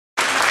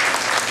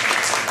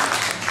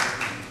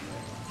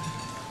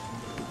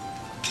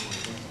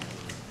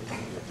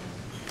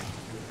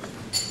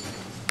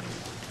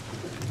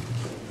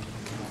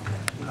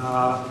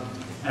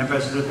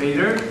Ambassador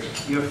Bader,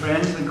 your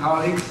friends and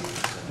colleagues,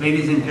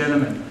 ladies and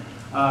gentlemen.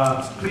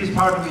 Please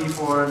pardon me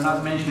for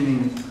not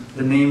mentioning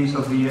the names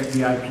of the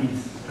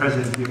VIPs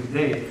present here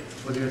today,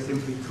 but there are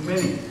simply too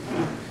many.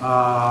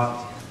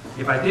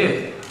 If I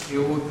did,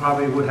 it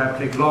probably would have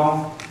taken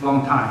long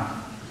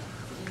time.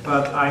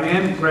 But I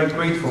am very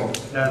grateful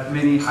that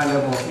many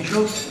high-level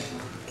officials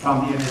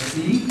from the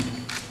NSC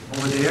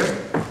over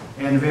there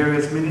and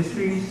various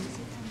ministries,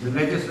 the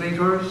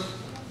legislators,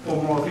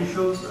 former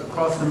officials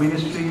across the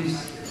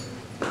ministries,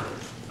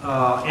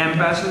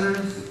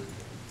 ambassadors,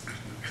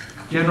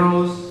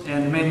 generals,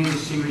 and many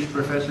distinguished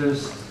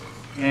professors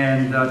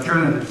and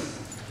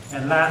journalists.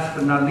 And last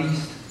but not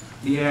least,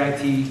 the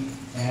AIT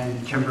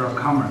and Chamber of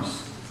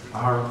Commerce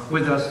are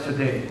with us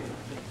today.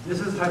 This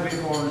is Taipei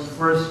Forum's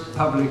first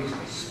public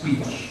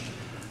speech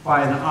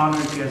by an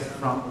honored guest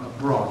from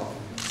abroad.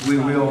 We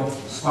will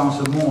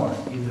sponsor more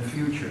in the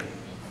future.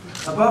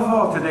 Above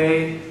all,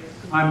 today,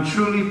 I'm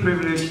truly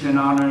privileged and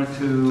honored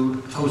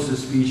to host a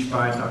speech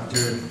by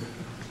Dr.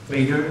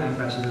 Bader,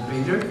 Ambassador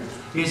Bader.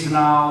 He's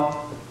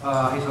now,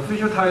 his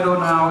official title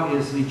now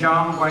is the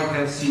John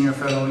Whitehead Senior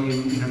Fellow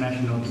in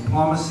International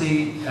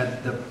Diplomacy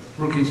at the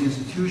Brookings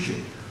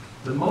Institution.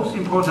 But most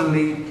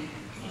importantly,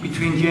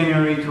 between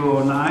January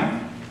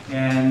 2009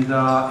 and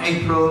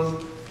April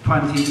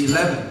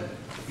 2011,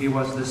 he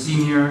was the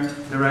Senior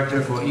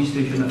Director for East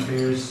Asian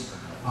Affairs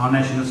on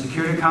National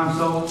Security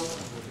Council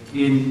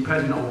in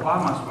President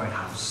Obama's White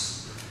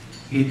House.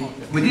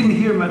 We didn't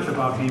hear much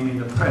about him in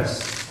the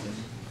press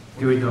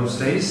during those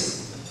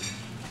days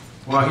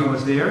while he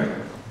was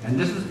there, and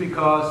this is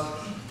because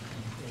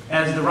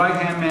as the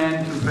right-hand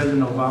man to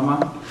President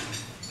Obama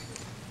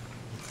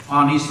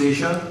on East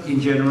Asia in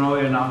general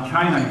and on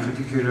China in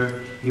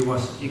particular, he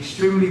was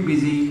extremely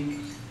busy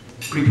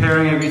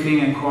preparing everything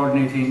and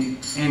coordinating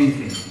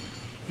anything.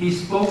 He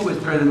spoke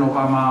with President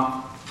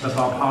Obama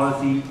about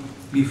policy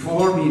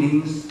before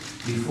meetings,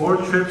 before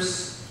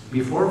trips,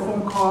 before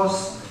phone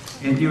calls,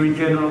 and during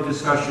general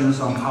discussions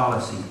on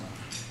policy.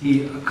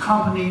 He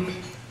accompanied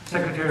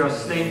Secretary of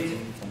State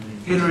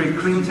Hillary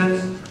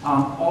Clinton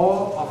on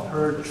all of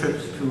her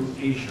trips to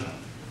Asia,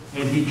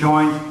 and he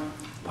joined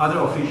other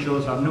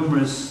officials on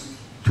numerous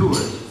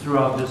tours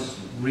throughout this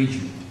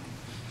region.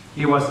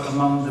 He was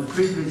among the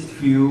privileged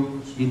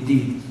few,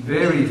 indeed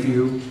very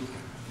few,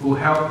 who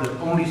helped the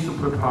only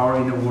superpower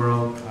in the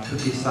world to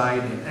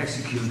decide and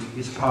execute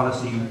its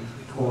policy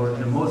toward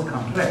the most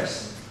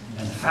complex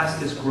and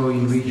fastest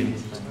growing region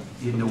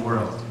in the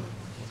world.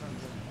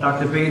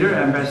 Dr. Bader,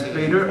 Ambassador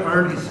Bader,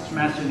 earned his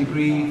master's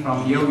degree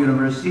from Yale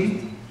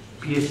University,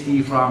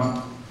 PhD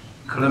from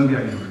Columbia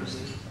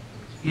University.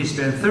 He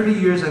spent 30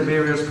 years at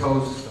various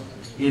posts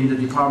in the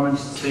Department of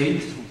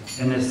State,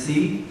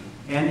 NSC,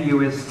 and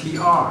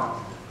USTR.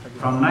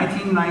 From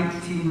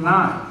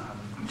 1999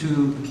 to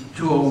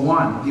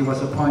 2001, he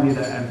was appointed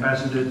an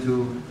ambassador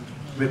to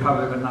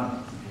Republic of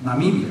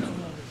Namibia.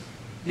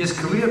 His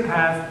career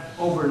path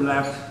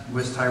overlapped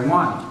with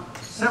Taiwan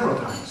several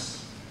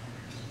times.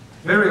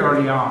 Very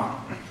early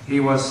on, he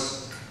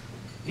was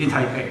in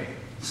Taipei,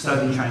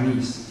 studying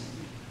Chinese.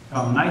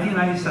 From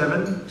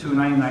 1997 to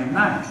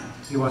 1999,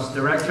 he was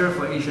Director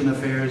for Asian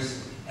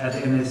Affairs at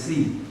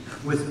NSC,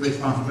 with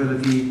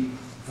responsibility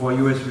for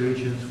U.S.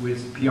 relations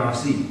with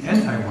PRC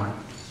and Taiwan.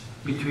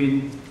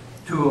 Between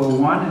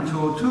 2001 and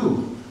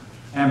 2002,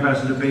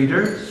 Ambassador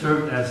Bader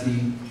served as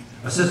the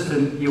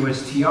Assistant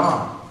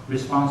USTR,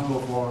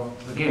 responsible for,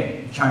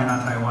 again,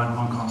 China, Taiwan,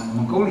 Hong Kong, and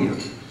Mongolia.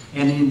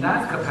 And in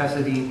that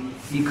capacity,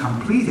 he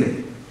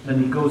completed the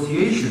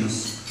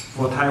negotiations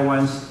for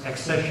Taiwan's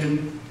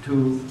accession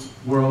to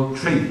World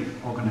Trade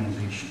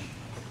Organization.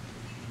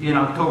 In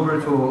October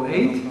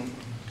 2008,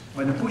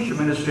 when the Bush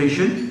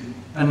administration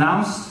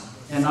announced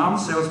an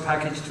arms sales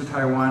package to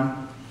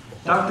Taiwan,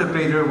 Dr.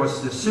 Bader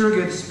was the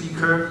surrogate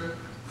speaker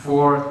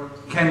for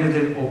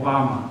candidate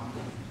Obama.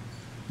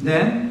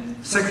 Then,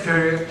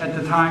 at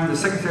the time, the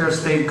Secretary of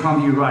State,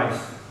 Condi Rice,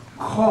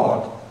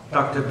 called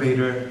Dr.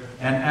 Bader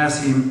and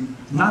asked him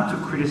not to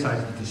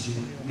criticize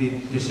the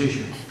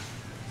decision.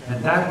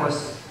 And that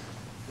was,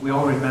 we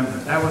all remember,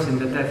 that was in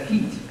the dead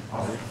heat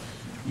of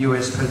the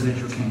US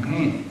presidential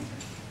campaign.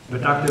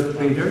 But Dr.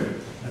 Bader,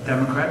 a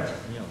Democrat,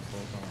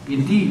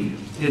 indeed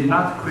did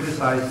not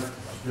criticize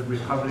the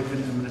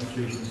Republican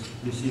administration's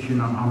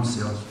decision on arms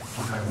sales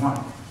to Taiwan.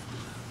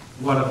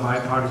 What a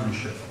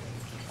bipartisanship.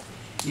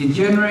 In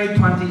January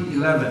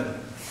 2011,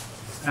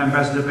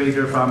 Ambassador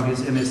Bader, from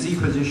his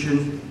NSC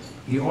position,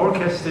 he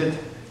orchestrated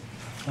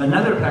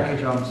another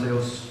package on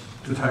sales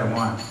to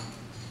Taiwan.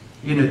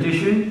 In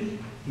addition,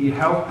 he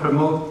helped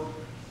promote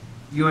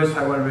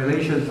U.S.-Taiwan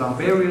relations on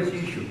various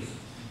issues: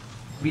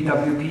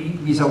 BWP,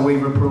 Visa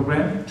Waiver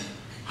Program,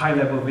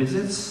 high-level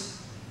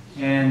visits,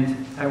 and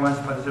Taiwan's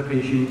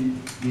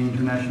participation in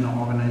international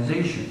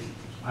organizations.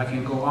 I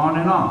can go on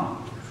and on.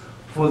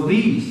 For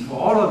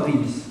all of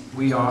these,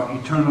 we are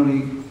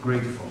eternally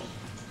grateful.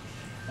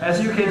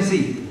 As you can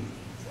see,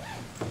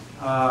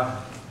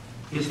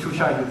 he's too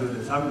shy to do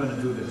this. I'm going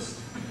to do this.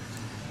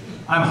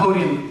 I'm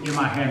holding in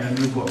my hand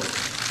a new book.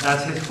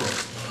 That's his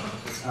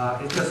book.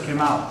 It just came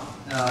out.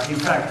 In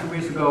fact, 2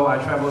 weeks ago, I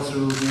traveled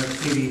through New York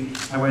City.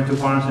 I went to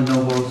Barnes &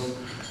 Noble's.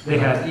 They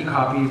had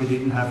e-copy, they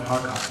didn't have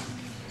hard copy.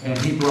 And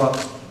he brought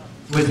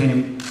with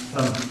him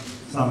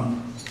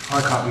some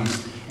hard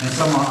copies, and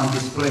some are on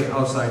display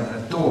outside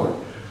the door.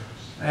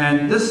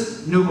 And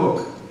this new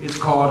book is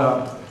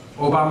called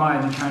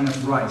Obama and China's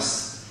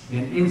Rise,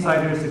 an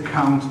insider's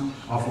account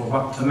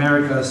of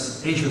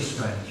America's Asia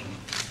strategy.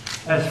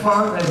 As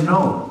far as I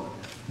know,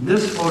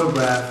 this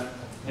photograph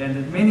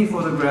and many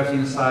photographs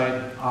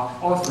inside are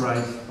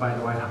authorized by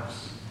the White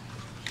House.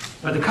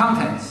 But the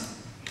contents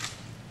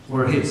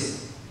were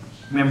his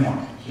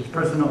memoir, his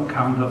personal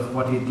account of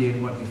what he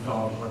did, what he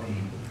thought,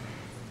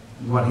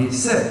 what he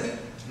said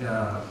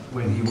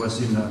when he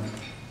was in the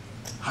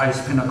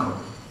highest pinnacle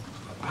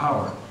of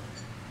power.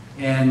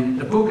 And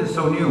the book is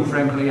so new,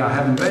 frankly, I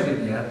haven't read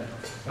it yet,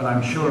 but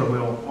I'm sure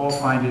we'll all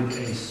find it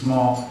a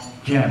small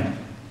gem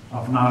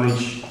of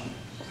knowledge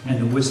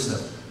and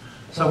wisdom.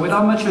 So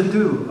without much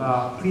ado,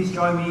 please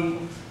join me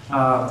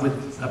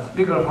with a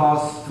big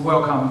applause to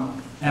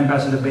welcome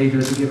Ambassador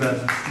Bader to give us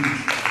a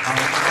speech.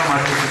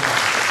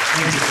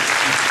 Thank you.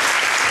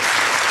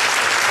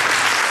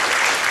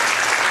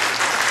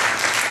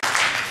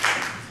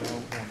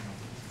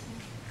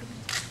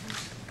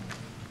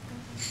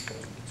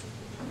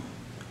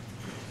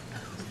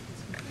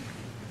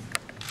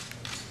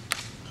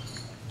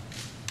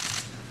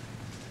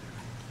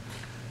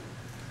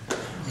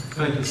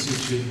 Thank you,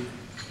 Suchi.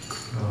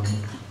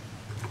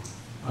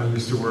 I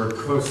used to work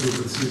closely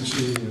with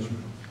Suchi in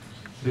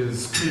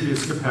his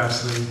previous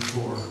capacity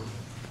for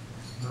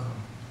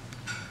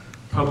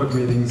public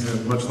meetings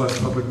and much less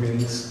public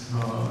meetings.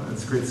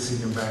 It's great to see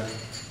him back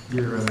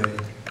here in a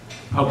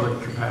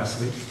public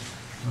capacity,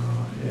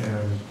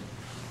 and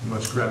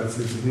much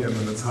gratitude to him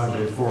and the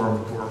Taipei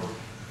Forum for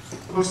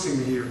hosting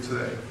me here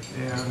today.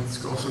 And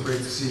it's also great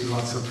to see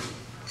lots of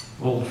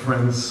old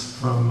friends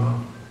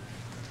from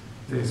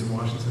days in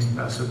Washington,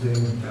 Ambassador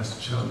Ding,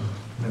 Ambassador Chun,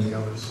 many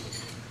others.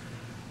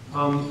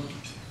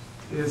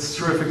 It's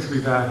terrific to be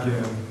back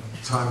in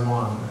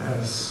Taiwan.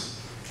 As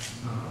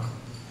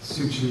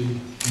Suchi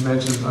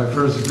mentioned, I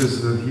first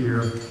visited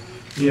here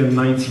in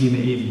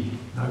 1980.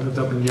 I lived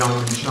up in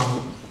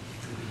Yangshan,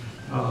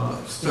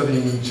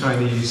 studying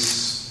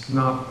Chinese,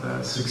 not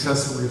as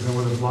successfully as I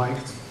would have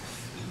liked.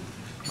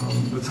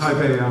 The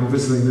Taipei I'm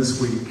visiting this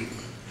week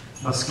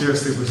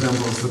scarcely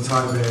resembles the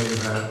Taipei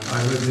that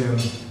I lived in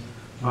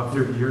about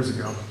 30 years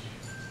ago.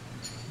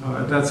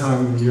 At that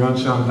time,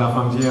 Yuanshan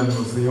Dafangjian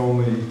was the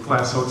only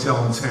class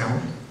hotel in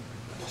town.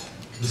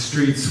 The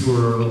streets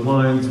were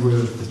lined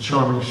with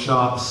charming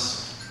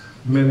shops,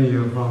 many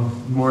of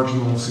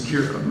marginal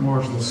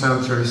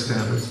sanitary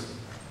standards.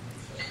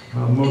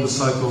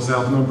 Motorcycles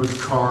outnumbered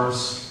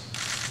cars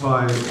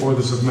by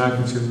orders of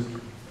magnitude.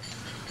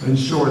 In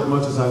short,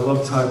 much as I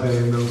loved Taipei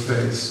in those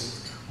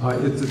days,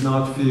 it did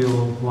not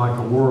feel like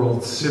a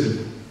world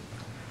city.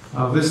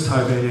 This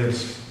Taipei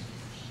is.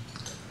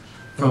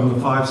 From the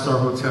five-star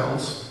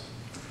hotels,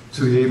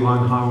 to the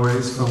 8-line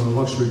highways, from the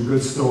luxury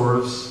goods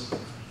stores,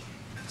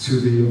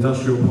 to the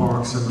industrial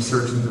parks and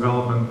research and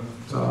development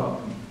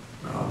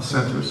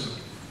centers.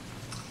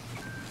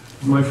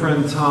 My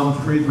friend Tom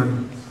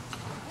Friedman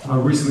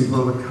recently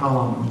wrote a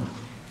column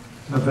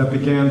that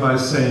began by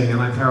saying,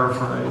 and I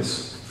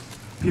paraphrase,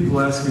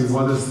 people ask me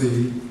what is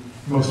the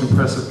most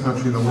impressive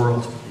country in the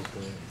world,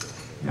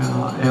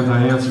 and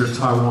I answered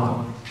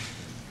Taiwan,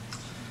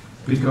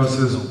 because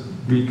it has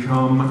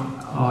become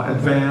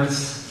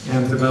advanced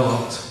and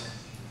developed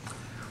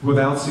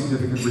without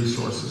significant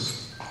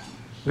resources,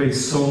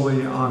 based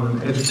solely on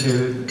an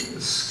educated,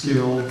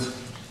 skilled,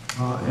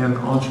 and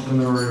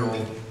entrepreneurial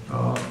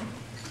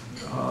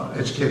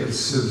educated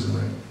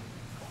citizenry,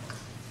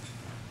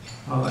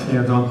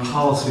 and on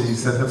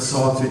policies that have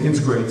sought to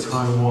integrate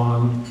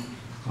Taiwan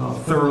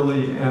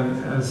thoroughly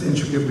and as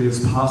intricately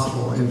as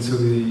possible into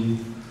the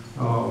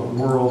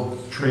world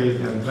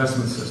trade and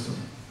investment system.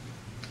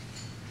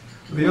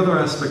 The other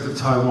aspect of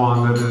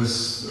Taiwan that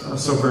is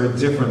so very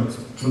different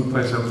from the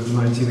place I lived in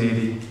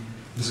 1980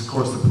 is, of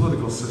course, the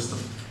political system.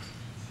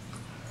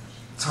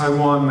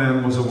 Taiwan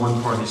then was a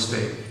one-party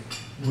state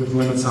with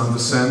limits on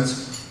dissent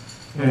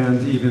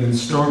and even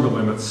stronger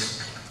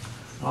limits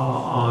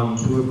on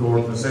political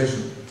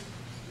organization.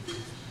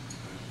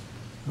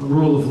 The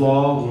rule of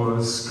law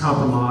was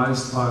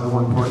compromised by the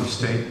one-party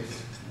state.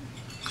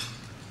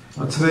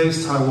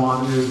 Today's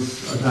Taiwan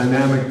is a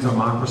dynamic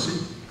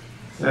democracy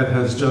that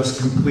has just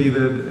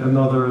completed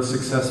another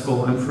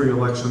successful and free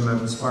election that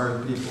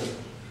inspired people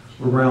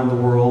around the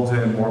world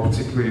and more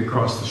particularly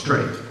across the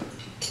strait.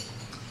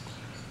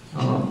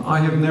 I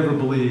have never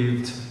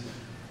believed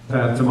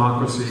that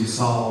democracy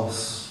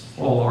solves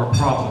all our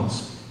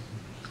problems.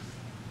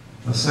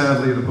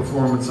 Sadly, the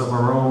performance of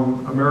our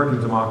own American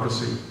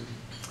democracy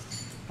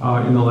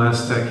in the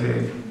last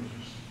decade,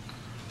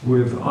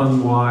 with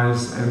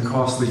unwise and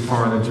costly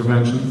foreign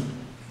intervention,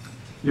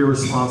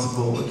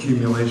 irresponsible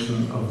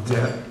accumulation of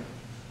debt,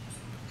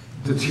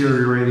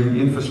 deteriorating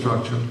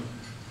infrastructure,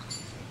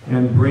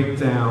 and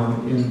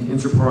breakdown in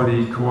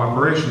inter-party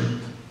cooperation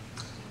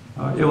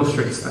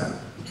illustrates that.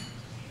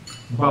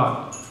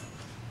 But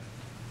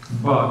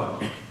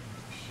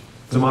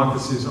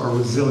democracies are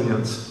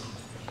resilient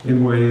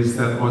in ways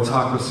that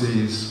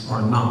autocracies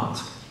are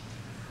not.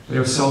 They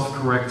are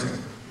self-correcting.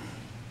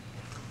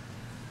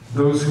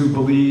 Those who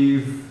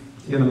believe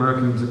in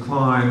American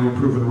decline were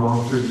proven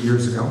wrong 30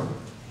 years ago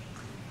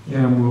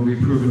and will be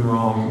proven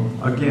wrong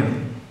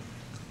again.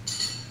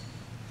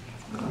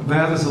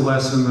 That is a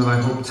lesson that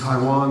I hope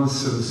Taiwan's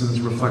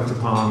citizens reflect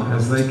upon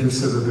as they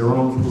consider their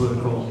own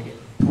political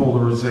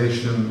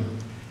polarization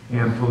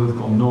and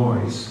political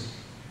noise.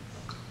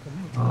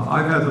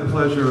 I've had the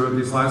pleasure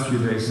these last few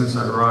days since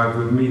I arrived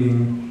with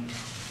meeting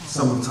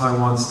some of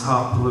Taiwan's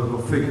top political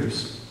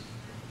figures,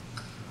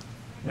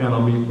 and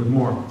I'll meet with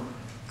more.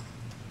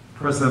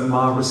 President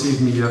Ma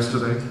received me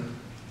yesterday,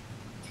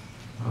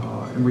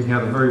 and we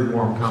had a very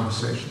warm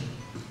conversation.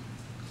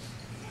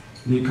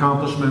 The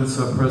accomplishments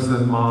of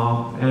President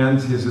Ma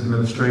and his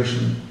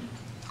administration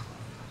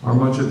are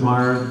much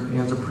admired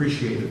and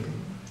appreciated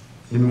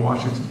in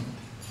Washington,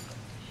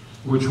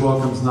 which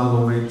welcomes not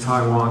only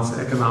Taiwan's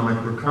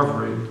economic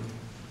recovery,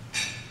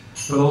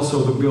 but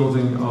also the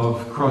building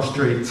of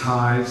cross-strait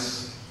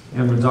ties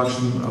and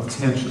reduction of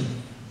tension.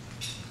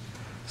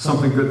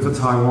 Something good for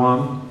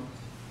Taiwan,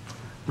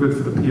 good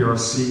for the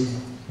PRC,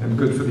 and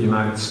good for the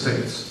United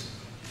States.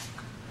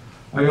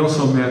 I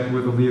also met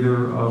with a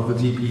leader of the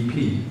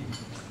DPP,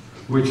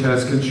 which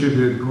has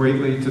contributed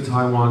greatly to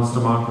Taiwan's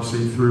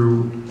democracy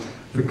through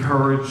the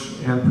courage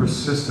and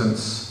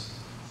persistence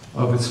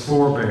of its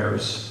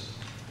forebears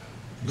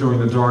during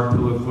the dark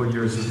political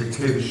years of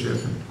dictatorship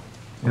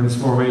and its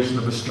formation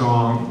of a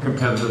strong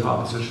competitive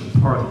opposition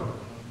party.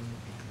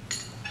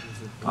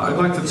 I'd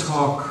like to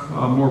talk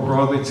more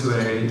broadly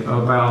today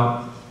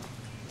about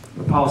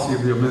the policy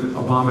of the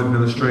Obama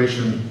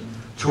administration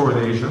toward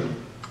Asia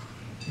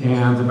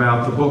and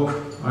about the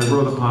book I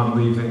wrote upon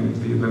leaving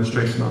the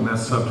administration on that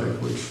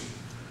subject, which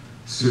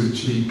Suu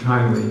Kyi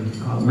kindly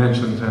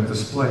mentioned and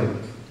displayed.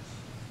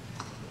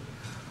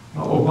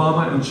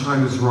 Obama and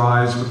China's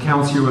rise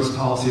recounts U.S.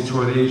 policy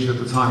toward Asia at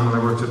the time when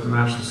I worked at the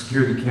National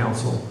Security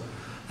Council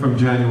from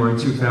January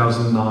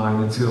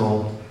 2009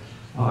 until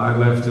I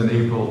left in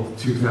April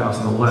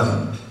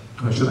 2011.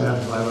 I should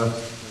add that I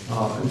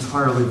left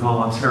entirely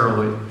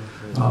voluntarily.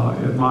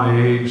 At my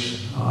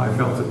age, I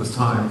felt it was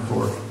time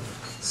for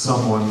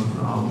someone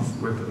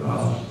with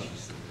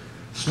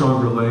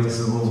stronger legs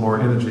and a little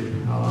more energy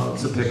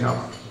to pick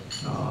up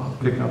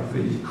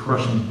the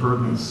crushing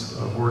burdens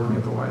of working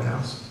at the White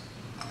House.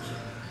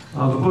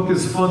 The book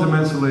is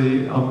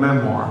fundamentally a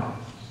memoir.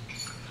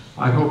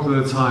 I hope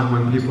at a time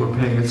when people are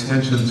paying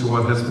attention to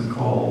what has been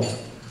called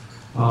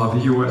the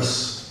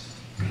U.S.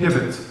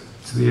 pivot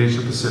to the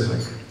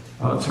Asia-Pacific,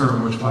 a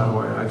term which, by the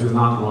way, I do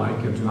not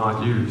like and do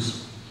not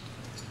use.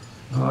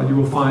 You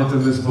will find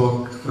in this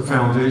book the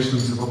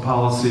foundations of a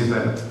policy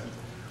that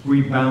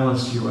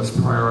rebalanced U.S.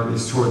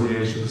 priorities toward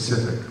the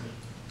Asia-Pacific.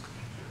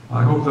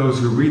 I hope those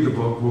who read the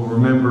book will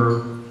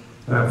remember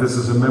that this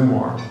is a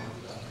memoir,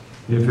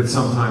 if it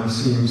sometimes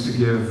seems to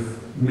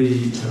give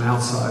me an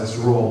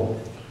outsized role.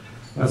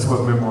 That's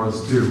what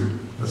memoirs do.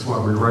 That's why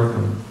we write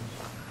them.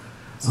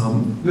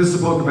 This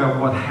is a book about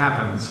what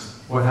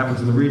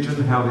happens in the region,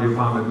 how the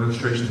Obama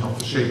administration helped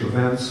to shape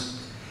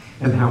events,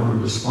 and how we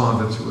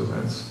responded to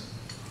events.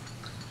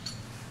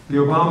 The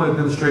Obama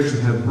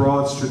administration had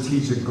broad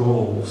strategic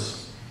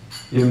goals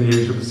in the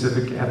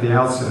Asia-Pacific at the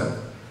outset,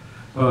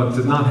 but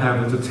did not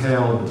have a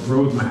detailed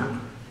roadmap.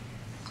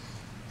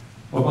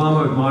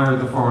 Obama admired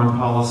the foreign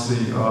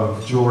policy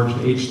of George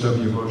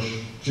H.W. Bush,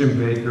 Jim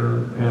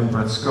Baker, and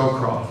Brent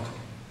Scowcroft.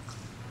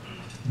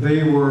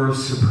 They were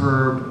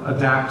superb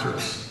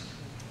adapters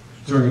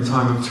during a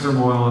time of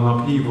turmoil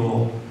and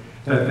upheaval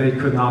that they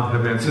could not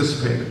have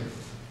anticipated.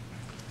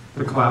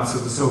 The collapse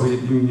of the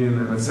Soviet Union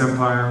and its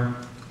empire,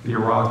 the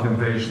Iraq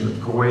invasion of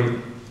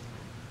Kuwait,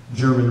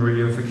 German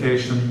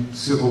reunification,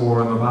 civil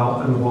war in the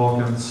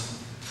Balkans,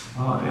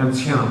 and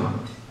Tiananmen.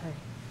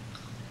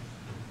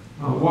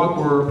 What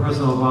were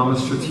President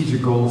Obama's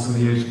strategic goals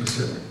in the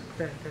Asia-Pacific?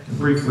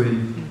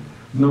 Briefly,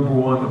 number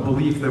one, a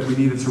belief that we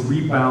needed to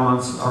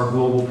rebalance our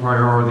global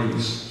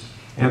priorities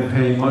and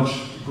pay much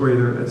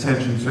greater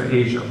attention to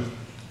Asia.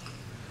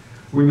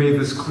 We made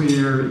this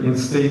clear in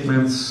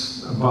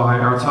statements by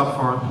our top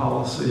foreign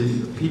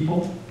policy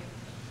people,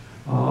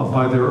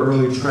 by their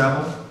early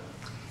travel,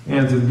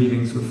 and in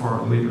meetings with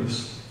foreign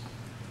leaders.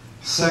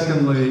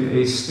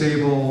 Secondly, a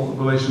stable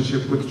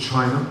relationship with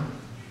China,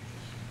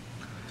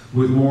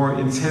 with more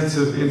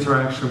intensive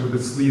interaction with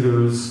its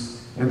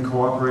leaders and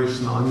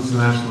cooperation on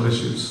international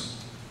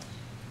issues,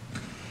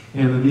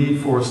 and the need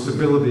for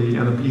stability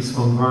and a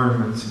peaceful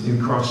environment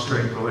in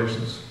cross-strait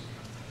relations.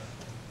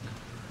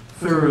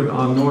 Third,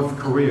 on North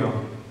Korea,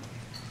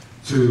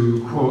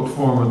 to quote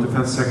former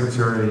Defense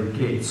Secretary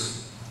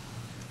Gates,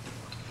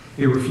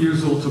 a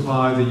refusal to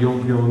buy the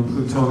Yongbyon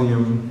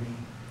plutonium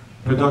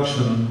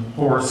production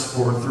horse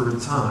for a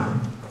third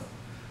time,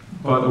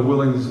 but a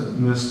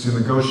willingness to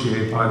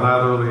negotiate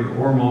bilaterally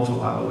or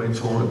multilaterally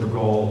toward the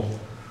goal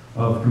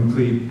of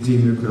complete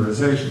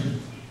denuclearization.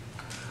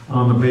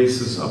 on the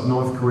basis of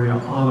North Korea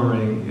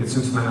honoring its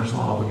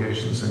international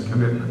obligations and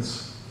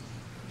commitments.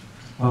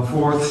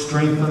 Fourth,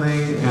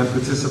 strengthening and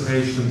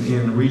participation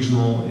in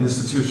regional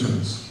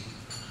institutions,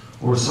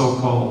 or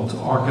so-called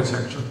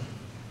architecture.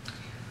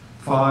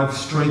 5,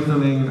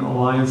 strengthening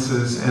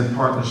alliances and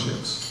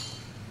partnerships,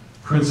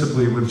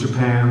 principally with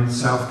Japan,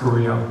 South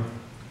Korea,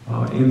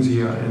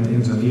 India, and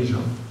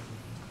Indonesia.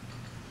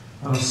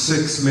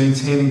 6,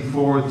 maintaining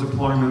forward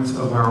deployment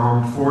of our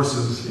armed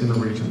forces in the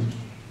region.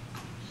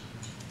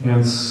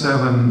 And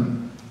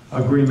 7,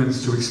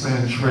 agreements to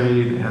expand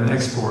trade and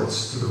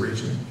exports to the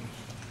region.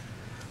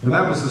 And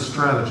that was the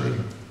strategy.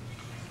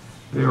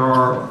 There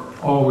are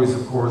always,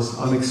 of course,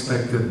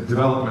 unexpected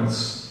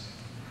developments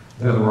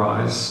that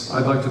arise.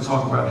 I'd like to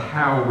talk about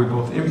how we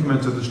both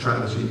implemented the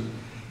strategy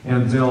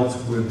and dealt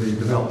with the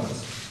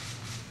developments.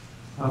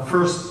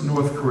 First,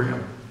 North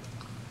Korea,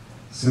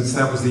 since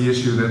that was the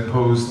issue that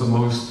posed the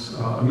most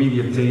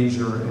immediate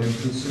danger and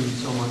consumed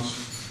so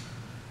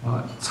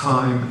much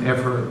time,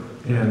 effort,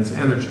 and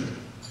energy.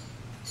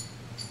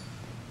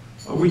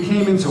 We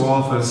came into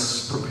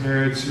office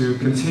prepared to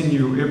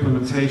continue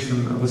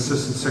implementation of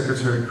Assistant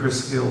Secretary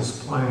Chris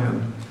Hill's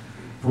plan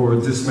for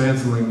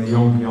dismantling the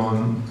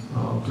Yongbyon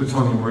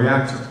plutonium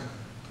reactor.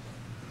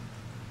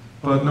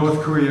 But North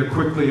Korea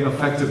quickly,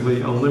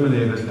 effectively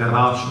eliminated that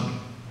option.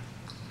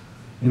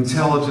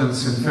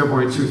 Intelligence in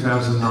February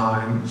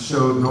 2009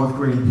 showed North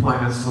Korean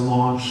plans to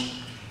launch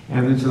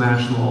an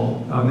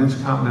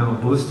intercontinental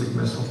ballistic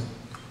missile,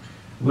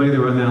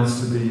 later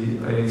announced to be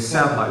a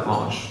satellite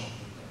launch.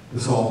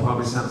 This all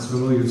probably sounds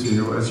familiar to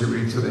you as you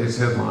read today's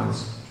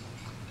headlines.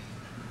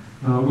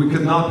 We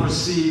could not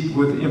proceed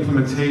with the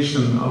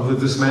implementation of the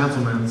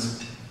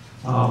dismantlement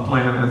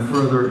plan and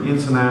further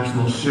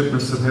international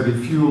shipments of heavy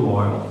fuel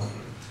oil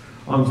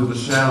under the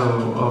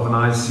shadow of an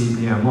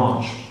ICBM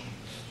launch.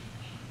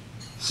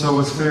 So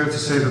it's fair to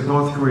say that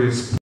North Korea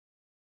is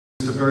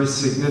a very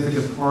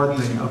significant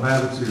hardening of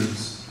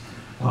attitudes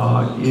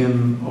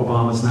in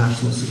Obama's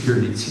national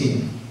security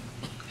team.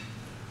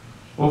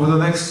 Over the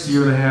next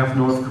year and a half,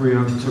 North Korea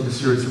undertook a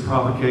series of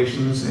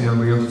provocations, and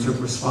we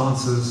undertook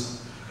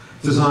responses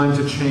designed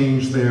to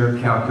change their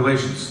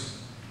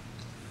calculations.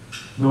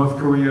 North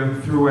Korea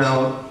threw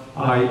out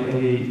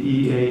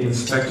IAEA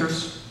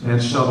inspectors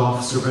and shut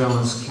off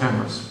surveillance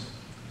cameras.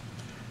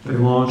 They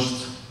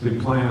launched the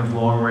planned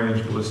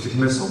long-range ballistic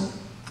missile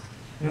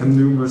and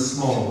numerous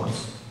smaller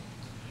ones.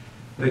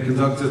 They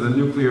conducted a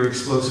nuclear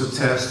explosive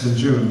test in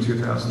June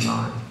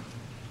 2009.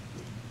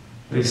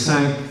 They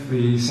sank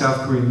the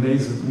South Korean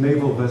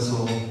naval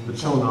vessel, the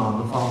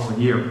Chonan, the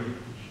following year.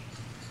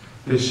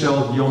 They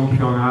shelled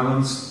Yongbyon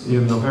Islands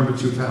in November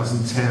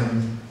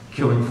 2010,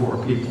 killing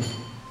 4 people.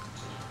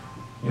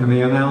 And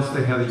they announced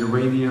they had a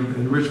uranium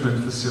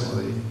enrichment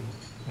facility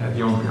at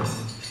Yongbyon.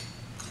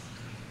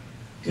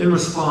 In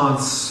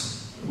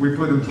response, we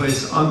put in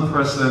place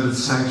unprecedented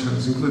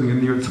sanctions, including a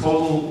near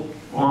total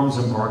arms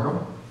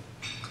embargo,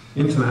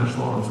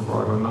 international arms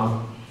embargo,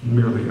 not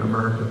merely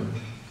American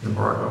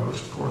embargo,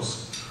 which of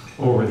course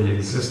already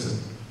existed,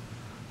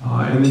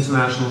 and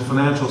international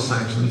financial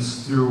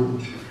sanctions through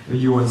a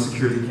UN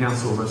Security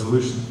Council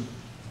resolution.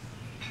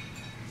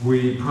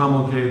 We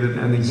promulgated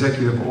an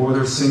executive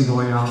order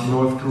singling out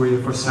North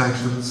Korea for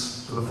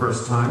sanctions for the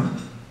first time.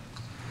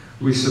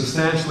 We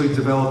substantially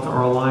developed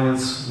our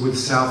alliance with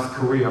South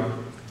Korea.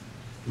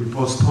 We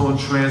postponed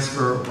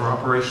transfer or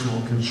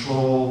operational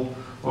control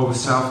over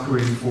South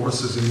Korean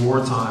forces in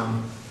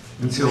wartime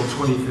until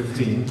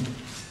 2015.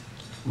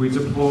 We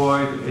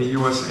deployed a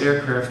U.S.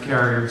 aircraft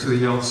carrier to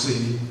the Yeltsin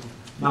Sea,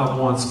 not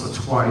once but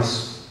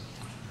twice.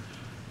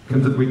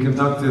 We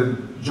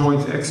conducted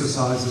joint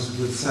exercises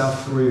with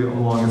South Korea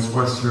along its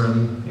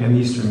western and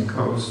eastern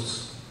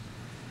coasts.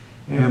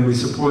 And we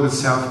supported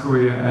South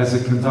Korea as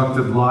it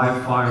conducted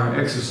live fire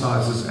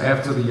exercises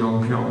after the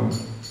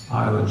Yongbyon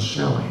Island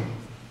shelling.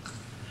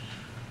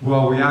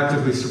 While we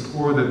actively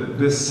supported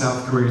this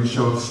South Korean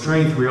show of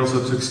strength, we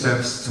also took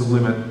steps to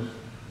limit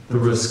the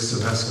risks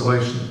of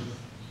escalation.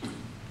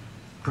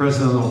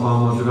 President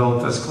Obama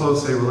developed as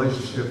close a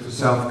relationship to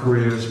South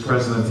Korea as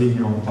President Lee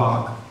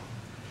Myung-bak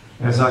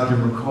as I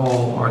can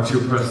recall our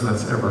 2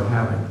 presidents ever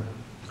having.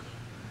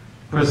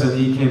 President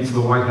Lee came to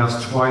the White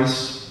House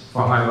twice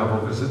for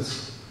high-level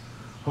visits,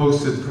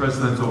 hosted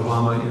President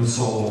Obama in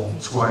Seoul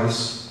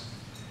twice,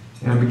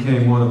 and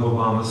became one of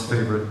Obama's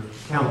favorite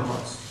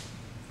counterparts.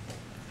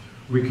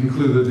 We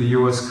concluded the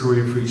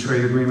U.S.-Korea Free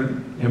Trade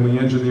Agreement, and we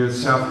engineered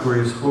South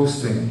Korea's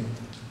hosting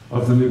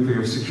of the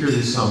Nuclear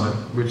Security Summit,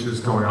 which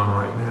is going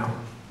on right now.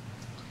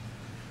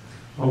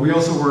 We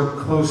also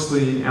worked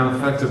closely and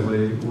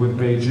effectively with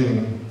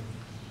Beijing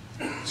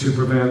to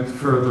prevent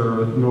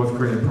further North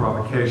Korean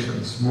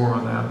provocations. More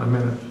on that in a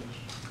minute.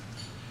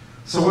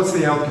 So what's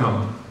the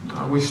outcome?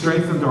 We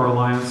strengthened our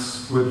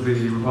alliance with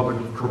the Republic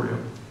of Korea.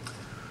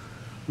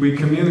 We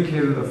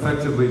communicated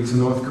effectively to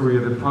North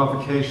Korea that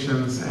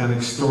provocations and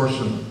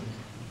extortion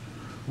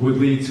would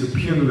lead to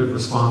punitive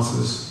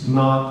responses,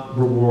 not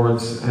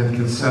rewards and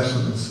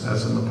concessions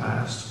as in the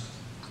past.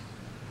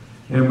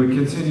 And we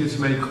continue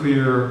to make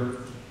clear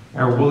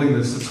our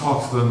willingness to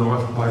talk to the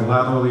North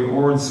bilaterally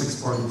or in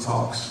six-party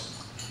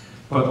talks,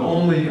 but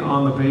only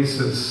on the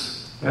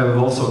basis that it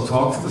also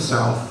talked to the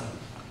South,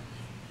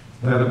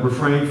 that it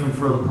refrained from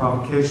further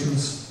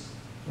provocations,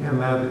 and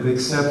that it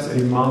accepts a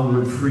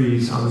moderate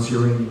freeze on its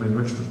uranium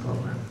enrichment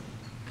program.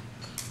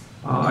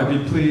 I'd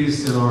be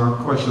pleased in our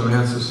question and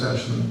answer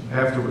session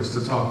afterwards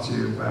to talk to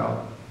you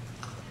about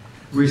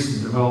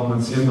recent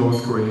developments in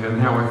North Korea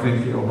and how I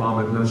think the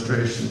Obama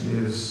administration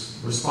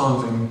is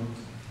responding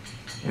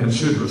and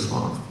should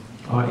respond.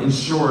 In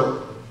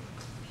short,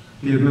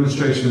 the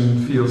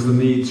administration feels the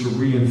need to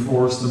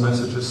reinforce the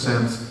messages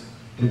sent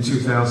in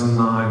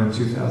 2009 and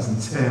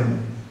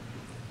 2010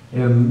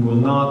 and will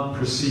not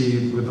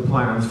proceed with the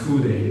planned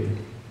food aid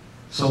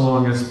so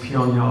long as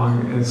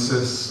Pyongyang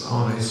insists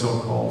on a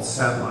so-called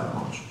satellite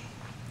launch.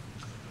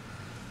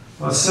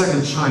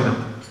 Second,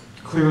 China.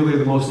 Clearly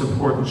the most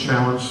important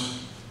challenge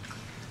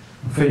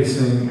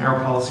facing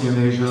our policy in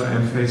Asia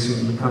and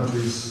facing the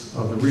countries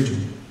of the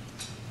region.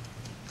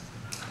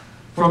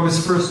 From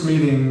his first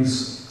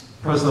meetings,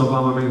 President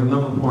Obama made a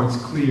number of points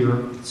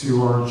clear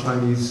to our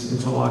Chinese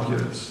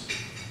interlocutors.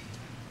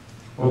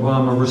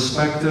 Obama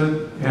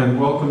respected and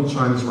welcomed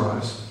China's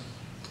rise,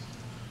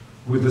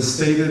 with the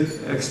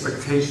stated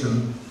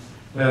expectation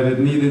that it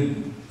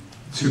needed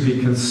to be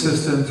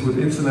consistent with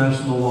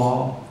international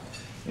law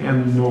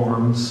and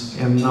norms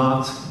and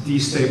not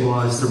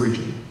destabilize the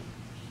region.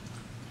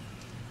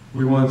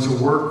 We wanted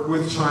to work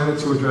with China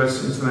to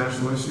address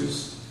international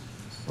issues.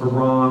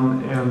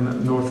 Iran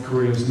and North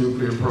Korea's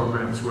nuclear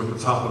programs were at the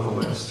top of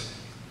the list.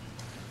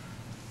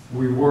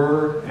 We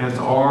were and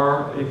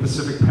are a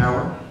Pacific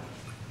power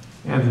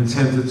and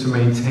intended to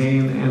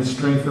maintain and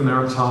strengthen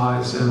our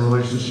ties and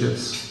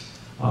relationships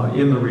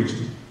in the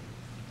region.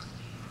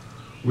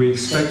 We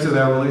expected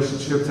our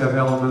relationship to have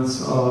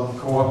elements of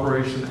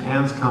cooperation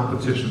and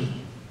competition.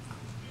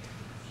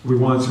 We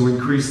wanted to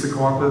increase the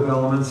cooperative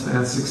elements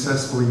and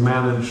successfully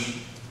manage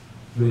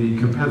the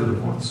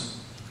competitive ones.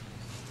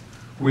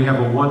 We have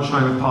a one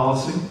China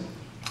policy,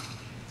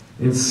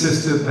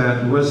 insisted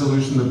that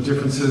resolution of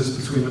differences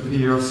between the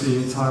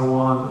PRC and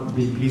Taiwan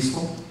be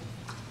peaceful,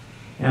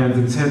 and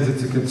intended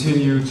to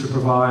continue to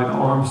provide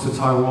arms to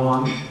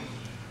Taiwan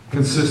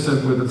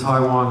consistent with the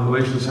Taiwan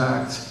Relations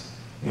Act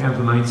and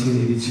the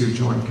 1982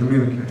 Joint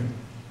Communique.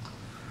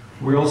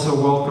 We also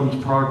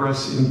welcomed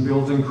progress in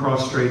building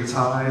cross-strait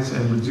ties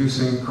and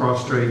reducing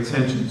cross-strait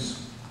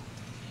tensions,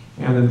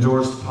 and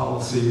endorsed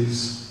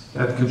policies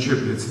that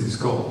contributed to these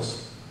goals.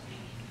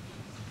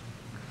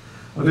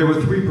 There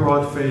were three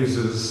broad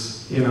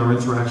phases in our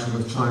interaction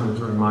with China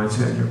during my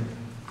tenure.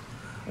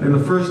 In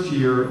the first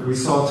year, we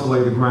sought to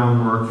lay the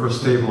groundwork for a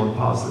stable and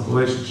positive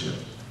relationship.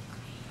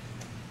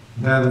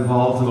 That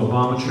involved an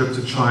Obama trip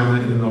to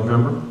China in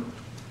November,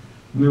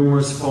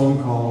 numerous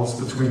phone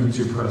calls between the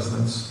two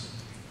presidents,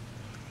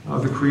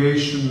 the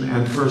creation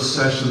and first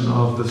session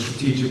of the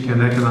Strategic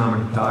and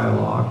Economic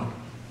Dialogue,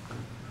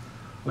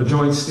 a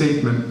joint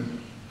statement,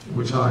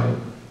 which I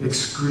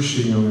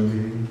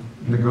excruciatingly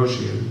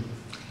negotiated,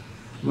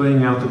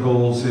 laying out the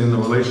goals in the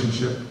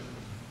relationship,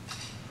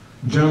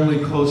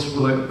 generally close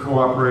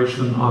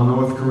cooperation on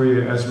North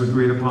Korea as we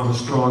agreed upon a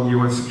strong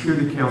UN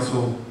Security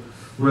Council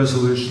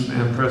resolution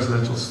and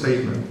presidential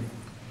statement,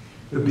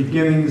 the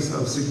beginnings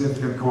of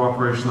significant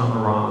cooperation on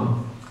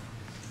Iran,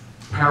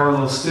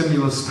 parallel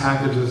stimulus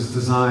packages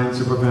designed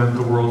to prevent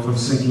the world from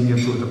sinking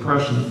into a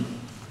depression,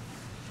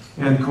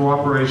 and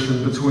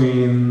cooperation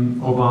between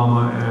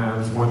Obama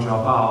and Wen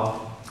Jiabao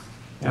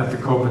at the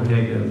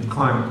Copenhagen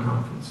Climate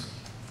Conference.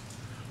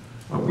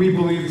 We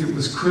believed it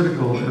was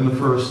critical in the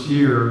first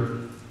year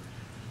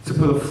to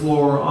put a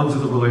floor under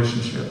the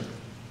relationship,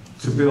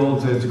 to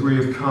build a degree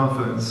of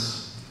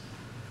confidence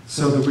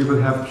so that we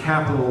would have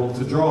capital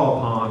to draw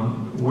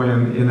upon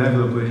when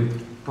inevitably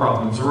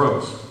problems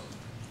arose.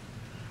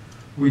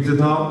 We did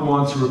not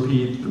want to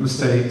repeat the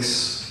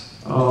mistakes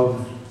of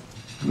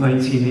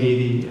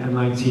 1980 and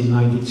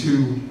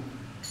 1992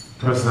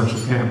 presidential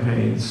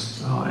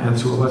campaigns, and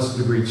to a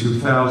lesser degree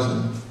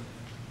 2000,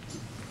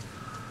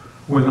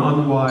 when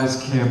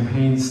unwise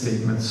campaign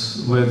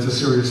statements led to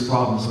serious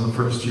problems in the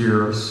first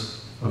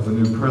years of the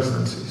new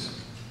presidencies.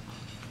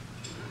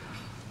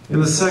 In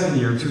the second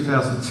year,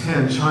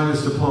 2010,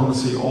 China's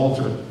diplomacy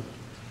altered,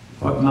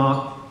 but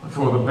not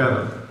for the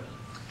better,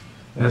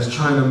 as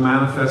China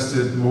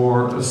manifested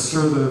more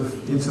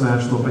assertive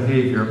international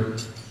behavior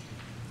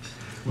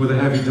with a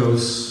heavy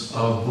dose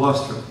of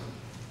bluster.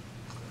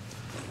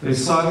 They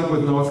sided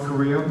with North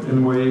Korea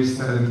in ways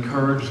that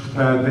encouraged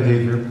bad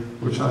behavior,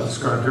 which I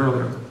described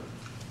earlier.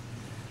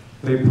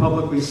 They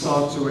publicly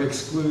sought to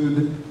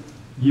exclude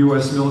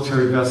U.S.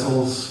 military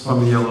vessels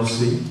from the Yellow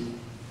Sea.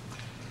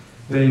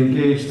 They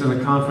engaged in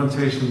a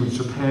confrontation with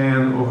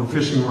Japan over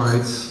fishing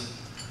rights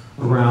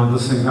around the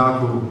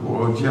Senkaku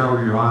or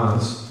Diaoyu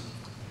Islands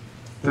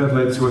that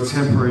led to a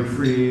temporary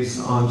freeze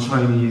on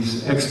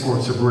Chinese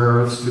exports of rare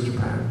earths to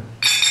Japan.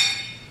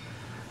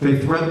 They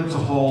threatened to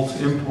halt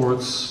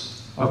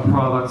imports of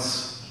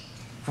products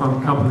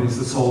from companies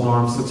that sold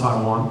arms to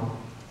Taiwan,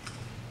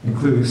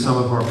 including some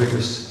of our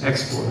biggest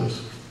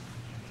exporters.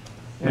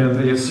 and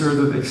they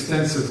asserted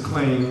extensive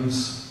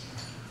claims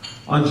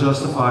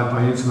unjustified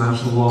by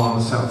international law in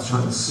the South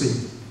China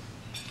Sea.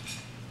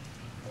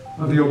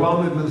 The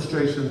Obama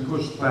administration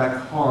pushed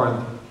back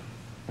hard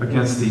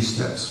against these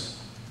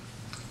steps.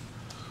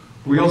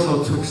 We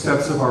also took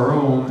steps of our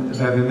own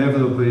that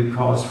inevitably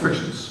caused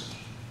frictions.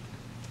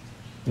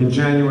 In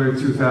January of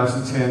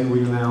 2010,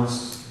 we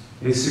announced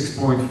a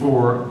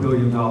 $6.4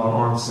 billion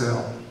arms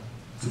sale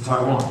to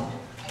Taiwan.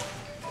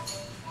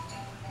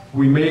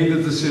 We made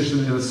the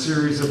decision in a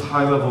series of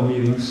high-level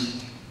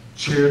meetings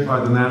chaired by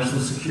the National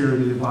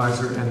Security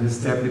Advisor and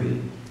his deputy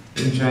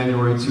in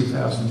January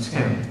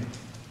 2010.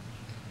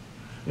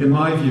 In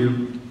my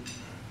view,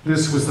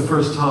 this was the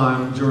first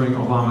time during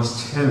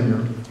Obama's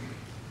tenure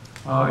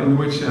in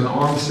which an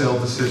arms sale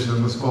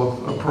decision was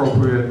both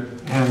appropriate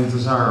and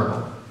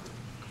desirable.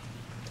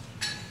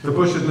 The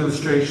Bush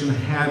administration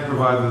had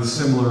provided a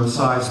similar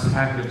size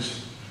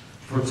package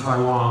for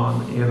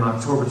Taiwan in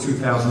October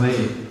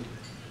 2008,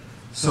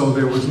 so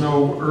there was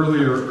no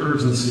earlier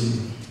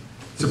urgency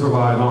to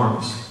provide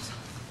arms.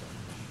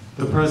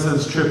 The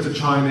President's trip to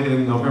China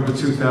in November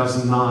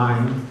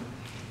 2009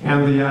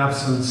 and the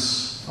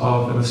absence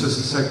of an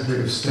Assistant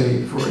Secretary of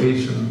State for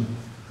Asian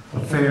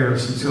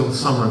Affairs until the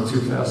summer of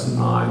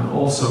 2009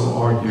 also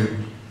argued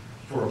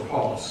for a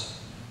pause.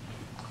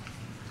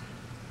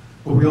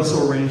 But we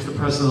also arranged a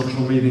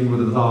presidential meeting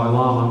with the Dalai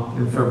Lama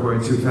in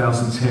February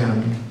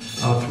 2010,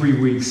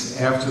 3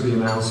 weeks after the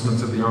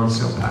announcement of the arms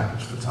sale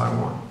package for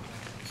Taiwan.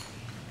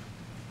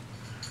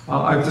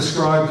 I've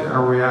described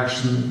our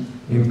reaction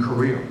in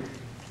Korea.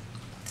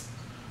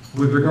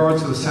 With regard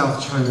to the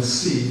South China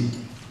Sea,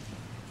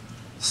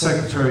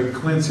 Secretary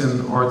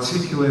Clinton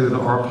articulated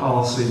our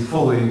policy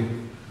fully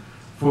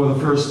for the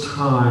first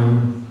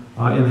time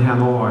in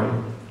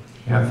Hanoi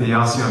at the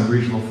ASEAN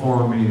Regional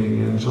Forum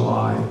meeting in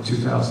July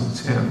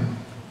 2010,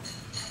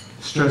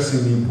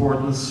 stressing the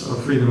importance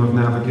of freedom of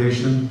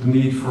navigation, the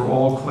need for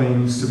all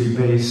claims to be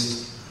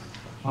based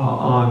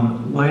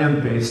on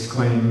land-based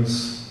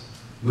claims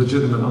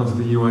legitimate under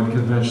the UN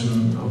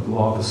Convention of the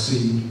Law of the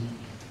Sea,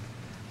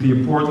 the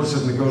importance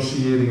of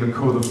negotiating a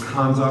code of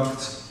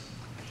conduct,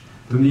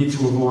 the need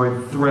to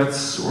avoid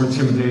threats or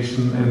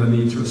intimidation, and the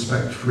need to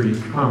respect free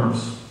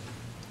commerce.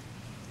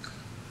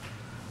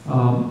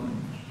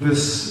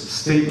 This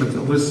statement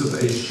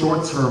elicited a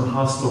short-term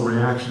hostile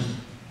reaction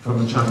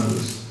from the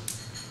Chinese,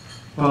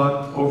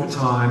 but over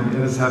time it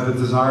has had the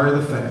desired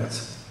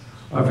effect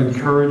of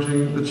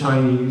encouraging the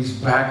Chinese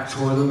back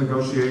toward the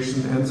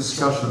negotiation and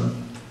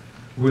discussion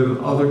with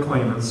other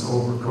claimants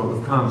over code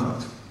of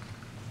conduct.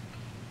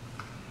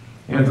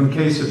 And in the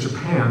case of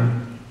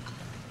Japan,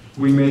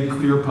 we made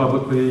clear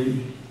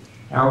publicly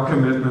our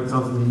commitment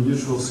under the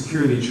Mutual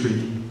Security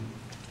Treaty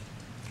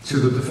to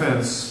the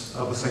defense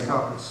of the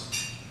Senkakus.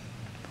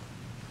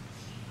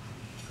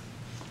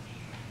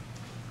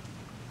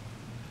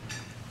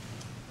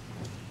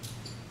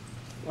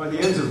 By the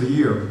end of the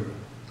year,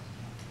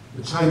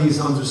 the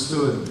Chinese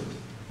understood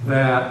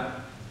that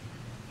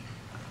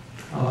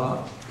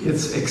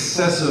its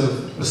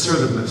excessive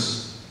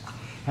assertiveness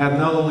had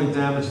not only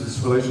damaged its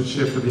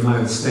relationship with the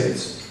United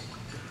States,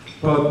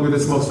 but with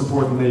its most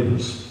important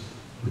neighbors,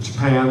 with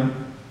Japan,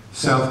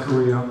 South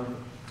Korea,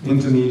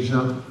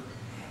 Indonesia,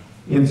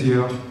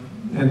 India,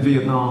 and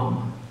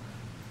Vietnam,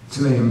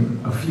 to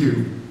name a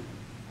few.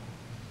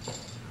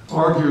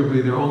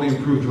 Arguably, their only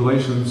improved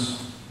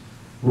relations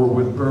were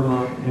with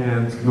Burma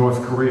and North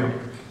Korea.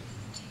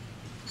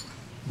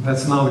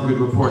 That's not a good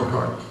report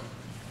card.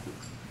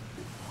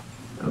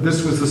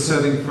 This was the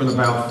setting for an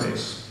about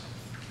face.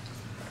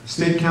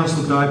 State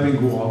Counsel Dai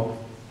Bingguo,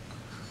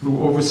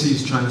 who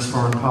oversees China's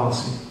foreign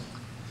policy,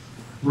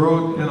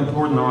 wrote an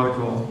important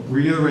article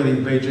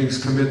reiterating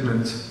Beijing's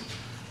commitment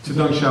to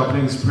Deng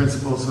Xiaoping's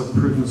principles of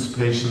prudence,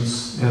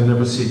 patience, and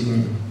never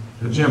seeking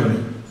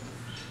hegemony.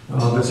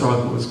 This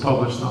article was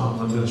published on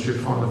the Ministry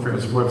of Foreign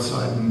Affairs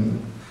website in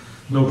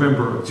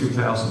November of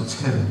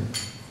 2010.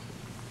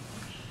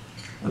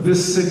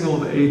 This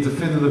signaled a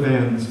definitive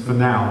end, for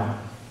now,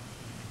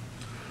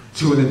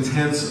 to an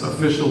intense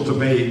official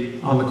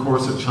debate on the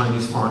course of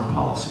Chinese foreign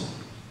policy,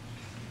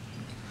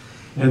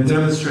 and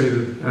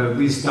demonstrated that at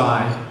least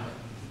Dai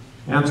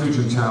and Hu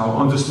Jintao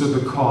understood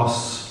the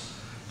costs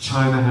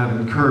China had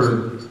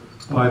incurred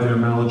by their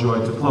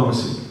maladroit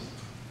diplomacy.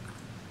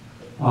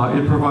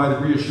 It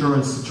provided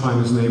reassurance to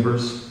China's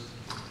neighbors,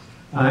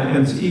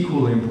 and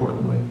equally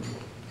importantly,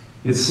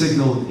 it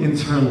signaled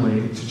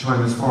internally to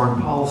China's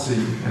foreign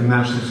policy and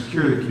national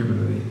security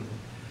community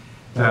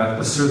that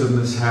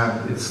assertiveness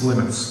had its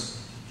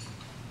limits.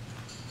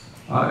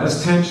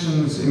 As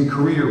tensions in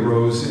Korea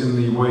rose in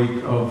the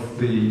wake of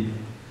the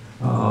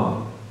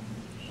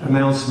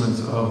announcement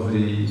of the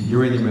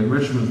uranium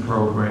enrichment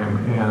program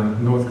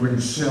and North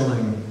Korean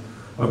shelling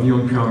of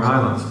Yonpyong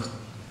Island,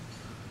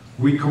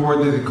 we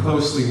coordinated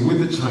closely with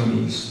the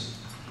Chinese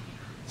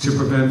to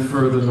prevent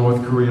further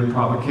North Korean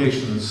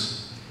provocations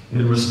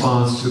in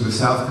response to the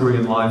South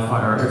Korean live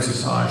fire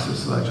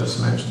exercises that I just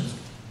mentioned.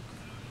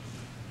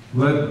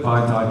 Led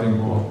by Dai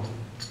Bingguo,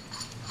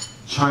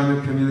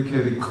 China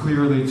communicated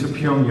clearly to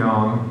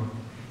Pyongyang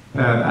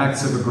that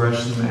acts of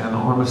aggression and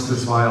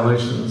armistice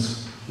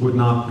violations would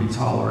not be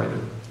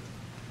tolerated.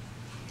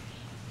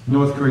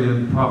 North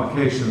Korean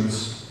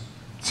provocations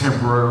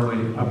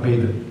temporarily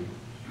abated.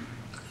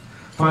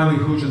 Finally,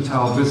 Hu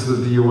Jintao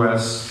visited the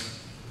U.S.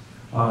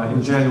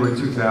 In January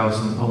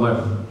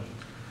 2011.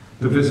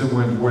 The visit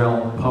went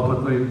well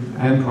publicly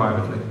and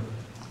privately.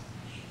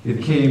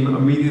 It came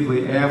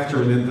immediately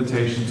after an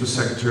invitation to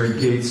Secretary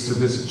Gates to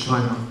visit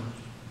China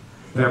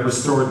that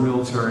restored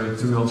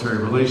military-to-military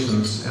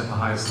relations at the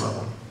highest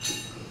level.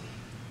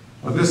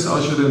 This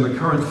ushered in the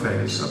current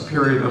phase, a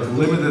period of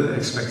limited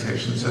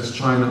expectations as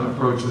China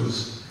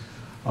approaches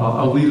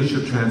a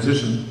leadership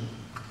transition,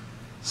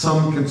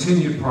 some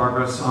continued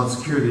progress on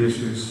security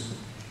issues,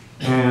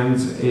 and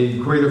a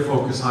greater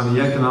focus on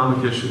the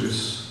economic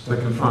issues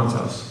that confront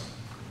us.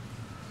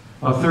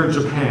 Third,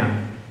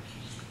 Japan,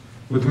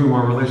 with whom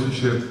our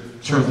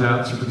relationship turned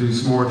out to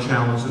produce more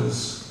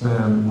challenges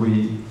than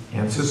we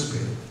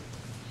anticipated.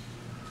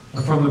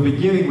 From the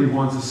beginning, we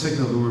wanted to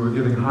signal that we were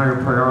giving higher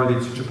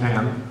priority to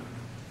Japan,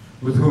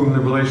 with whom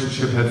the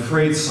relationship had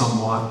frayed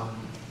somewhat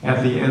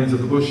at the end of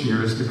the Bush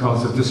years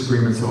because of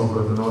disagreements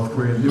over the North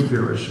Korean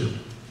nuclear issue.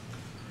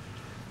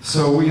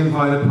 So we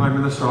invited Prime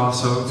Minister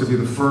Aso to be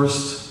the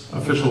first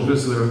official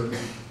visitor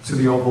to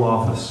the Oval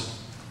Office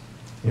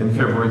in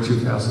February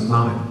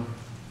 2009.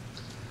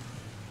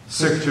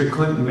 Secretary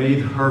Clinton made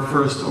her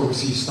first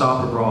overseas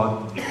stop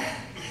abroad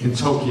in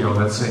Tokyo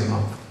that same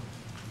month.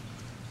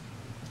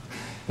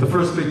 The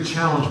first big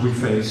challenge we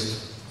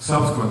faced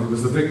subsequently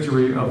was the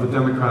victory of the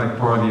Democratic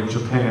Party of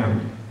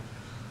Japan,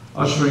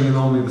 ushering in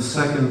only the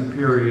second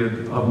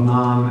period of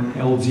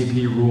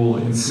non-LDP rule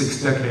in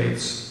 6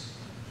 decades,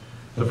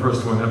 the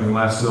first one having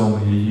lasted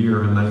only a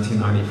year in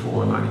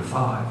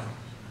 1994-95.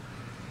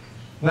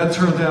 That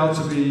turned out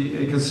to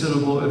be a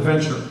considerable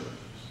adventure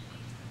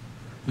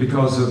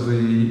because of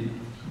the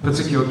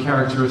particular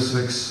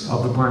characteristics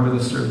of the Prime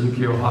Minister,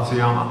 Yukio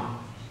Hatsuyama,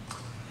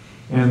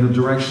 and the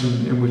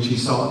direction in which he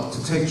sought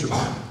to take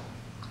Japan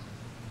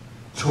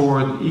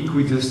toward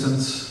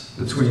equidistance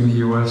between the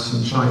US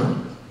and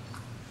China,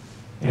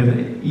 and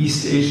an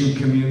East Asian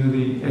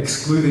community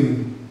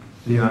excluding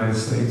the United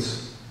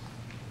States,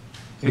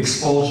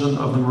 expulsion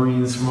of the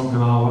Marines from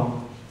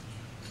Okinawa,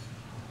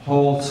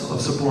 halt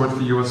of support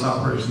for US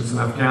operations in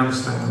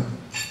Afghanistan,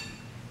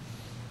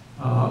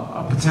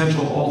 a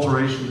potential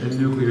alteration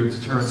in nuclear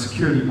deterrent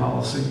security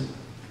policy,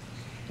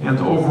 and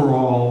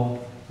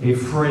overall a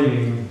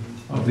fraying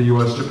of the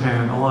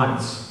US-Japan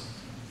alliance.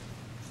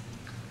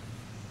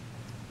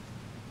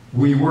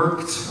 We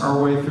worked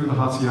our way through the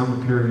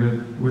Hatsuyama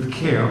period with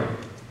care.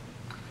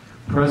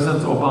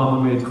 President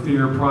Obama made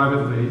clear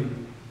privately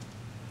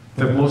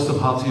that most of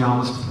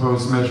Hatsuyama's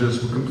proposed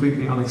measures were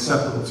completely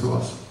unacceptable to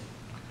us,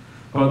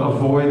 but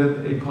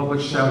avoided a public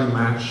shouting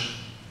match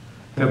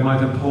that might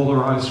have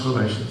polarized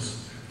relations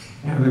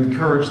and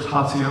encouraged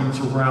Hatsuyama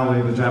to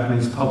rally the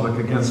Japanese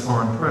public against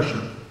foreign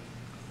pressure.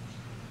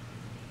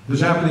 The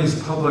Japanese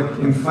public,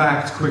 in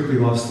fact, quickly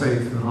lost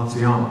faith in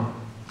Hatsuyama,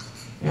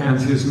 and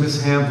his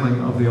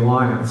mishandling of the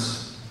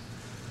alliance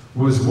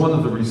was one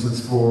of the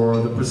reasons for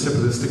the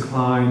precipitous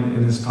decline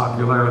in his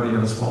popularity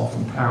and his fall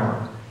from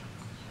power.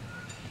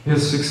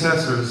 His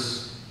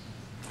successors,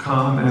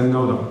 Kan and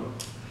Noda,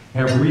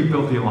 have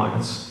rebuilt the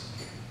alliance,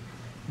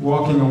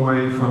 walking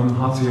away from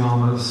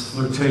Hatsuyama's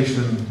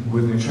flirtation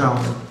with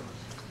neutrality.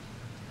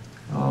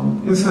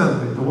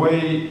 Incidentally, the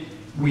way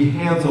we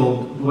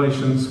handled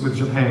relations with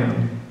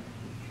Japan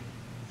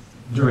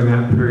during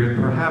that period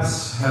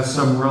perhaps has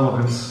some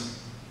relevance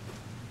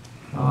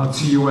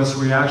to US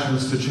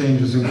reactions to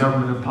changes in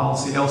government and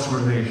policy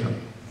elsewhere in Asia,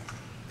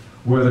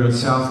 whether it's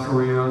South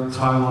Korea,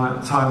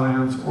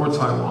 Thailand, or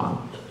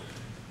Taiwan.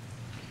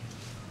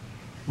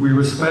 We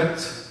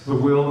respect the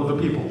will of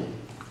the people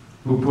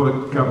who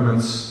put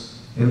governments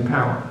in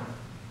power.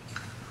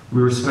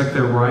 We respect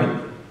their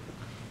right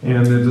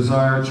and their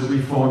desire to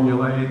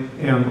reformulate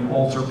and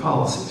alter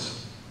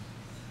policies.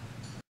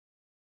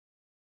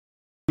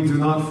 We do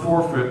not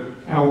forfeit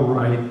our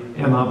right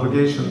and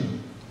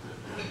obligation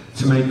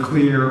to make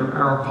clear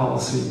our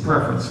policy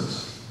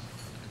preferences,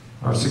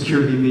 our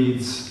security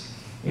needs,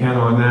 and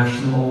our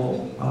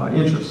national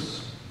interests.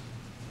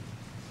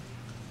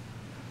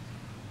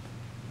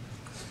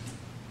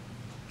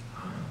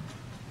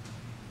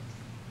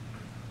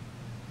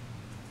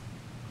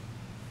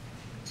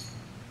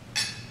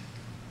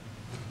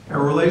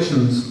 Our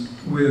relations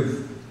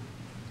with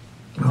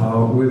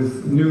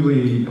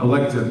newly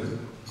elected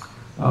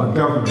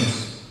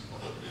governments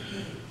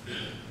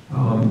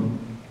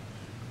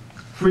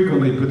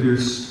frequently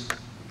produce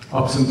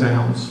ups and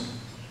downs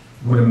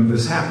when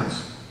this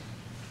happens.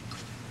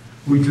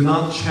 We do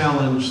not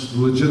challenge the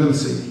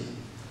legitimacy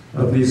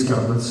of these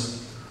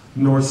governments,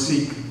 nor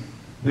seek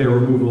their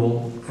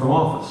removal from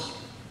office.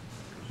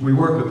 We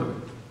work with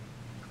them.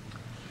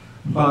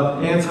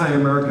 But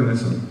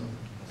anti-Americanism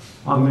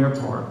on their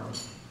part,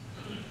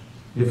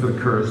 if it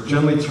occurs,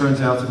 generally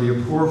turns out to be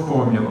a poor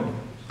formula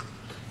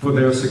for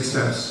their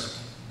success.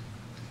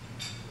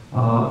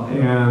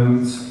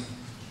 and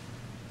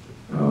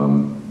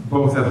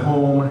both at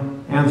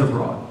home and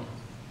abroad.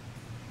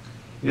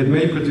 It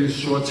may produce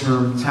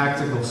short-term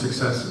tactical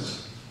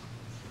successes,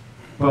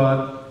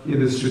 but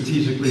it is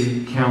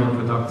strategically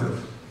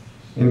counterproductive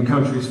in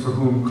countries for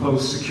whom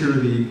close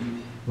security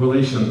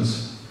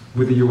relations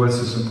with the U.S.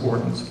 is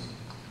important,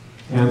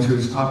 and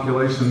whose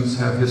populations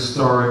have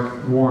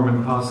historic, warm,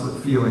 and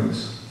positive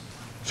feelings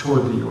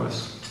toward the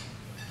U.S.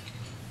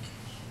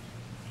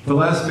 The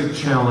last big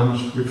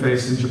challenge we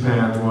faced in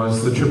Japan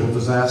was the triple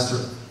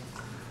disaster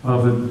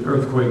of the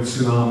earthquake,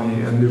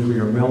 tsunami, and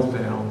nuclear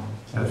meltdown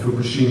at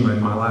Fukushima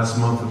in my last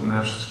month at the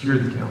National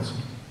Security Council.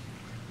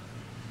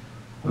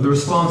 The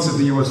response of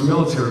the U.S.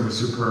 military was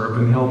superb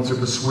and helped to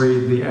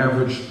persuade the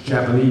average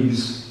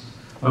Japanese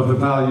of the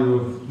value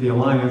of the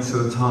alliance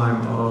at a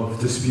time of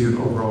dispute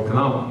over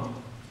Okinawa.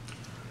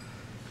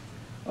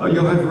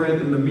 You'll have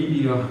read in the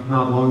media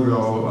not long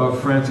ago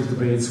of frantic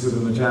debates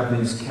within the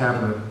Japanese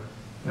cabinet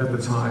at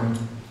the time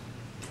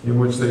in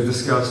which they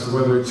discussed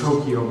whether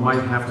Tokyo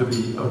might have to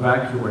be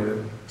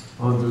evacuated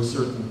under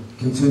certain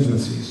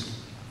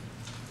contingencies.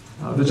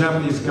 The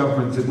Japanese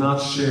government did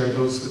not share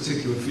those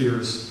particular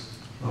fears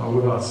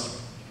with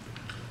us.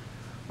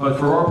 But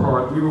for our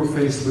part, we were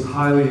faced with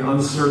highly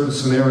uncertain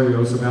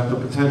scenarios about the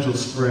potential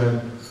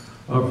spread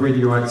of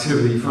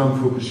radioactivity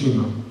from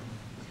Fukushima.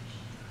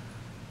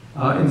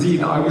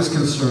 Indeed, I was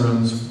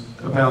concerned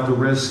about the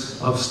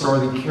risk of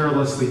starting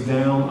carelessly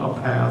down a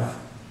path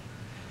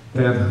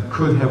that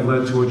could have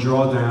led to a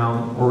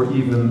drawdown or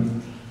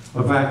even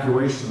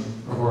evacuation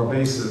of our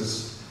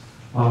bases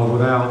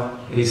without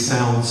a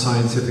sound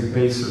scientific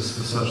basis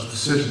for such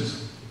decisions.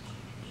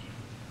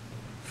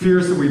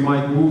 Fears that we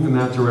might move in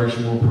that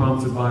direction were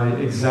prompted by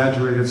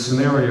exaggerated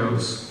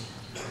scenarios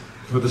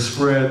for the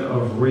spread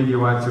of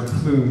radioactive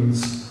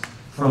plumes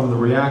from the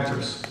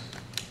reactors.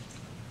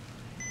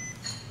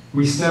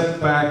 We stepped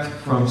back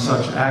from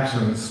such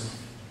actions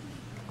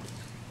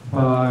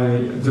by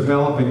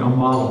developing a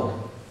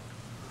model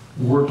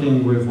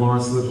working with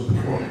Lawrence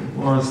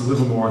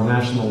Livermore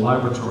National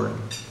Laboratory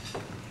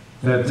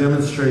that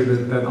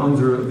demonstrated that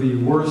under the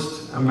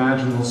worst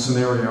imaginable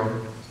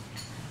scenario,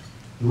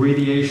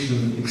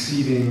 radiation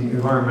exceeding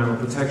Environmental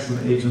Protection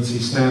Agency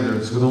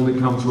standards would only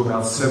come to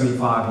about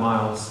 75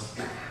 miles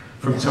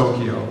from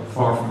Tokyo,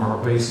 far from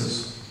our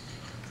bases.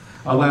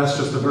 Last,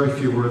 just a very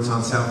few words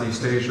on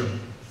Southeast Asia.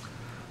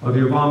 The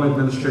Obama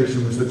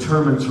administration was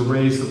determined to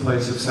raise the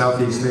place of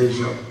Southeast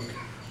Asia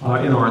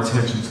in our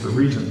attention to the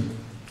region.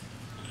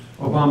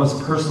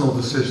 Obama's personal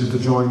decision to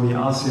join the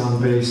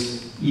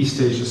ASEAN-based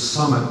East Asia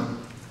Summit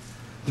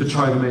to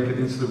try to make it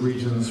into the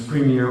region's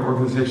premier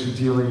organization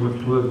dealing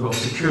with political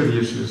security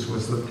issues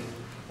was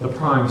the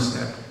prime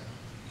step.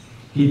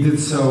 He did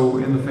so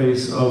in the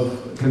face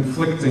of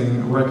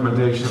conflicting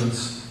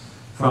recommendations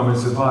from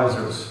his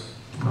advisors.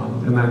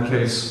 In that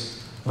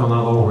case, well,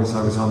 not always,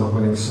 I was on the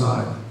winning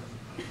side.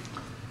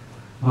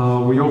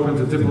 We opened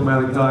a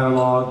diplomatic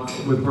dialogue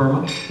with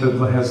Burma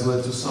that has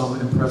led to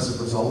some impressive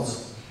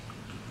results.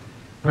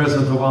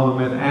 President Obama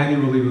met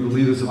annually with the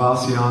leaders of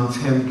ASEAN,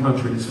 10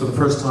 countries. For the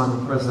first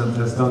time, the president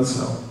has done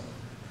so,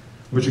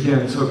 which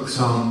again took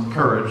some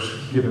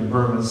courage, given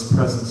Burma's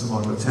presence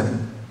among the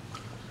 10.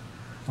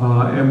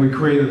 And we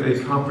created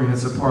a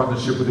comprehensive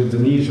partnership with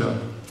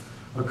Indonesia,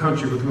 a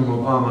country with whom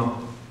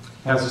Obama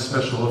has a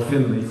special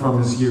affinity from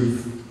his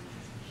youth,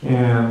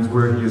 and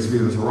where he is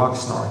viewed as a rock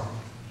star.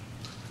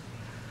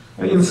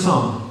 In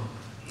sum,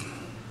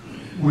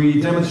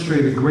 we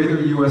demonstrated greater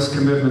U.S.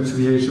 commitment to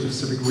the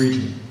Asia-Pacific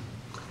region.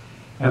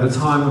 At a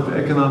time of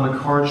economic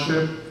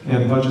hardship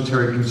and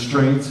budgetary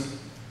constraint,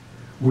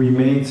 we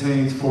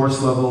maintained force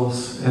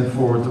levels and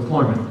forward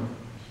deployment.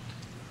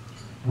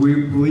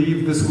 We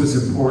believe this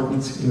was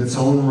important in its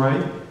own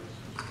right,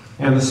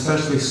 and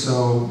especially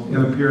so in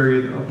a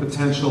period of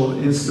potential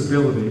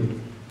instability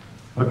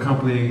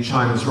accompanying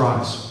China's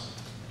rise.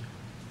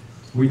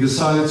 We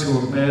decided to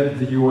embed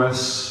the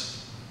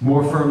U.S.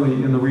 more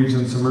firmly in the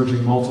region's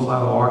emerging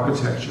multilateral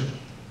architecture,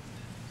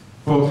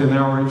 both in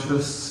our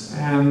interests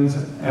and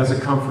as a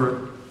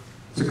comfort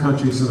to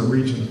countries in the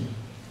region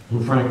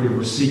who frankly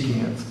were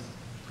seeking it.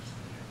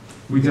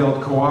 We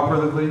dealt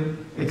cooperatively,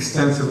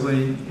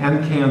 extensively,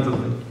 and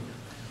candidly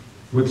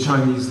with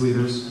Chinese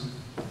leaders,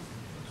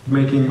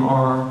 making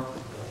our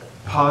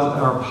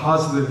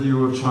positive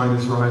view of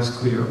China's rise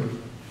clear,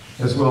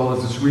 as well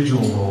as its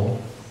regional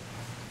role,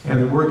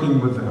 and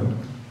working with them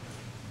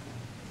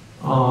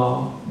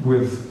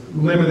with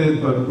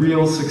limited but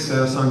real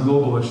success on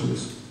global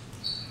issues,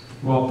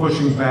 while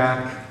pushing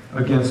back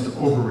against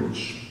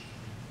overreach.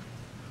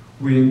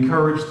 We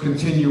encouraged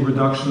continued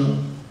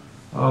reduction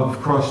of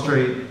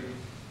cross-strait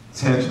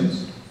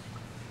tensions.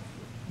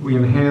 We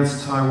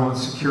enhanced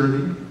Taiwan's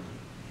security,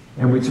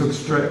 and we took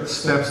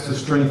steps to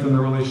strengthen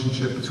the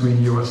relationship between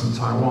the U.S. and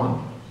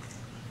Taiwan.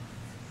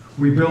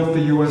 We built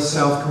the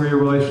U.S.-South Korea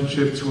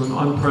relationship to an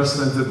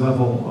unprecedented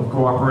level of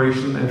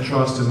cooperation and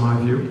trust, in my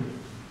view.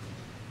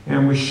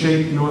 And we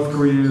shaped North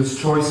Korea's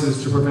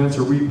choices to prevent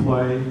a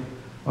replay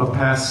of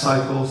past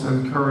cycles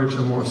and encourage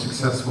a more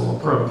successful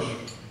approach.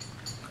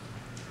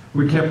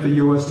 We kept the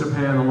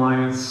U.S.-Japan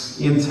alliance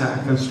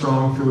intact and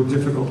strong through a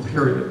difficult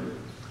period.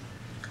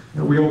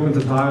 And we opened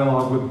a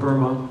dialogue with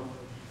Burma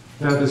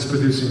that is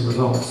producing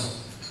results.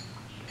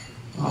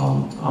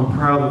 I'm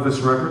proud of this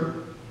record.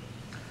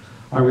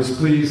 I was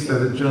pleased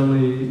that it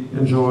generally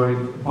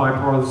enjoyed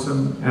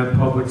bipartisan and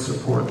public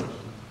support.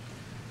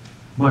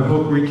 My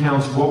book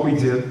recounts what we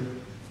did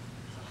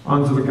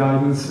under the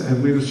guidance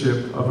and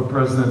leadership of a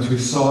president who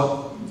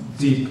sought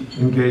deep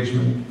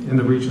engagement in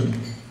the region.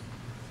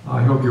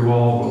 I hope you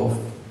all will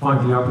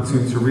find the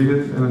opportunity to read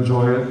it and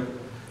enjoy it,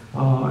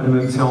 and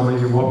then tell me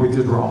what we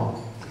did wrong.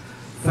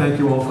 Thank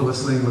you all for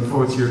listening. Look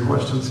forward to your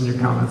questions and your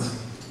comments.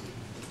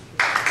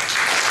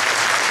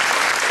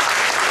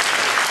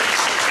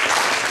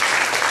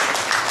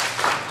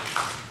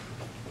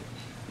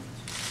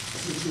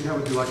 Lucy, how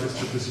would you like us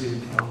to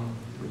proceed?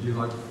 Would you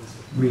like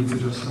me to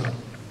just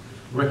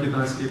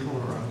recognize people,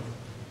 or?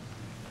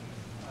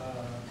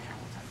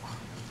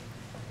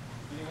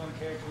 Anyone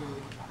care to?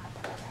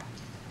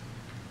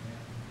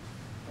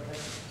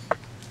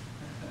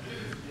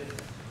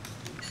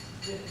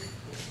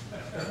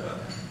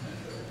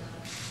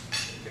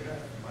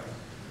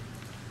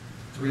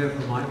 Do we have the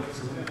mic?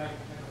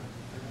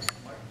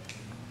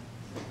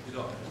 You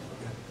don't.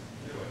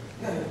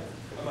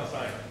 I'm not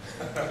signing.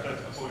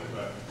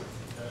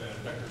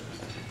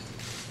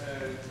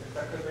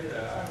 Dr. Bader,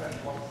 I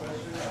have one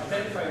question.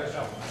 Identify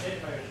yourself.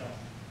 Identify yourself.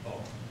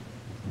 Oh.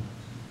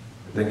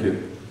 Thank you.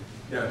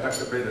 Yeah,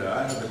 Dr. Bader,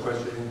 I have a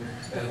question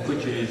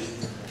which is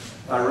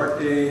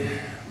directly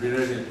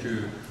related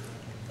to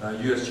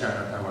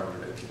U.S.-China-Taiwan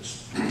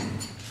relations.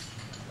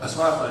 As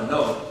far as I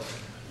know,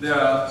 there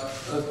are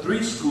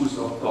three schools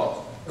of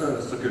thought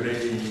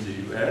circulating in the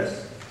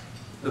U.S.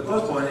 The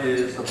first one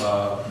is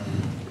about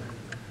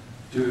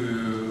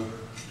to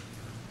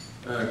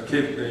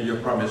keep your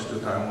promise to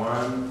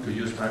Taiwan, to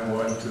use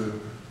Taiwan to,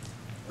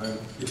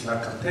 if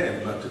not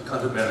contain, but to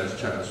counterbalance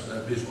China's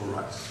peaceful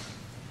rise.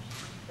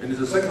 And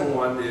the second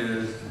one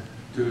is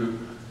to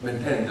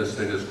maintain the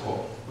status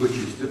quo, which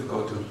is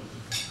difficult to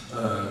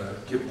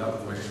keep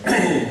that way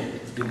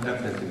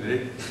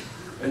indefinitely.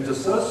 And the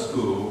third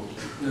school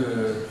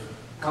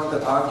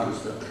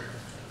counter-argues that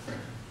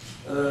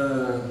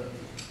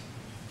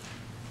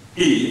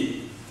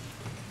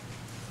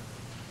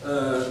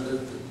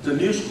the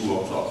new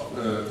school of thought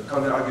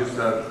counter-argues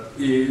that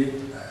if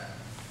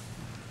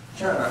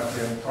China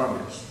can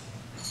promise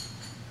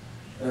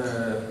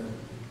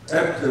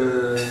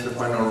after the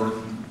final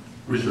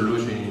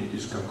resolution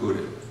is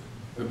concluded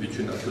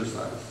between the two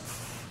sides,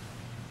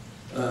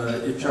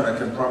 if China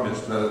can promise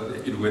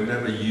that it will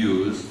never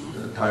use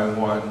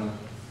Taiwan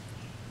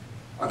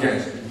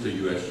against the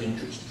U.S.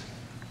 interest.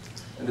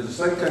 And the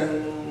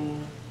second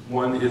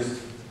one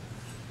is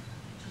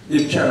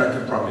if China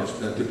can promise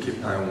to keep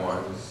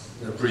Taiwan's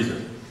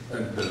freedom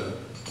and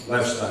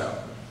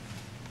lifestyle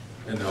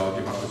and our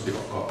democracy,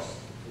 of course,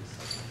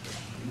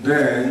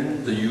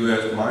 then the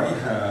U.S. might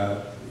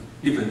have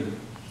even,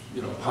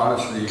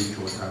 policy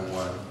toward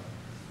Taiwan.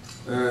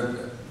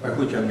 By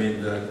which I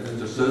mean that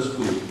the third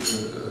school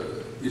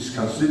is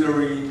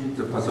considering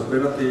the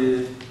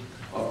possibility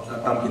of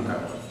dumping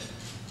Taiwan.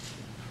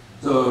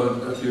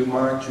 So do you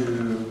mind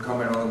to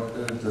comment on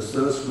the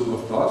third school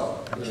of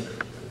thought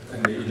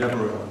and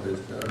elaborate on this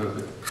a little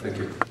bit? Thank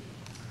you.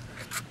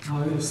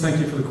 Yes, thank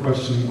you for the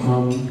question.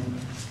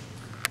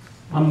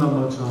 I'm not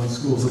much on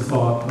schools of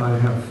thought. I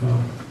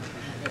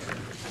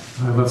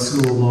left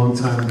school a long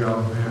time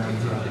ago,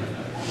 and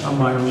I'm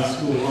my own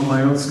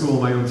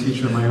school, my own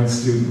teacher, my own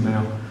student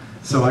now.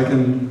 So I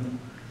can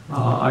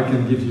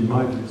give you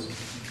my views,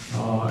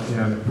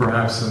 and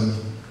perhaps in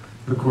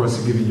the course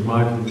of giving you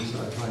my views,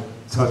 I might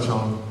touch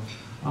on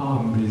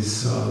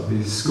these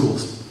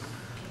schools.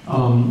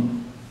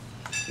 And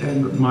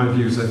my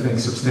views, I think,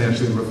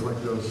 substantially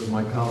reflect those of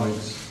my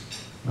colleagues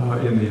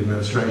in the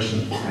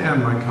administration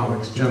and my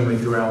colleagues generally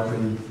throughout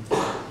the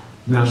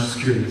national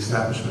security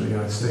establishment of the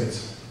United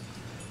States.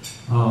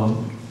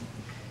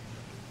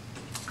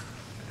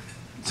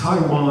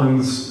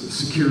 Taiwan's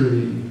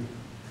security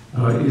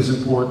is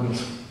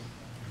important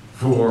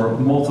for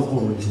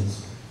multiple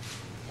reasons.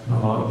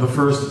 The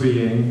first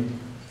being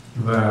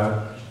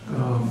that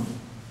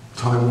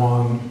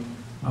Taiwan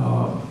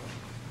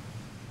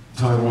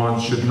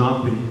should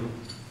not be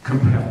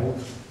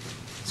compelled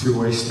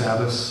to a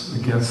status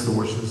against the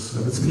wishes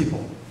of its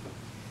people.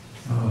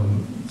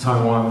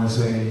 Taiwan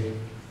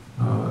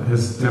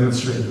has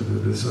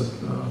demonstrated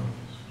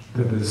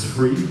that it is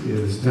free, it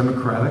is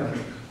democratic,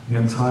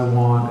 and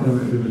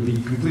it would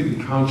be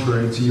completely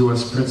contrary to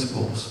U.S.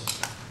 principles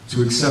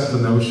to accept the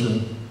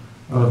notion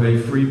of a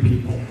free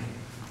people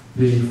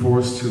being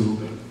forced to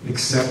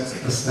accept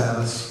a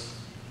status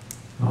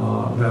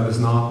that is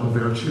not of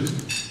their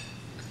choosing.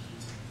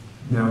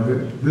 Now,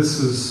 this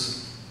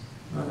is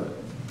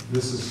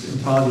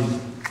embodied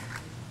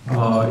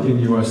in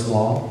U.S.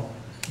 law,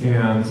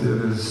 and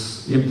it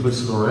is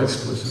implicit or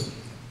explicit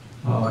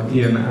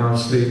in our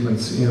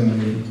statements in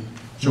the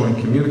joint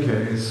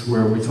communiques,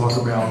 where we talk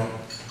about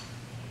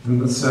the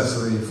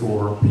necessity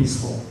for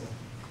peaceful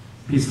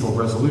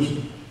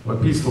resolution.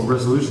 What peaceful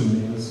resolution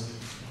means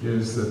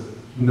is that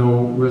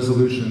no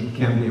resolution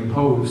can be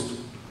imposed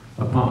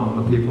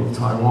upon the people of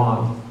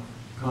Taiwan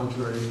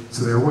contrary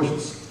to their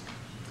wishes.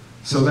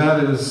 So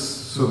that is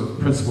sort of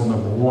principle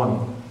number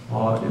one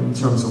in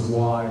terms of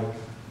why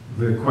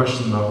the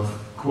question of,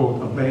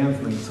 quote,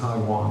 abandoning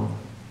Taiwan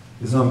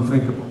is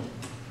unthinkable.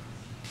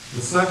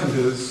 The second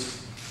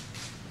is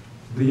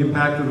the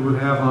impact that it would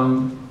have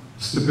on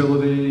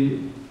stability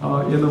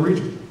in the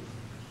region.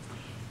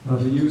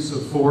 The use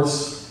of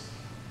force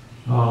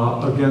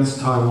against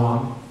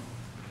Taiwan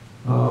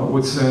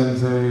would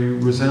send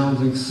a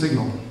resounding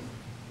signal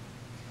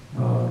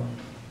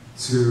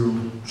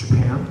to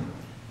Japan,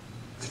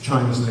 to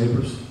China's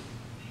neighbors,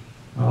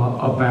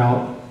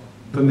 about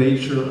the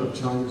nature of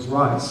China's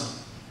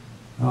rise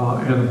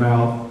and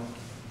about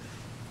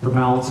the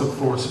balance of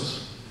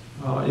forces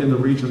in the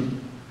region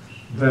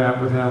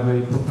that would have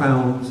a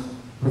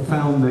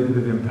profound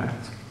negative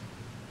impact.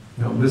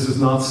 Now, this is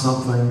not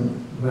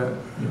something that,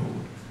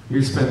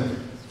 we spent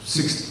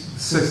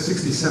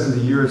 60,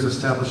 70 years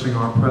establishing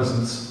our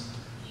presence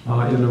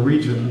in the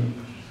region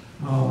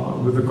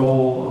with the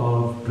goal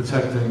of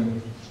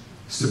protecting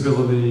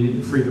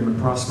stability, freedom, and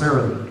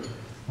prosperity.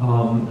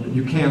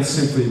 You can't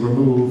simply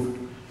remove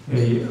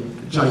a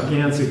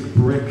gigantic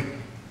brick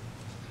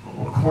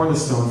or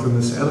cornerstone from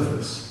this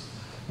edifice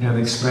and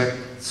expect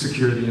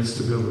security and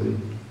stability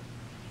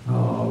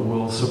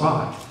will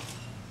survive.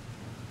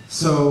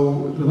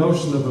 So the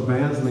notion of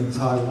abandoning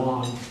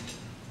Taiwan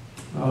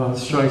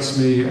strikes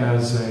me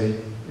as a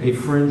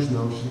fringe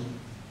notion.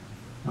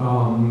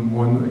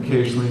 One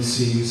occasionally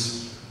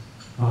sees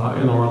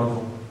an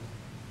article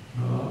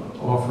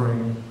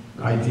offering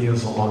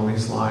ideas along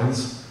these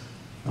lines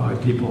by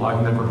people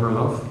I've never heard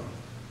of.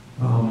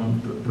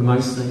 The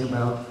nice thing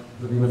about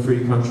living in a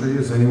free country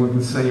is anyone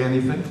can say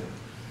anything,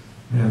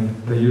 and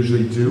they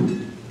usually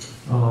do.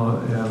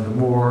 And the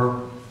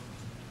more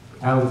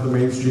out of the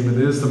mainstream it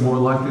is, the more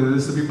likely it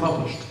is to be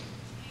published.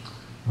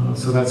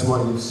 So that's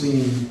why you've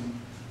seen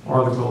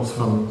articles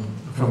from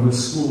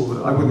this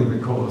school. I wouldn't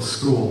even call it a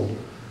school.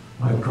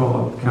 I'd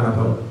call it kind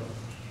of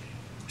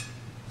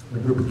a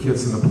group of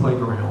kids in the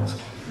playground.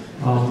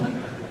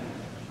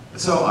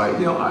 So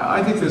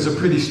I think there's a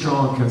pretty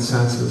strong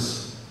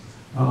consensus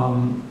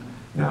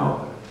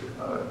now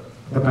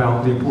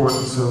about the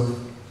importance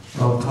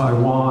of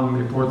Taiwan, the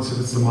importance of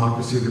its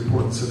democracy, the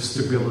importance of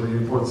stability, the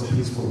importance of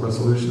peaceful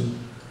resolution.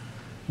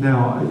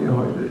 Now,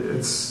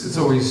 it's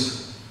always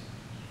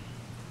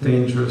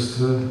dangerous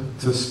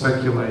to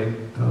speculate,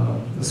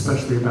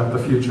 especially about the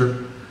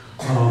future.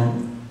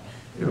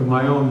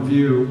 My own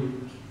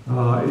view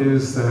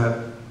is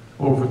that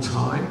over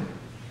time,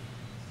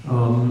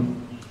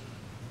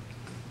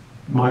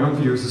 my own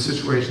view is the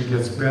situation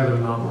gets better,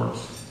 not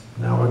worse.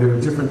 Now, there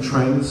are different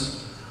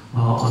trends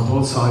on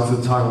both sides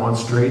of the Taiwan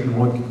Strait, and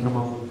one can come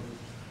up with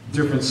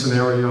different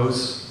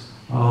scenarios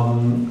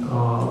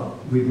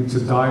leading to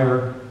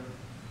dire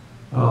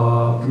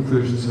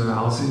conclusions and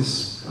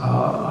analyses.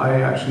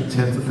 I actually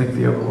tend to think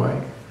the other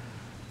way.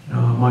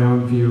 My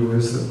own view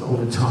is that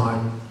over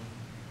time,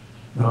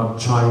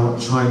 China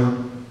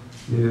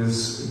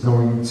is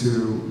going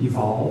to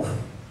evolve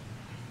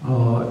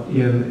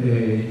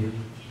in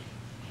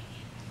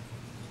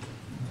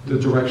the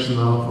direction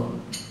of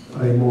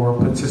a more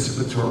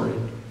participatory,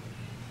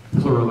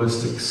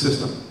 pluralistic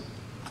system.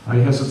 I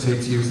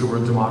hesitate to use the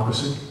word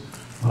democracy.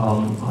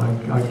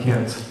 I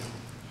can't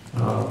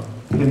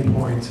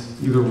pinpoint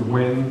either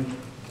when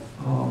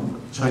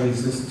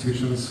Chinese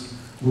institutions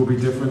will be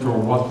different or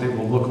what they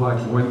will look like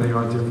when they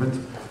are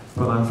different,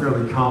 but I'm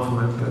fairly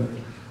confident that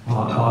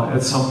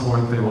at some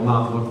point they will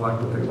not look like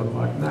what they look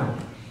like now.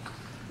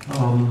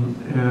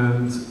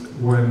 And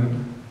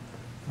when,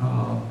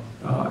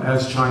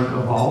 as China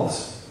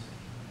evolves,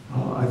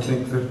 I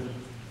think that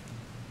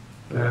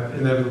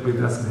inevitably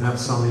that's going to have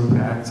some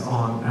impact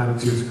on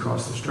attitudes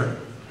across the strait.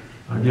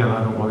 Again,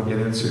 I don't want to get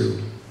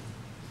into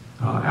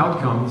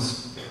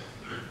outcomes,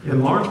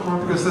 in large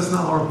part because that's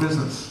not our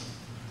business.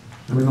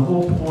 I mean, the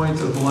whole point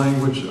of the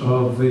language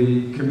of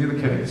the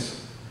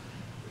communiques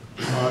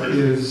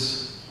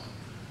is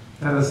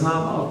that it's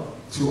not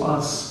up to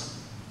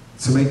us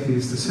to make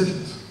these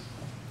decisions.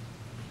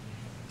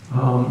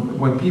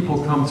 When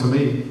people come to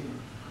me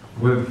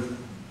with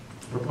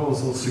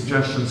proposals,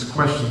 suggestions,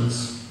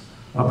 questions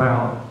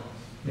about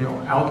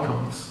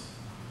outcomes,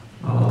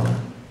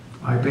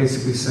 I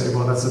basically say,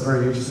 well, that's a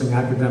very interesting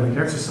academic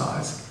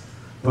exercise,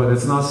 but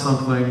it's not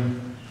something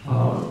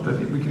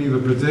that we can either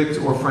predict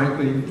or,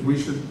 frankly, we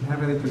should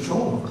have any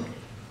control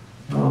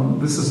over.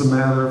 This is a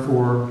matter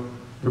for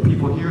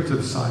people here to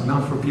decide,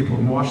 not for people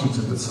in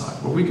Washington to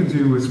decide. What we can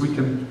do is we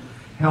can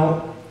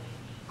help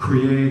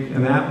create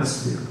an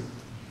atmosphere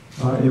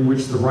in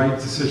which the right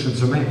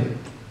decisions are made.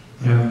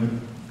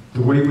 And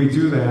the way we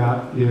do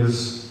that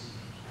is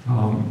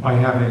by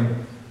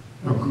having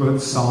a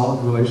good,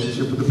 solid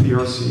relationship with the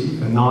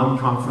PRC, a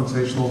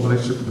non-confrontational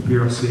relationship with the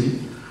PRC,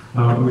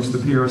 in which the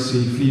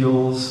PRC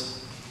feels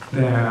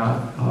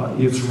that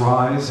its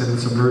rise and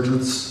its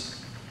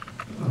emergence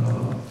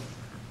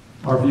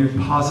are viewed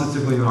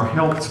positively and are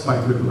helped by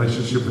a good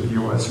relationship with the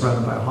U.S.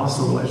 rather than by a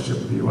hostile relationship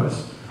with the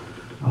U.S.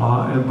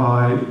 And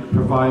by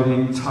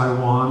providing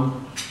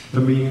Taiwan the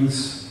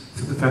means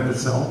to defend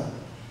itself,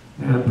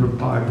 and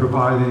by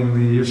providing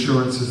the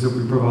assurances that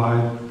we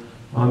provide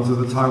under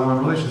the Taiwan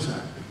Relations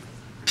Act,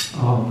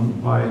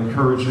 by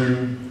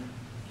encouraging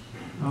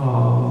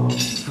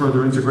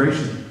further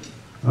integration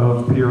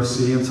of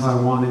PRC and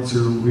Taiwan into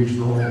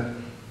regional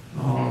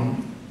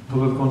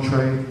political and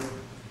trade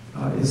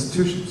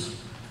institutions.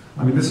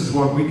 I mean, this is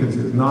what we can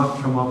do, not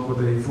come up with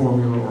a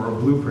formula or a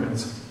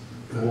blueprint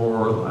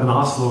or an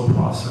Oslo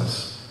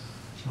process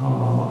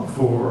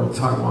for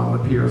Taiwan,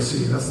 the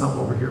PRC. That's not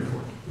what we're here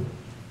for.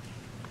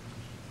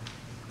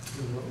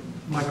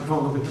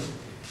 Microphone over here.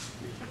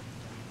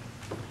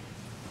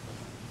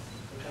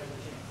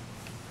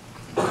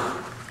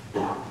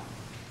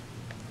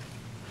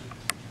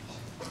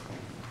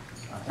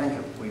 Thank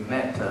you. We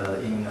met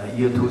in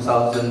year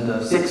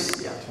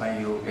 2006,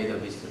 when you paid a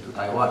visit to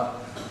Taiwan,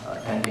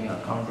 attending a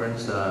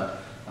conference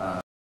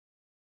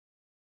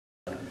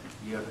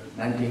year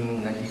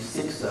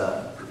 1996,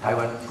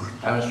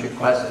 Taiwan Street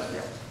Crisis.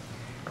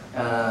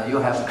 You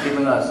have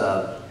given us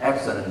an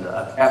excellent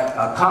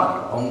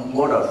account on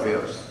border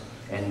affairs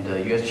and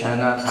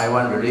U.S.-China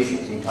Taiwan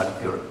relations in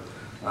particular.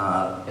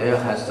 There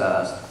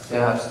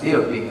have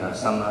still been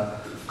some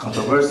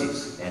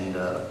controversies and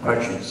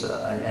questions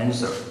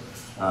unanswered.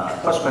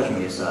 First question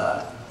is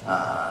that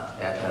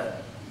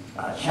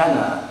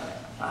China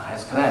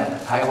has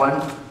claimed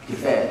Taiwan,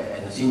 Tibet,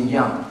 and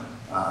Xinjiang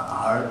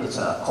are its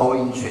core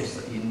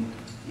interests in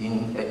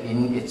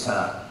its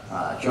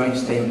joint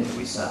statement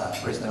with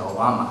President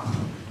Obama.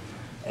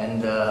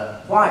 And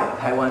why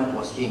Taiwan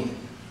was in,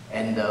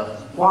 and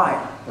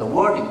why the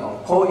wording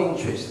of core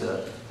interest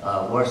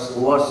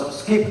was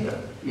skipped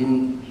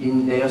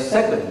in their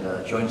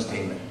second joint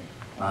statement.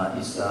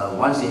 Is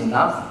one thing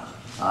enough?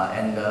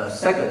 And the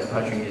second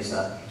question is,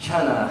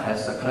 China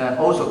has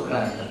also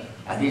claimed,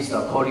 at least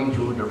according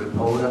to the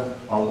report of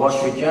Wall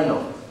Street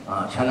Journal,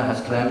 China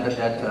has claimed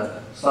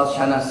that South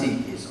China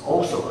Sea is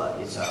also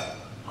its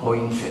core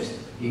interest.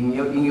 In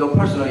your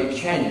personal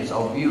exchanges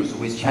of views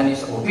with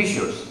Chinese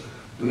officials,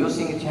 do you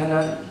think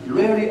China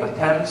really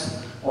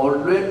attempts or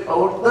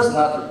does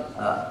not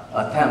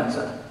attempt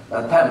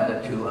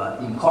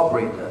to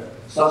incorporate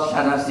South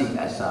China Sea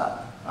as a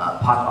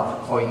part of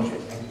the core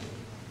interest?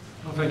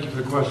 Well, thank you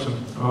for the question.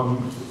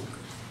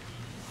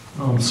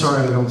 I'm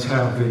sorry I don't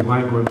have the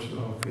language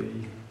of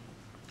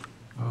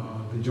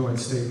the joint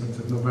statement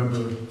of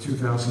November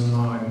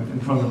 2009 in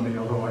front of me,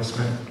 although I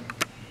spent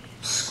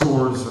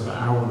scores of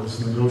hours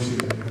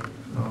negotiating it.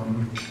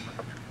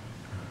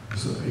 It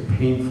was a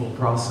painful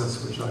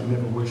process which I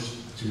never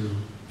wished to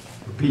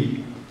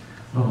repeat.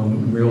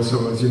 We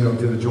also, as you know,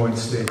 did a joint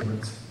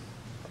statement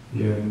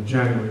in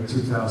January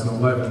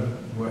 2011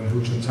 when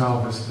Hu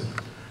Jintao visited.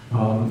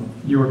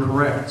 You are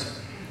correct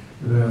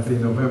that the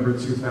November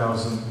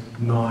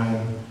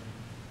 2009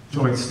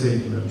 joint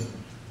statement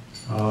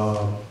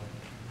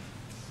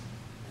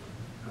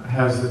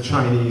has the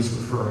Chinese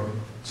referring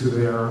to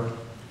their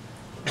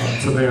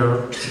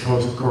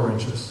supposed core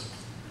interests.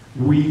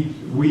 We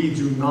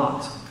do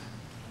not,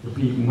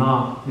 repeat,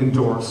 not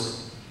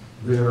endorse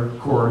their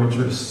core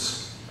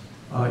interests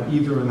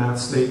either in that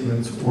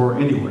statement or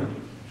anywhere.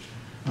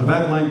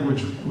 That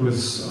language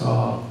was,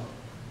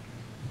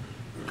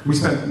 we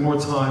spent more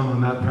time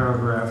on that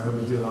paragraph than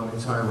we did on the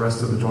entire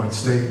rest of the joint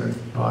statement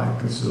by a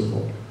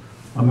considerable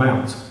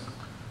amount.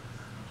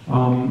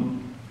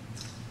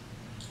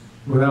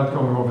 Without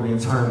going over the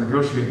entire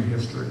negotiating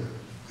history,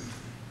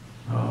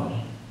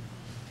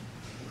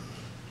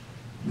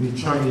 the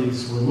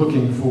Chinese were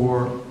looking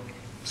for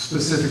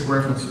specific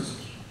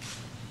references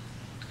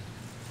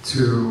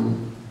to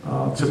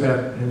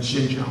Tibet and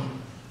Xinjiang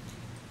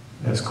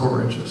as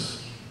core interests.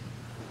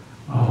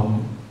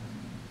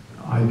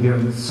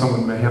 Again,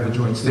 someone may have a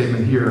joint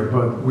statement here,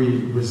 but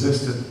we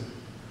resisted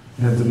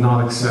and did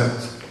not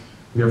accept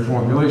their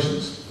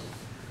formulations.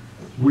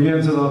 We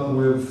ended up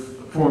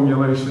with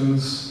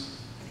formulations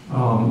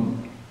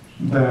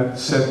that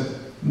said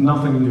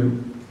nothing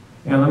new.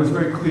 And I was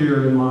very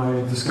clear in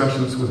my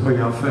discussions with He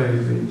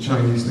Yafei, the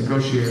Chinese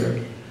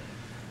negotiator,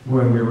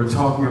 when we were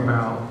talking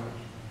about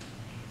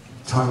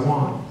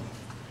Taiwan,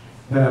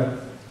 that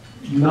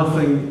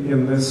nothing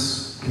in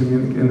this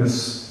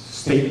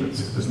statement,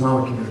 it was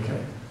not a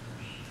communique,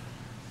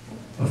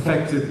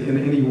 affected in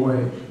any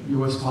way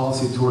U.S.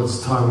 policy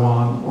towards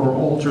Taiwan or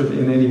altered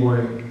in any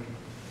way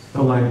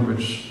the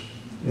language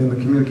in the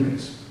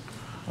communiques.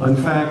 In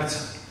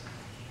fact,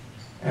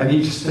 at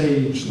each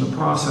stage in the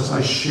process,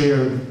 I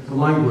shared the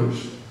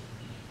language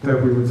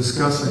that we were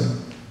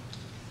discussing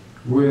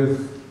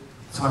with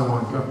the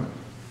Taiwan government,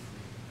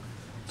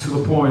 to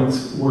the point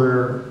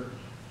where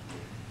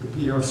the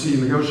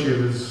PRC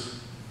negotiators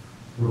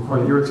were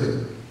quite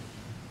irritated,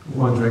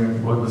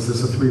 wondering, what was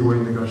this, a three-way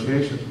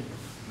negotiation?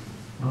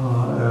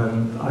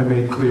 And I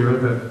made clear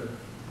that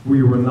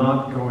we were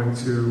not going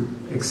to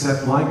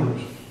accept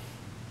language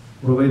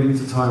relating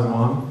to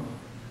Taiwan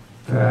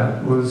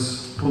that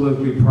was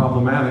politically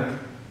problematic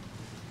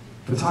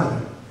for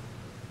Taipei.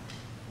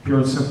 Pure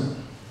and simple.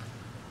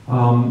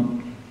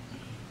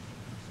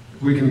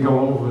 We can go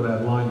over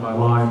that line by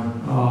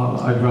line.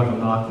 I'd rather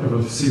not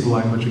ever see the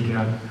language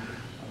again.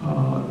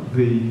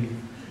 The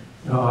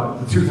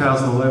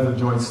 2011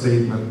 joint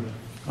statement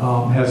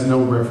has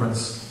no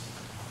reference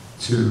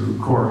to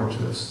core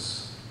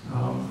interests.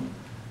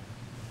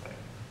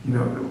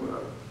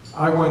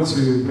 I went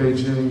to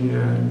Beijing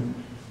in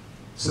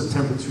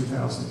September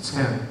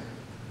 2010,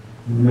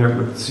 met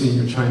with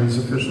senior Chinese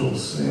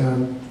officials,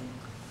 and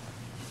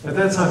at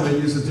that time they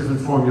used a different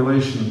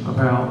formulation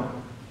about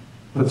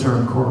the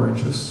term core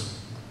interests.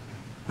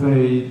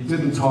 They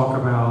didn't talk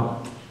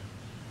about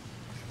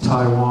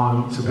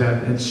Taiwan,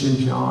 Tibet, and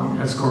Xinjiang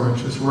as core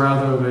interests.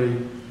 Rather, they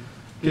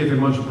gave a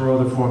much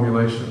broader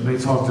formulation. They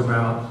talked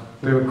about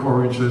their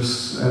core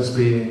interests as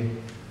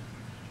being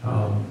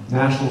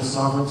national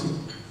sovereignty,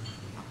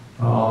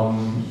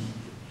 the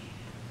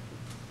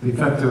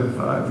effective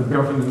the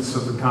governance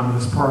of the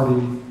Communist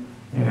Party,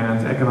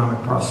 and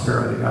economic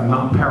prosperity. I'm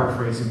not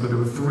paraphrasing, but there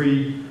were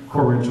three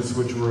core interests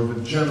which were of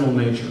a general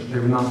nature. They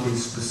were not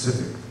these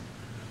specific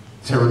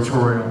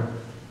territorial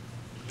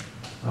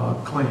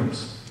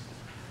claims.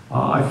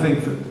 I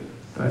think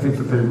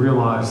that they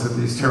realized that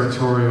these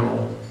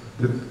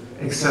the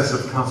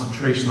excessive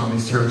concentration on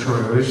these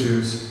territorial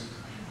issues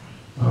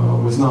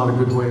was not a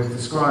good way to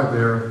describe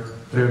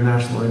their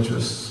national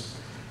interests.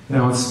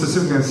 Now,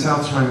 specifically in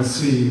South China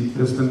Sea,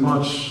 there's been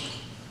much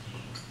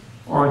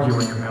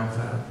arguing about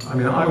that. I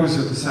mean, I was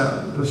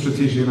at the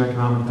Strategic and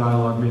Economic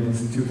Dialogue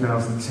meetings in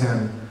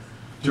 2010,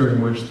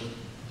 during which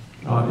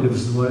it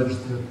is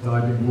alleged that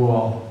Dai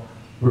Bingguo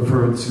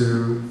referred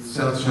to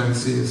South China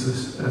Sea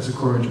as a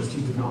core interest.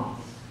 He did not.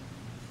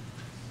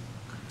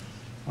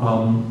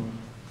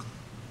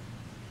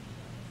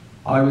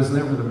 I was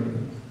never at the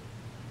meeting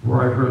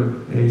where I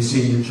heard a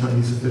senior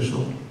Chinese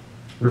official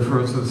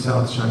refer to the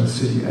South China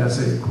Sea as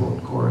a,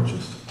 quote, core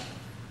interest.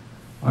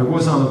 I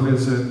was on a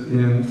visit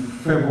in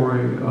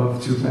February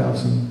of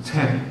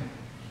 2010,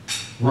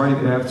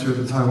 right after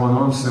the Taiwan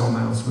arms sale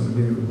announcement, the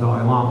meeting with the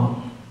Dalai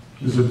Lama.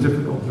 It was a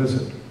difficult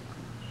visit.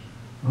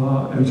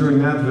 And during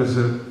that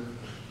visit,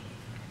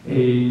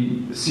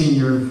 a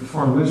senior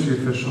foreign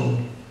ministry official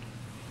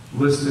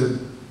listed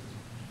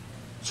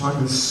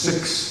China's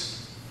 6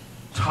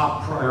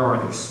 top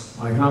priorities.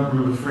 I cannot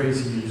remember the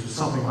phrase he used,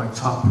 something like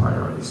top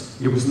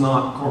priorities. It was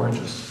not core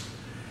interest.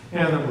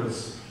 And it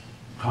was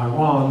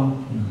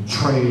Taiwan, and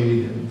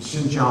trade, and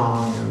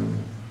Xinjiang,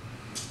 and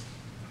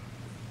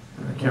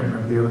I can't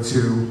remember the other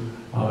 2.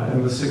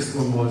 And the 6th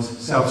one was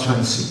South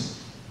China Sea.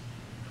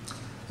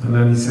 And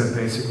then he said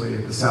basically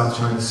the South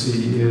China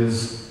Sea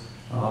is,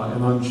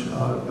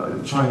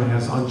 China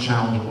has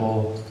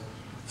unchallengeable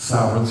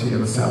sovereignty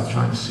in the South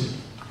China Sea.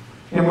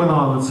 And went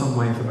on at some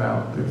length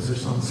about their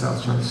position on the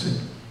South China Sea.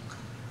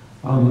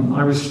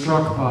 I was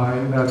struck by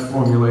that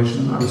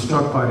formulation. I was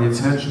struck by the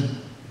attention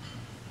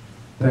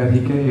that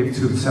he gave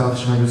to the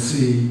South China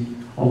Sea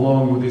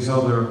along with these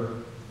other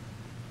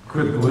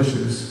critical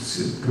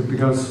issues,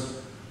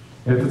 because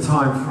at the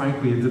time,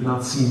 frankly, it did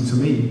not seem to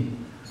me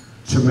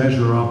to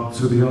measure up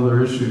to the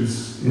other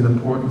issues in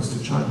importance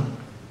to China.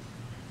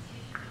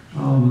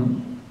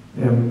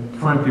 And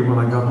frankly, when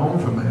I got home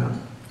from that,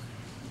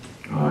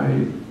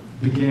 I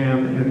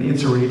began an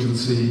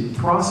interagency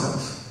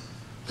process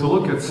to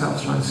look at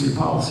South China Sea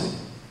policy,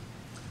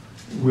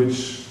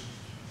 which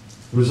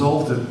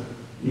resulted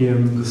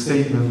in the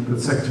statement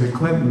that Secretary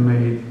Clinton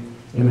made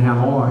in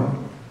Hanoi,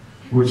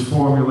 which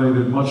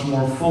formulated much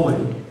more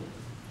fully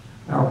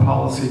our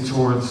policy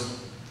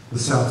towards the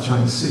South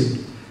China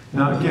Sea.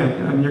 Now again,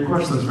 and your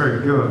question is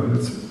very good, and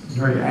it's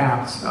very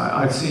apt.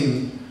 I've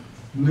seen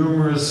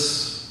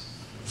numerous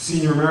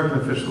senior American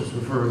officials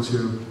refer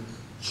to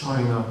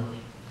China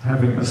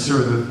having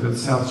asserted that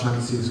South China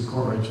Sea is a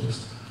core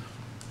interest.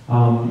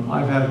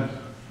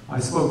 I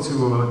spoke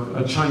to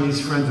a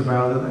Chinese friend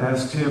about it,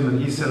 asked him, and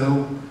he said,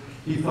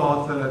 he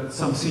thought that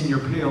some senior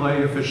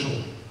PLA official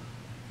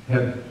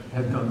had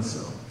done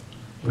so,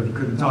 but he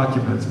couldn't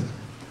document it.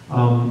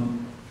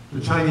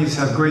 The Chinese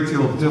have a great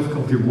deal of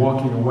difficulty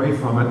walking away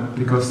from it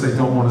because they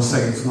don't want to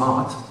say it's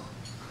not,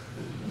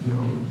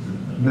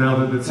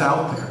 now that it's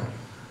out there.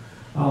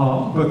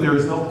 But there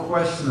is no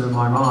question in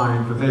my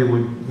mind that they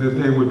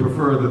would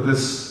prefer that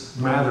this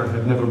matter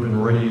had never been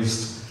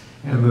raised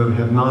and that it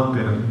had not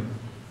been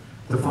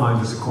defined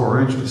as a core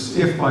interest.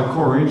 If by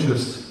core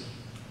interest,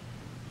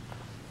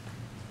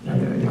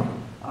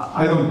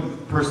 I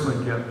don't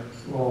personally get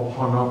all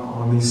hung up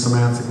on these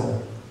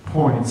semantical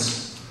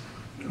points,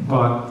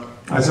 but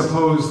I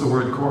suppose the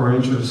word core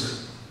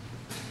interest,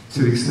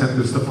 to the extent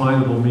it's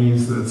definable,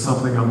 means that it's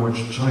something on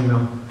which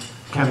China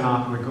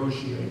cannot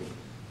negotiate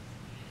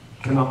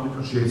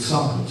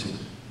sovereignty.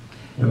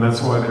 And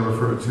that's why they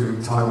refer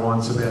to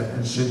Taiwan, Tibet,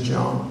 and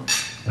Xinjiang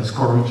as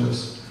core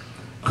interests.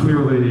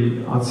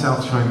 Clearly, on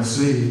South China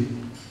Sea,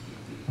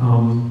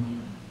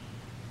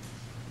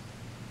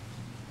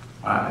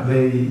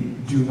 they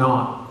do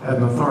not, at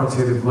an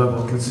authoritative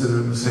level, consider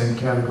in the same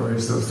category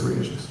as those 3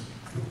 issues.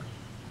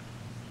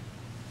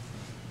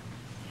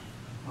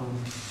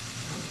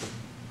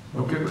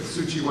 Okay, but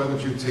Suchi, why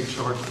don't you take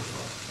charge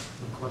of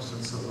the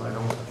questions so that I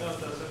don't... No,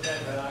 that's okay,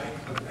 but I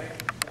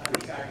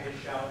think I can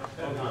shout.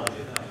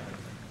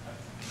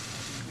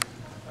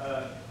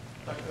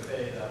 Dr.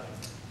 Veda,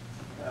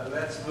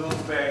 let's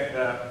move back.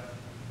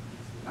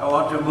 I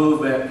want to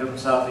move back from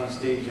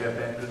Southeast Asia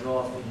back to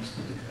Northeast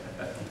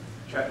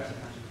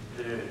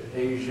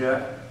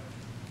Asia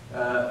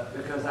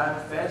because I'm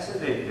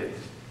fascinated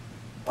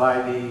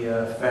by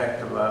the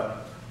fact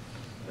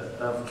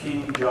of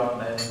Kim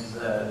Jong-un's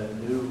the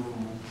new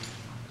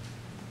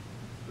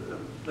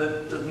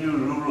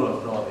ruler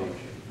of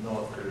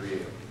North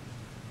Korea.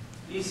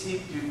 He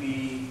seemed to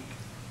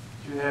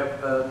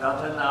have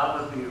gotten out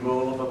of the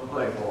role of a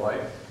playboy,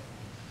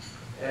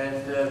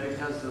 and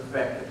because of the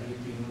fact that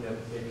he'd been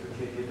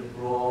educated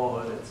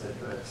abroad,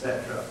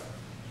 etc.,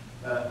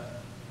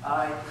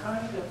 I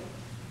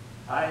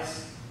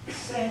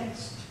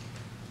sensed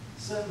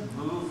some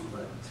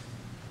movement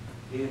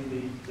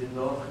in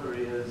North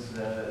Korea's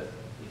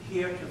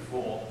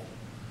heretofore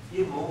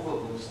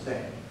immovable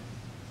stand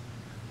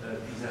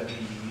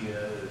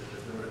vis-a-vis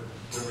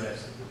the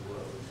rest of the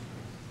world.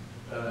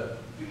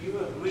 Do you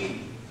agree,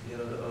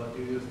 or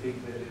do you think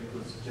that it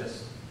was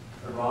just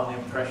a wrong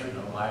impression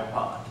on my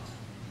part?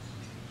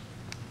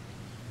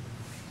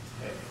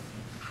 Okay.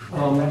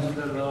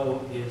 Ambassador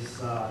Low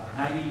is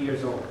 90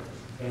 years old,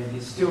 and he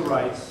still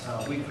writes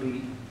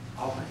weekly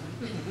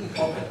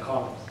op-ed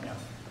columns. Yeah.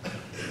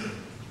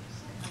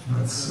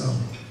 That's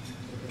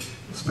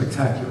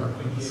spectacular.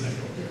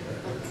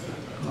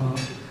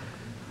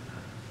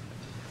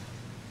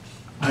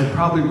 I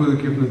probably would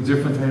have given a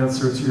different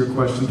answer to your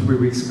question 3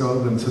 weeks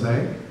ago than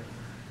today.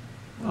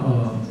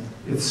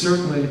 It's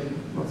certainly,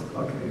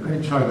 okay, let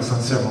me try this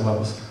on several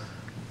levels.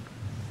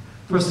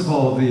 First of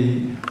all,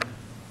 the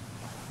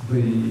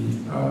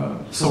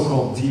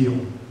so-called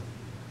deal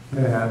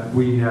that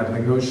we had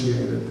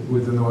negotiated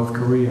with the North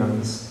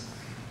Koreans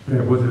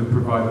that would have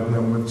provided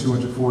them with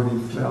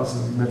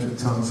 240,000 metric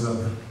tons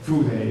of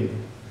food aid,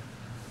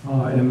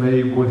 and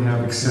they would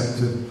have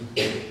accepted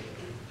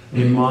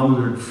a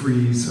monitored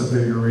freeze of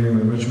their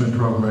uranium enrichment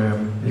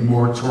program, a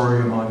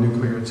moratorium on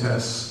nuclear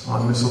tests,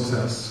 on missile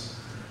tests,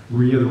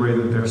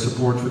 reiterated their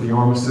support for the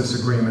armistice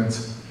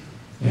agreement,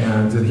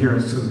 and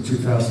adherence to the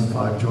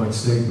 2005 joint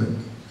statement.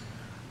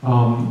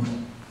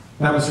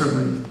 That was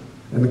certainly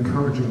an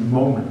encouraging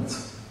moment.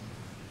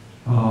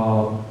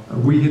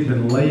 We had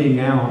been laying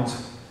out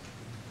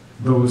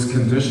those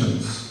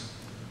conditions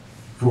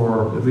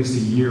for at least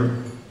a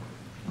year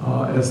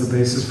as the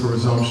basis for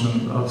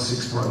resumption of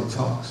six-party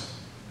talks.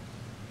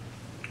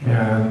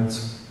 And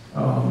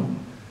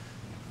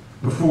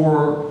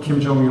before Kim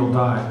Jong-il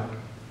died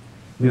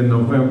in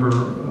November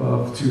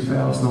of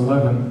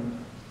 2011,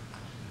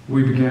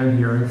 we began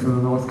hearing from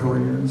the North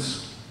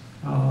Koreans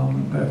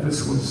that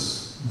this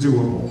was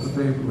doable,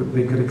 that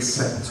they could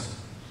accept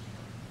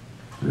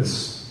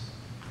this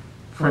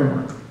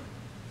framework.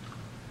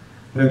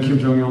 Then Kim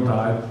Jong-il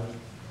died,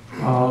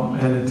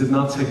 and it did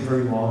not take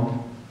very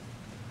long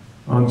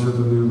under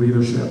the new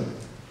leadership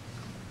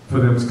for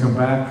them to come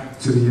back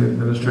to the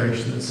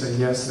administration and say,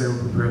 yes, they were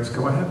prepared to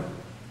go ahead.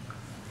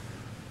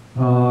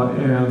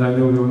 And I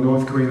know there were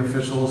North Korean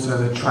officials at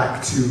a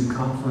Track 2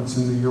 conference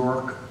in New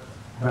York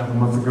about a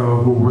month ago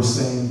who were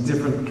saying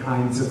different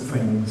kinds of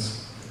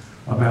things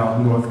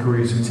about North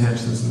Korea's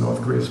intentions and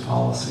North Korea's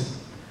policy,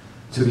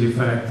 to the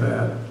effect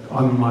that,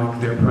 unlike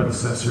their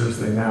predecessors,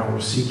 they now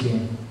were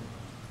seeking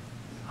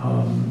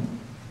a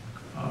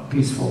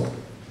peaceful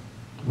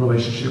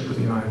relationship with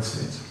the United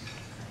States.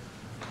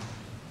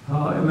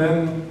 And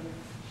then,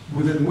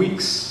 within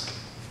weeks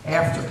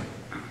after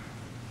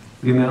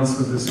the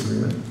announcement of this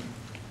agreement,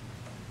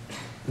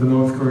 the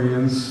North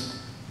Koreans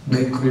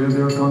made clear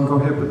they were going to go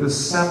ahead with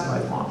this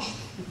satellite launch.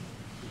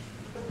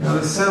 Now,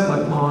 the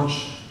satellite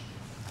launch,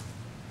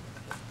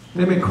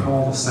 they may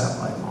call it a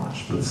satellite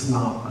launch, but it's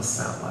not a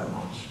satellite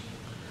launch.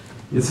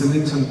 It's an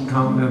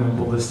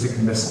intercontinental ballistic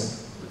missile.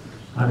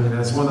 I mean,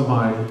 as one of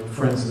my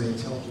friends in the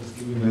intelligence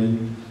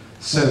community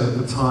said at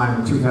the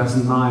time, in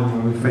 2009,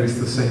 when we faced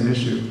the same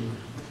issue,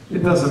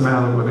 it doesn't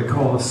matter whether they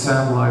call it a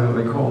satellite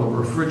or they call it a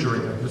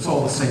refrigerator. It's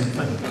all the same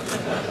thing.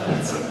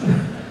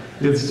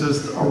 It's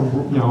just,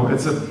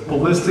 it's a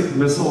ballistic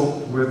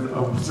missile with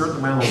a certain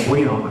amount of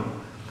weight on it.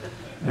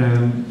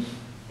 And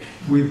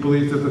we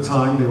believed at the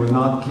time they were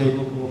not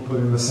capable of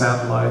putting the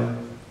satellite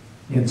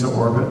into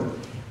orbit.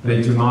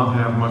 They do not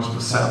have much of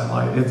a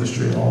satellite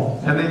industry at all,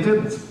 and they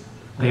didn't.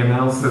 They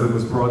announced that it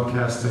was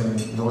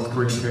broadcasting North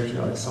Korean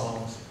patriotic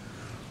songs.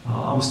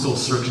 I'm still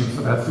searching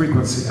for that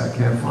frequency. I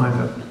can't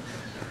find it.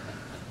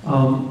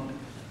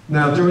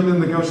 Now, during the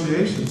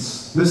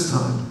negotiations, this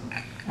time,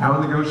 our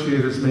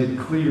negotiators made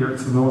clear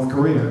to the North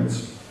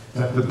Koreans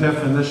that the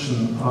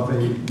definition of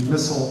a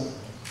missile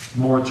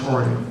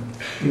moratorium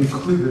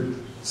included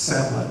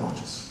satellite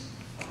launches.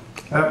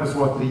 That was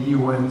what the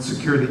UN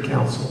Security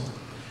Council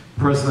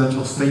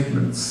presidential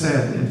statement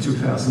said in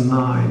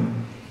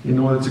 2009 in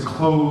order to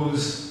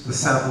close the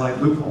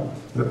satellite loophole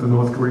that the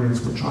North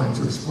Koreans were trying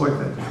to exploit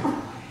that.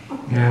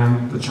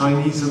 And the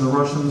Chinese and the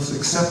Russians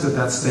accepted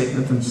that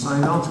statement and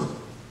signed on to it.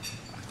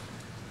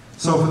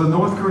 So for the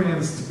North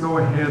Koreans to go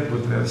ahead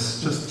with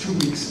this just 2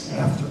 weeks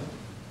after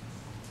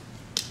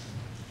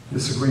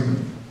this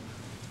agreement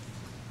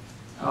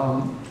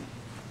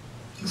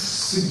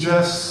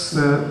suggests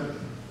that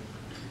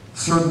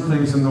certain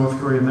things in North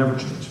Korea never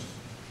change.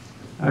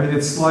 I mean,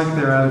 it's like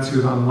their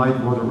attitude on light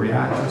water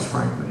reactors,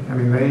 frankly. I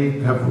mean, they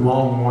have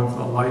long wanted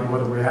a light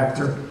water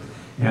reactor,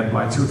 and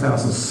by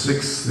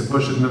 2006, the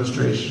Bush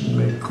administration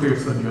made clear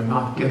to them, you're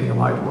not getting a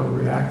light water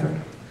reactor.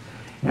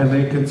 And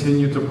they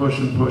continued to push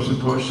and push and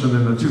push, and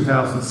in the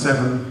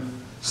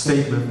 2007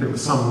 statement, there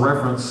was some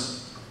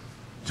reference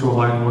to a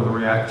light water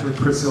reactor.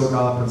 Chris Hill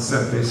got up and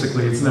said,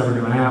 basically, it's never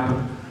going to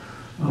happen.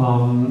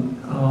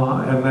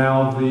 And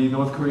now the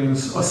North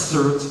Koreans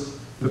assert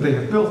that they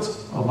have built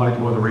a light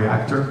water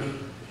reactor,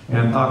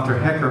 and Dr.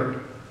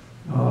 Hecker,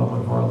 one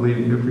of our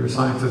leading nuclear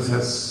scientists,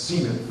 has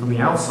seen it from the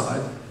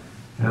outside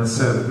and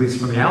said, at least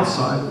from the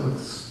outside, it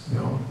looks,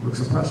 looks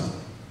impressive.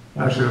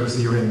 Actually, that was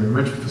the uranium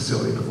enrichment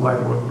facility, but the light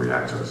water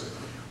reactor is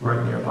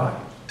right nearby.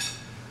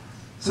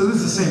 So this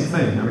is the same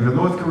thing. I mean, the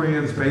North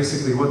Koreans,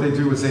 basically, what they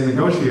do is they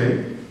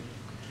negotiate,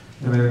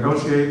 and they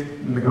negotiate,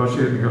 and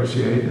negotiate, and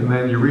negotiate, and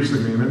then you reach an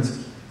agreement,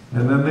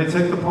 and then they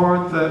take the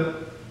part that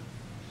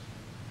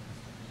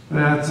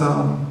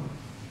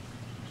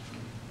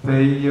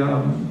they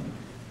were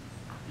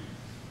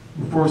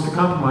forced to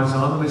compromise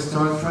on, and they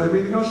start to try to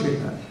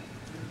renegotiate that.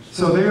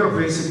 So they are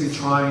basically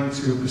trying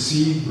to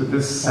proceed with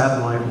this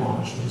satellite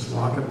launch, this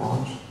rocket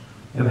launch,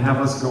 and have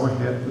us go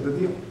ahead with the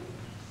deal.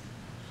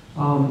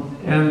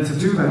 And to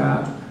do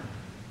that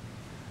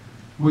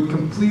would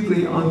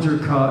completely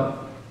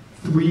undercut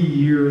 3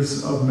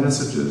 years of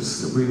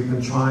messages that we've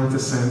been trying to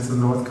send to the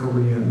North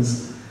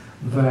Koreans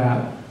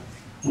that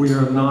we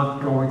are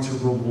not going to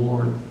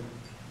reward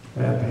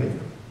bad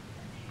behavior.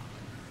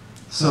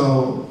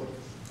 So,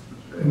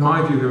 in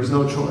my view, there's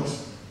no choice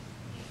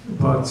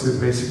but to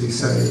basically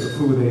say the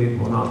food aid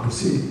will not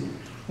proceed.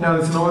 Now,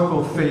 it's an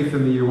article of faith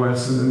in the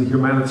U.S. and in the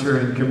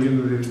humanitarian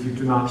community that you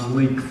do not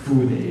link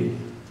food aid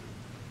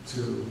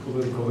to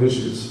political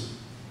issues.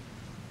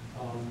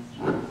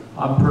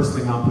 I'm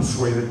personally not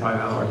persuaded by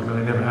that argument.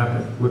 I never have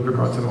been with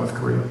regard to North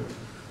Korea.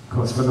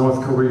 Because for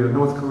North Korean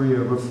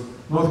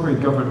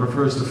government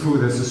refers to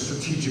food as a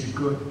strategic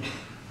good.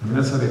 I mean,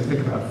 that's how they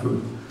think about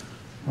food,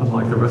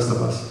 unlike the rest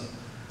of us.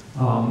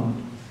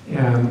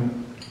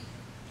 And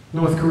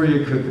North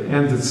Korea could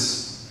end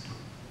its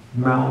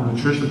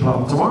malnutrition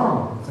problem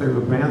tomorrow if they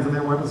would abandon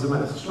their weapons of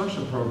mass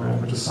destruction program,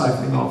 which is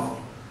siphoning off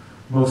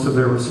most of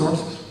their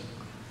resources.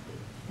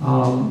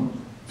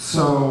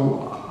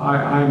 So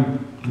I'm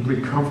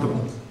completely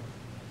comfortable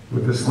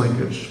with this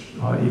linkage,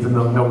 even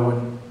though no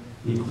one,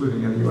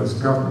 including in the U.S.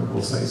 government,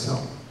 will say so,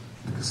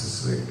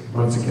 because it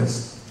runs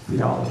against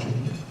theology.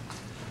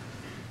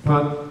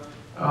 But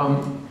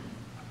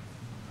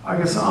I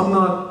guess I'm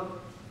not,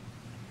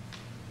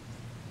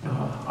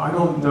 I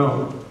don't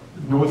know,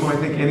 nor do I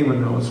think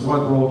anyone knows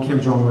what role Kim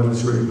Jong-un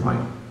is really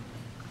playing.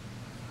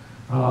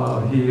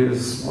 He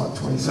is,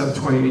 27,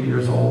 28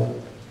 years old.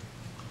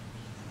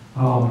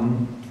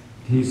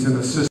 He's an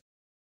assistant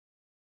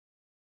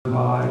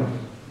by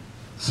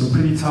some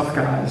pretty tough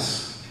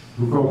guys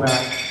who go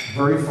back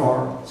very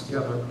far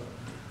together,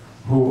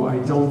 who I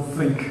don't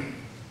think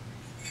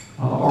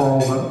are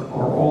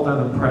all that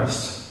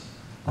impressed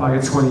by a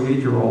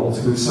 28-year-old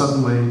who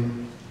suddenly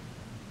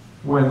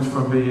went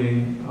from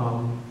being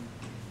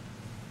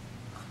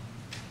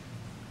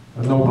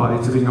a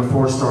nobody to being a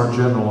 4-star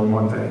general in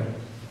one day.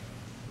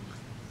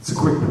 It's a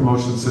quick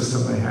promotion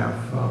system they have.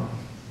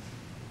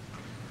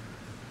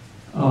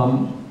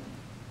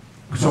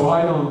 So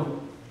I don't,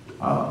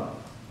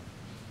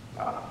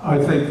 I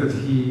think that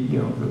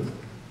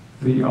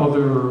the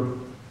other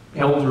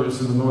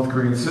elders in the North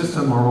Korean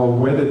system are all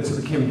wedded to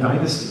the Kim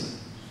dynasty.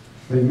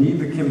 They need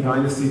the Kim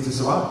dynasty to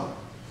survive.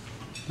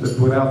 That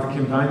without the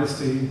Kim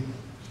dynasty,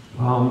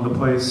 the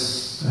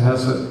place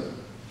has a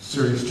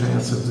serious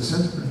chance of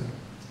disintegrating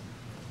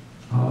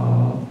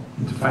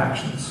into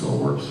factions or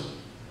worse.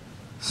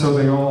 So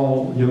they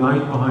all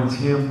unite behind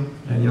him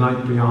and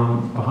unite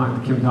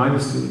behind the Kim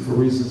dynasty for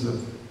reasons of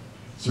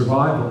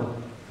survival.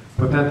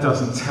 But that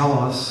doesn't tell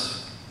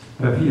us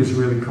that he is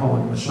really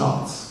calling the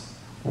shots,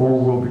 or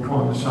will be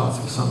calling the shots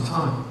for some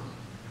time.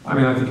 I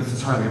mean, I think it's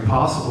entirely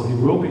impossible. He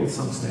will be at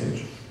some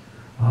stage.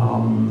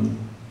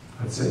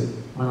 I'd say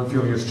my own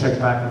feeling is check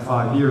back in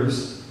 5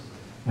 years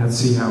and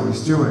see how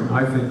he's doing.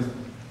 I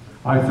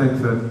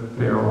think that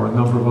there are a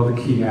number of other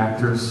key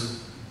actors,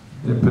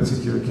 in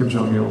particular Kim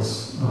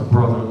Jong-il's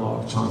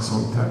brother-in-law, Chung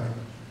Song-taek,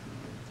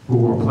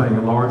 who are playing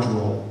a large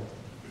role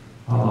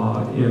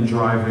in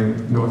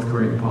driving North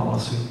Korean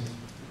policy.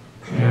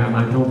 And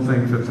I don't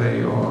think that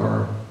they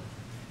are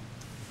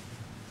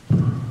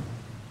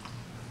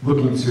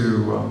looking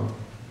to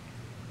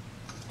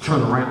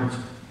turn around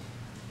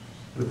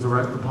the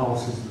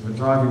policies that have been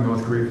driving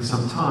North Korea for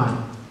some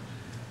time.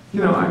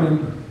 I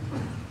mean,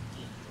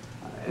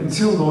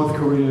 until North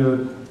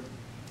Korea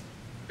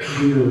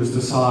leaders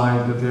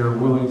decide that they're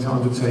willing to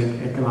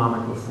undertake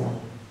economic reform,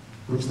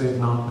 which they have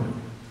not been.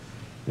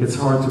 It's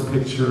hard to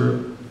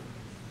picture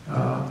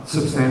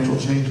substantial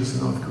changes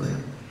in North Korea.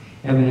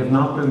 And they have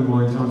not been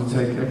willing to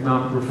undertake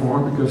economic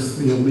reform because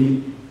the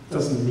elite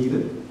doesn't need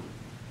it,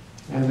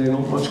 and they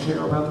don't much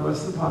care about the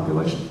rest of the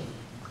population.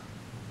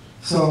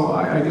 So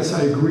I guess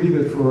I agree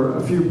that for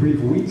a few brief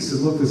weeks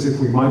it looked as if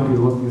we might be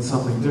looking at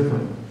something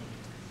different.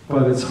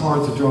 But it's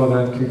hard to draw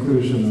that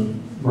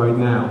conclusion right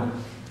now.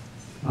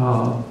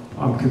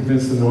 I'm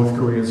convinced the North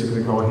Koreans are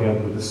going to go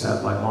ahead with the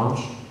satellite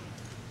launch.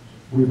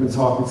 We've been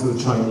talking to the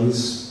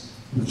Chinese.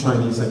 The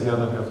Chinese, I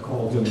gather, have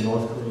called in the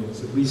North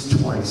Koreans at least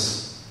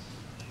twice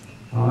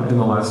in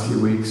the last few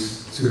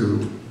weeks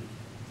to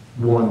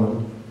warn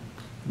them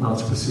not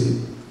to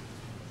proceed.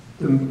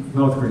 The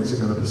North Koreans are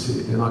going to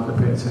proceed. They're not going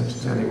to pay attention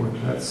to anyone.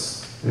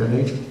 That's their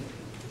nature.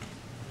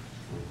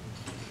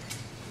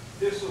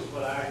 This was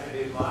what I had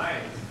in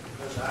mind,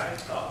 because I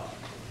thought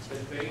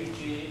that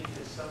Beijing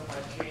has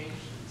somewhat changed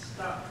its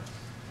stance.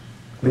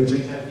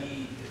 Beijing?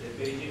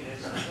 Beijing has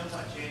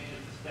somewhat changed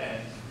its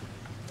stance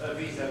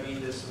vis-a-vis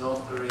this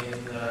North Korean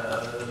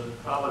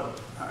problem.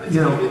 It's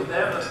giving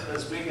them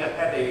as big a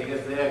headache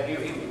as they are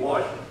giving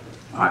Washington.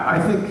 I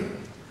think,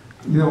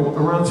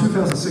 around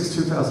 2006,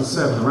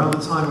 2007, around the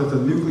time of the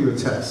nuclear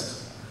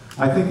test,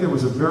 I think there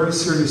was a very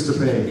serious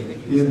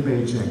debate in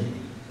Beijing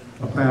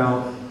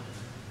about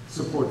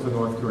support for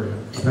North Korea,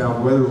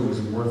 about whether it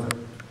was worth it,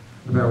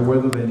 about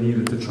whether they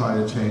needed to try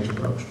to change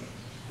approach.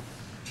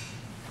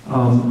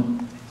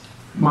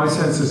 My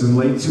sense is in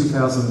late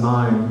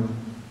 2009,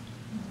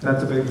 that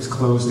debate was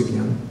closed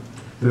again,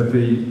 that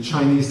the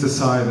Chinese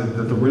decided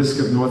that the risk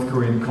of North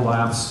Korean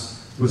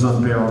collapse was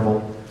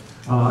unbearable,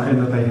 and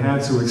that they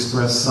had to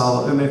express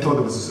solid, and they thought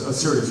it was a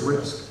serious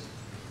risk.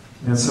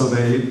 And so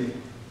they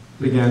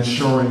began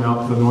shoring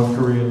up the North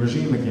Korean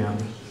regime again.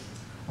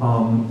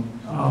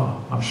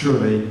 I'm sure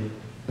they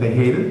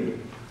hate it.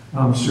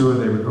 I'm sure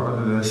they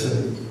regard it as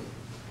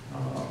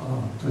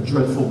a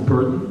dreadful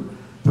burden,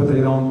 but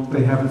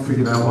they haven't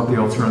figured out what the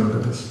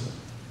alternative is.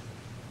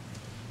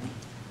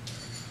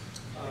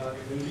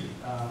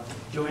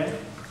 Joanne,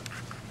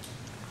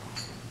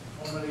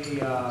 formerly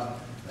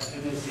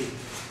NSC.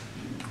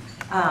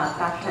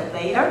 Dr.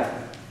 Bader,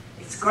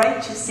 it's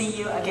great to see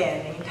you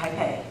again in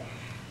Taipei.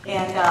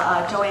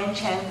 And Joanne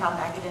Chen from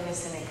Academia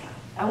Sinica.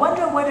 I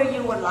wonder whether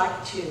you would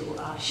like to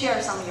share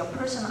some of your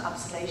personal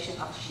observation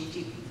of Xi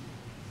Jinping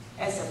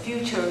as a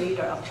future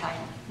leader of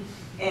China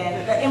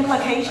and the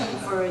implication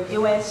for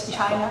U.S.,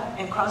 China,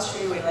 and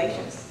cross-strait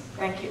relations.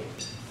 Thank you.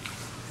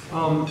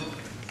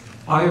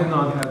 I have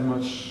not had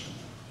much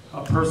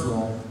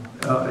personal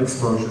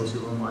exposure to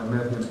him. I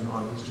met him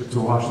on his trip to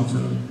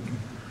Washington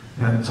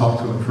and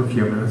talked to him for a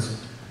few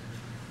minutes.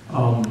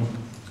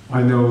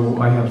 I know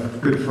I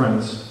have good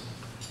friends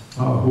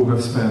who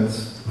have spent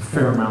a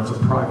fair amount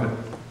of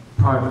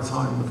private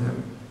time with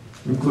him,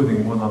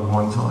 including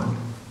one-on-one time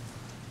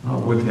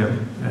with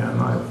him.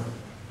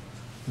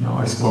 And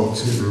I spoke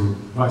to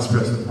Vice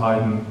President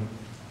Biden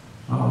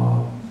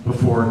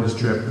before his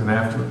trip and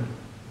after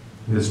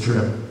his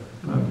trip,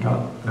 and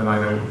I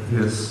know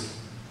his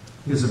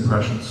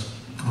impressions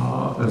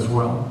as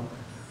well.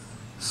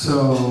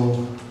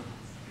 So,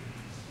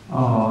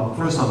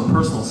 first on the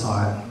personal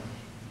side,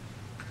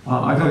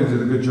 I thought he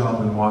did a good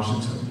job in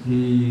Washington.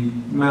 He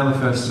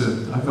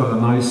manifested, I thought, a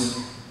nice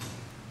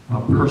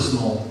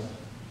personal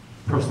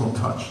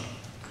touch.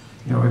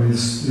 In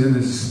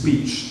his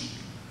speech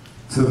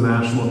to the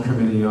National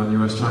Committee on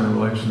U.S.-China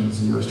Relations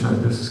and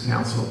U.S.-China Business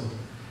Council,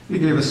 he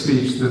gave a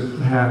speech that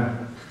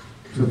had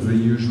sort of the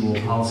usual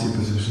policy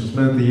positions,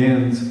 but at the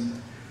end,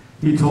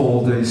 he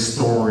told a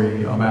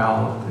story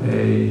about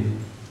an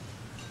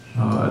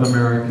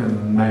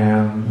American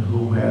man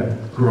who had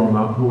grown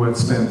up, who had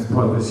spent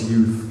part of his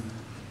youth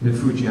in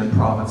Fujian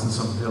province in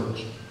some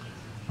village.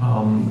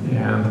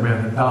 And the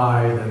man had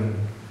died, and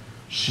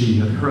she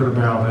had heard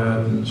about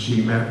it, and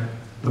she met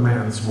the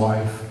man's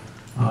wife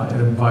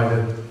and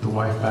invited the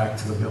wife back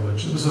to the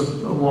village. It was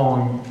a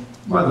long,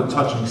 rather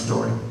touching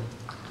story.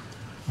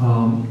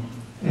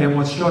 And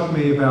what struck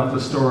me about the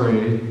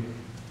story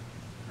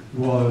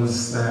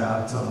was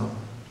that,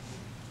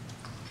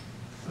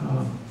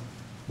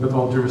 with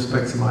all due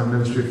respect to my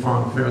Ministry of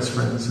Foreign Affairs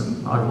friends,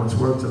 and I once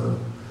worked in the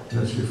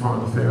Ministry of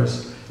Foreign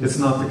Affairs, it's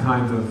not the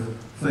kind of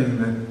thing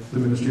that the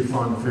Ministry of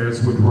Foreign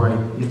Affairs would write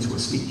into a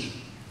speech.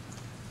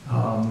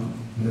 The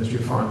Ministry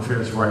of Foreign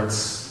Affairs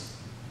writes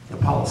the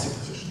policy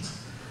positions.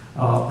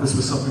 This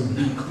was something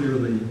he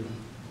clearly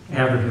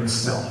added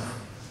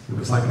himself. It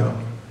was like a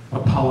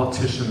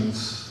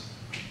politician's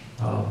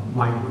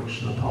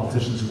language, and a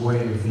politician's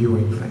way of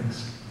viewing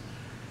things,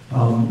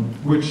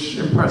 which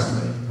impressed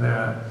me,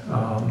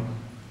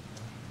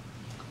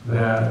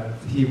 that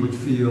he would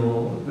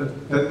feel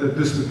that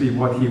this would be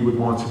what he would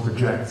want to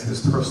project,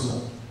 his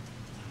personal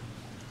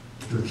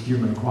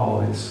human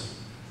qualities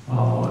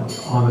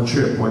on a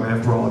trip when,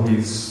 after all,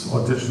 he's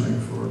auditioning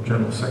for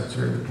General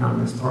Secretary of the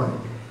Communist Party.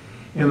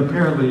 And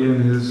apparently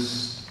in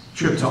his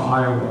trip to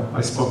Iowa,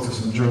 I spoke to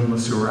some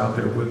journalists who were out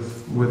there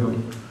with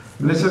him,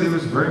 And they said he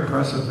was very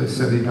impressive. They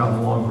said he got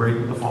along great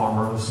with the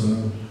farmers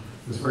and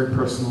was very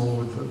personal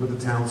with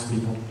the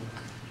townspeople.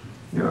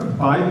 You know, one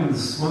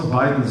of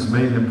Biden's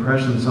main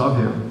impressions of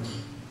him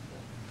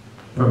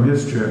from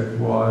his trip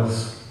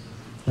was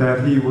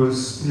that he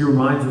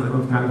reminded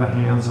them of kind of a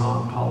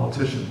hands-on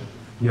politician.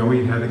 You know,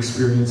 he had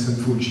experience in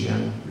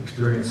Fujian,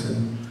 experience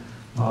in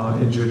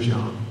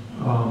Zhejiang.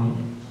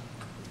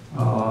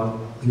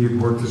 He had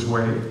worked his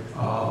way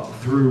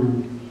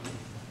through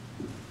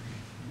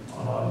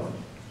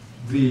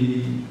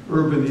the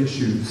urban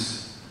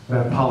issues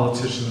that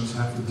politicians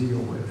have to deal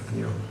with,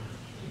 you know,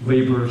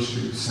 labor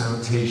issues,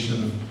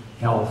 sanitation,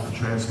 health,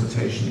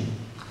 transportation.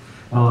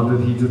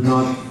 That he did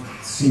not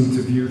seem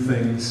to view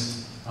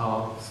things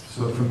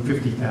sort of from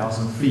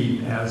 50,000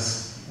 feet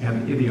as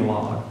an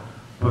ideologue,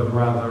 but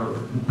rather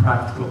in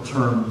practical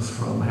terms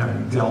from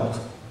having dealt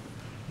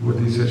with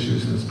these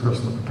issues in his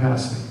personal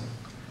capacity.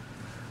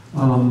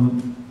 Yeah,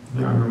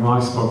 I mean, when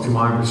I spoke to him,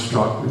 I was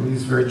struck that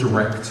he's very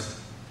direct,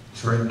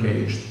 he's very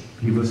engaged,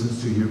 he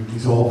listens to you,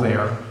 he's all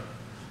there.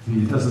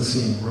 He doesn't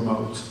seem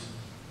remote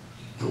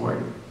the way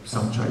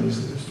some Chinese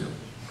leaders do.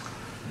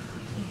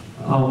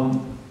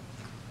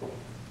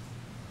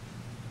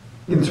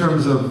 In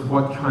terms of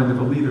what kind of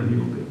a leader he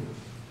will be.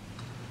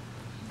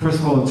 First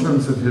of all, in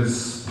terms of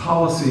his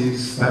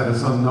policies, that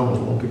is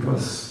unknowable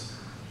because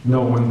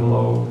no one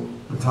below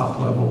the top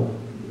level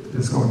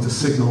is going to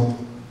signal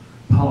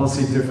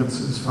policy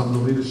differences from the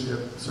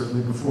leadership,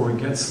 certainly before he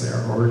gets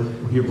there, or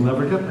he will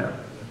never get there.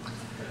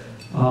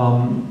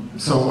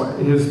 So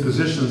his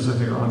positions, I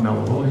think, are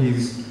unknowable.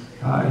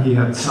 He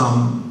had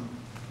some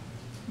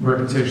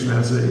reputation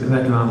as an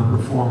economic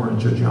reformer in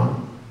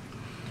Zhejiang.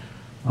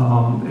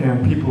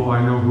 And people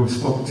I know who have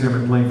spoken to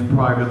him at length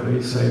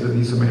privately say that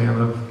he's a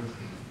man of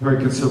very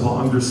considerable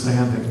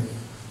understanding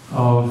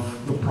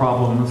of the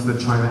problems that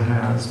China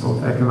has,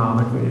 both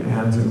economically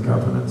and in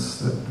governance,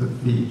 that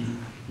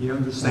he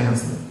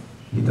understands them.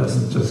 He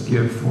doesn't just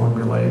give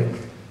formulaic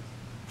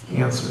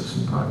answers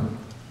in private.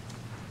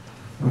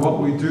 And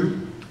what we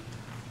do,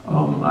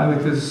 I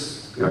think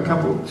there's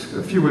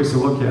a few ways to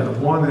look at it.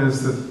 One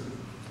is that,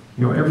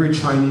 you know, every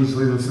Chinese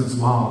leader since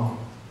Mao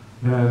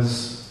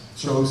has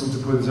chosen to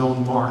put his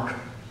own mark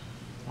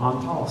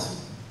on policy,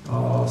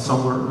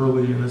 somewhere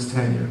early in his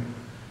tenure.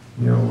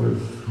 You know,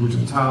 with Hu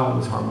Jintao,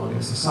 with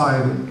Harmonious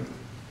Society,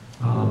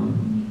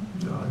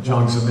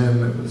 Jiang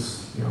Zemin, it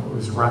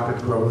was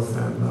rapid growth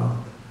and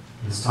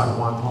his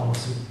Taiwan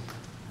policy.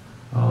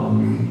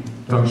 Deng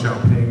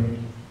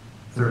Xiaoping,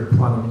 third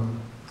plenum.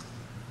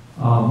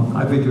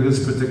 I think it is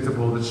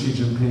predictable that Xi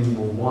Jinping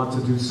will want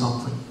to do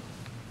something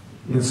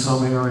in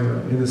some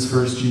area in his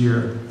first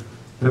year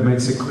that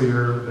makes it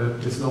clear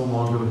that it's no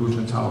longer the Hu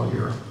Jintao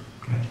era.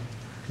 Okay?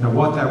 Now,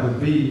 what that would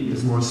be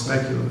is more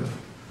speculative.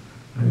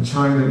 And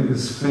China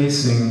is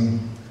facing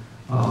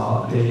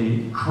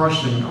a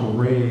crushing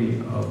array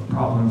of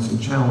problems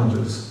and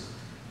challenges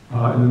in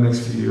the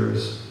next few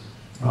years,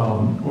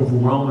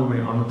 overwhelmingly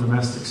on the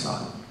domestic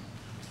side.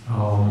 A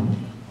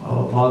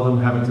lot of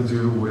them having to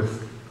do with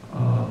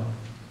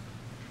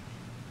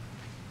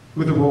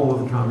the role of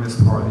the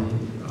Communist Party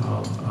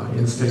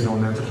in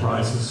state-owned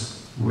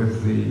enterprises,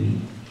 with the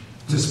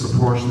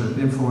disproportionate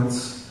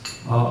influence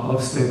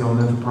of state-owned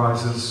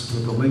enterprises,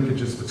 with the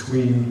linkages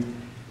between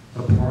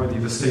the party,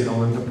 the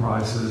state-owned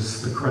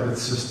enterprises, the credit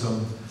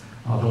system,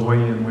 the way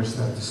in which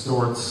that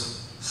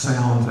distorts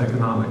sound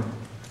economic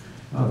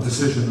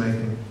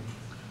decision-making.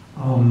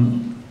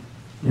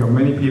 You know,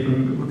 many people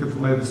look at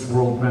the latest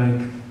World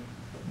Bank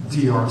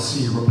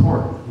DRC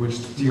report,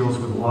 which deals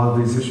with a lot of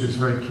these issues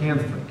very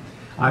candidly.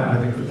 I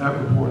think that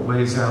report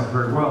lays out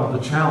very well the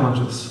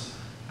challenges,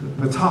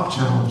 the top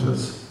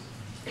challenges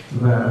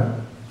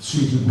that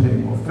Xi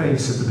Jinping will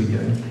face at the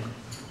beginning.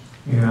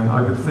 And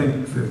I would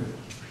think that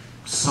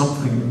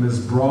something in this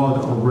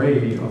broad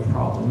array of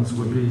problems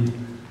would be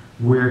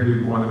where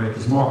he'd want to make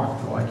his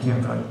mark. Though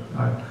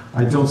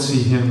I don't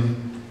see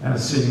him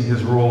as seeing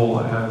his role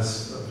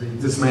as the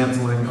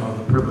dismantling of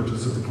the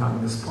privileges of the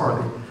Communist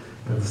Party.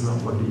 That's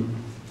not what he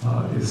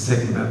is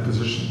taking that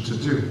position to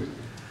do.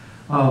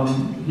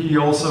 He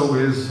also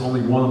is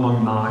only one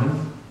among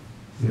 9,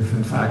 if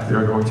in fact there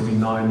are going to be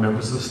 9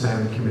 members of the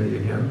Standing Committee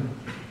again.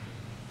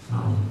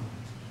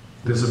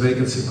 There's a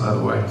vacancy, by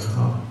the way,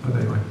 but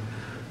anyway,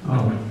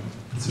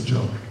 it's a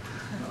joke.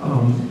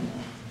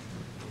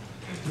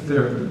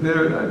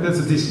 There's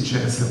a decent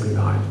chance there'll be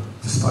 9,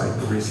 despite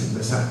the recent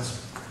mishaps.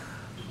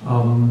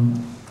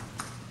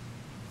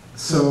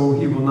 So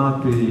he will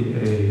not be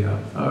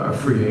a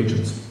free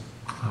agent.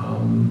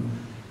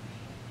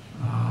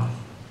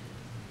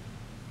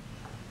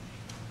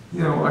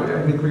 You know,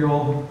 I think we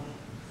all,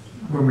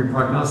 when we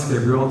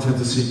prognosticate, we all tend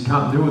to seek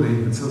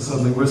continuity until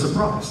suddenly we're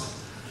surprised.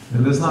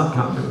 And there's not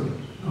continuity.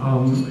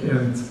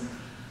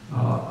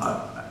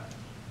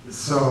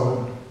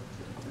 So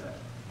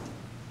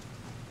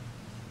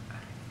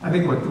I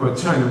think what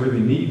China really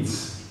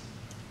needs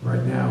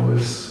right now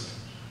is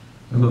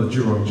another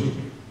Zhu Rongji.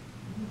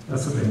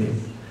 That's what they need.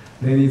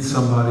 They need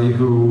somebody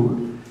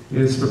who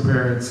is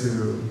prepared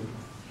to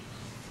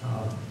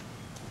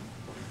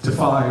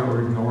defy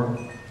or ignore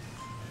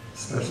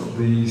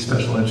the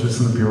special interests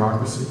in the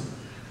bureaucracy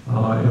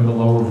and the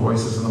lower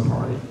voices in the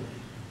party,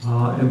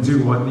 and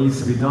do what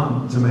needs to be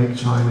done to make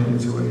China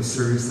into a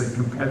seriously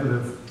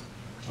competitive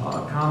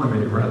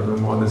economy rather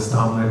than one that's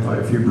dominated by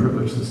a few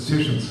privileged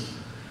institutions.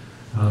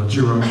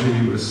 Zhu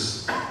Rongji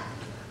was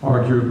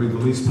arguably the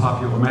least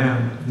popular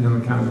man in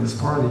the Communist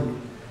Party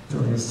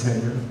during his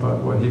tenure,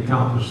 but what he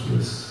accomplished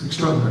was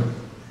extraordinary.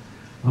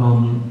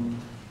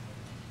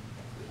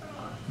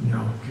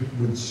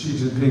 Would Xi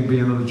Jinping be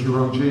another Zhu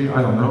Rongji?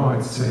 I don't know.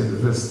 I'd say that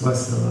there's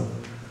less than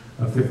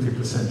a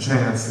 50%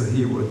 chance that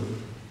he would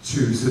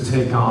choose to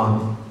take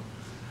on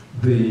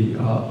the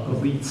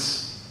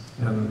elites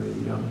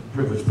and the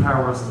privileged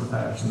powers of the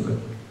faction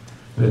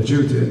that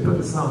Zhu did, but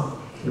it's not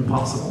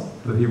impossible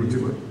that he would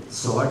do it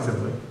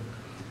selectively.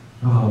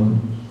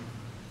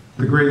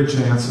 The greater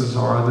chances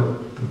are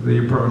that the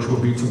approach will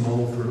be to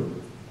muddle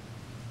through.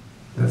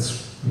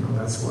 That's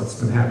what's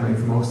been happening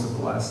for most of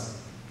the last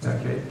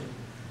decade.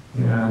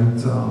 And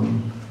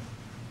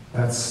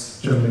that's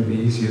generally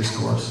the easiest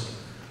course.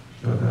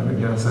 But then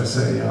again, as I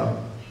say,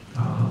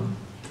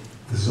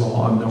 this is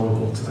all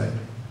unknowable today.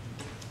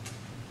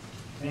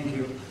 Thank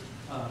you.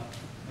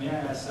 May I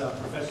ask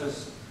Professor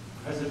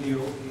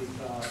Liu is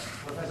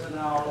Professor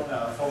now,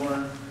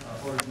 former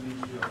foreign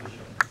ministry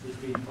official. He's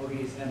been holding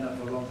his hand up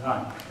for a long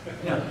time.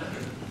 Yeah.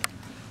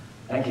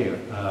 Thank you,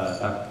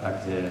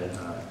 Dr.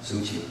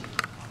 Suchi.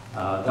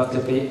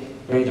 Dr.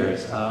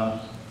 Baders,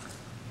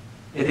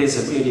 it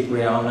is a really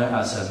great honor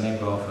as a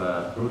member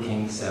of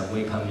Brookings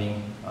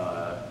welcoming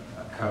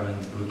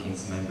current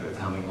Brookings member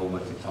coming over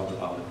to talk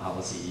about the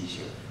policy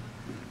issue.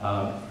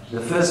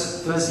 The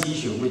first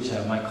issue, which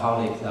my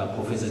colleague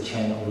Professor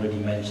Chen already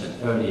mentioned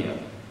earlier,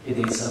 it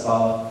is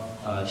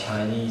about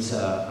Chinese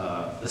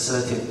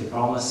assertive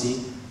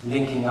diplomacy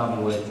linking up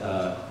with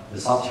the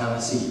South China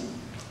Sea,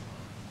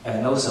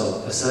 and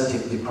also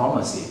assertive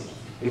diplomacy,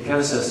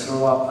 because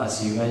throughout,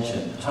 as you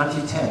mentioned,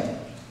 2010,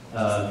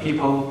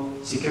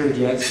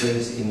 security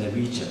experts in the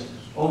region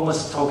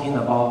almost talking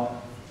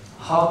about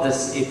how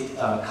does it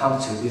come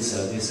to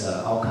this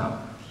outcome.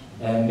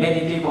 And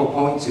many people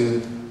point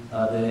to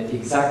the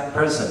exact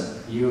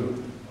person,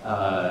 you,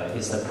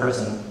 is the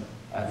person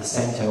at the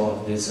center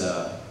of this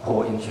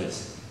core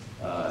interest,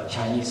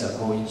 Chinese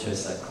core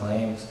interest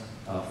claims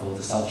for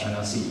the South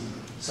China Sea.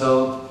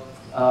 So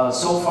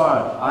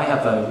far, I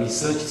have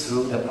researched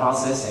through the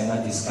process and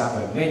I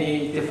discovered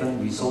many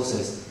different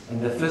resources.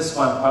 And the first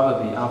one,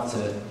 probably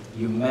after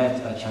you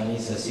met a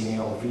Chinese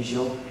senior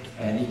official,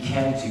 and he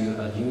came to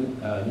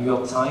New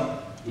York Times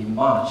in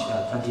March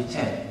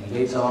 2010. And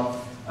later on,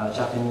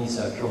 Japanese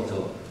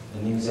Kyoto,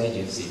 the news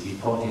agency,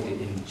 reported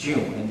it in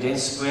June, and then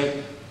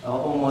spread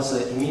almost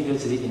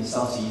immediately in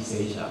Southeast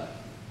Asia.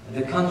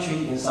 The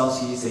country in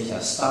Southeast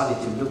Asia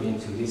started to look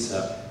into this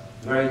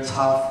very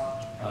tough,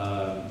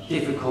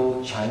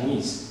 difficult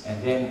Chinese,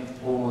 and then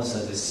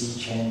almost the sea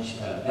change.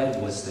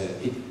 That was the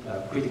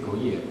critical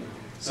year.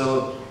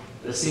 So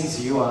since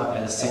you are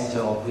at the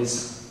center of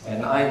this,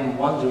 and I'm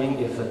wondering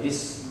if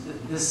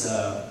this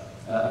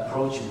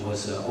approach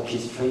was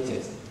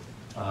orchestrated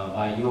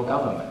by your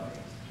government,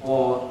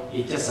 or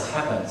it just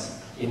happens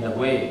in a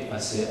way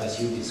as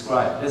you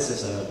described. This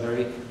is a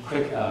very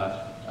quick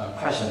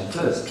question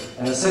first.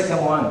 And the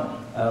second one,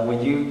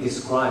 when you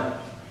describe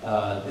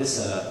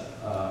the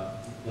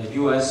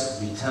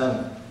U.S.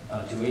 return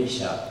to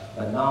Asia,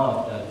 but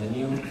now the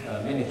new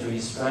military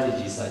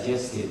strategy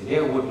suggested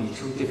there would be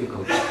two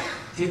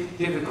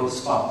difficult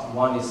spots.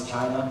 One is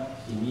China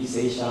in East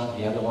Asia,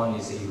 the other one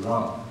is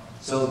Iran.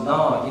 So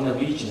now in the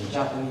region,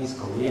 Japanese,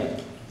 Korean,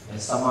 and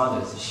some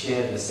others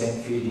share the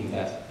same feeling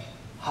that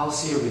how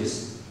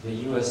serious the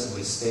U.S.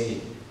 will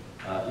stay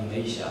in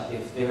Asia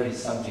if there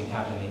is something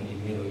happening in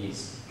the Middle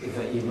East. If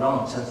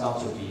Iran turns out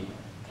to be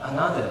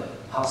another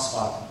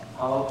hotspot,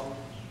 how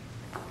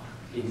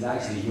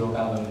exactly your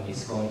government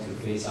is going to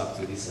face up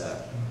to this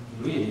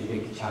really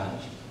big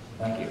challenge?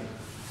 Thank you.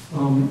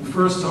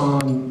 First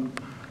on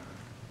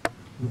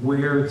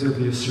where did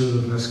the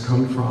assertiveness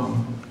come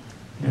from,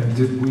 and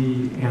did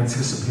we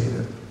anticipate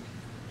it?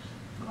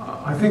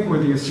 I think where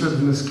the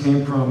assertiveness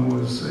came from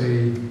was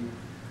it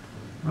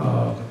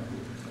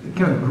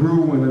kind of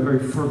grew in a very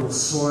fertile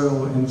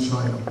soil in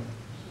China.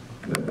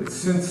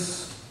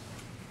 Since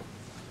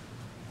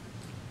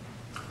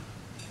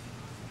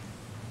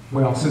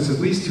at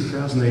least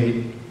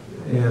 2008,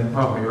 and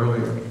probably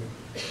earlier,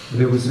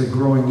 there was a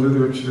growing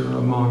literature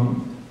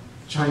among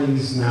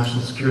Chinese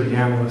national security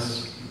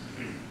analysts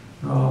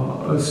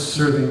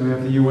asserting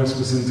that the U.S.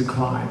 was in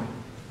decline.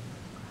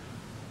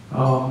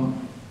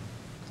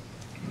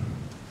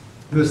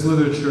 This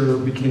literature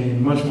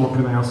became much more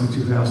pronounced in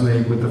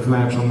 2008 with the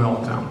financial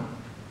meltdown,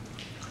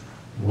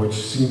 which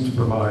seemed to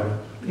provide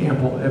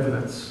ample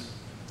evidence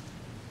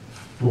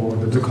for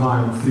the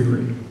decline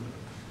theory.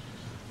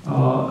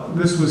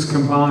 This was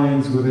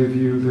combined with a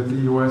view that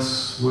the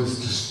U.S. was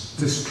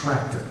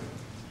distracted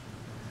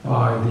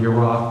by the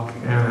Iraq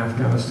and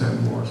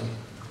Afghanistan wars.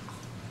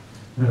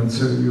 And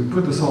so you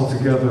put this all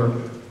together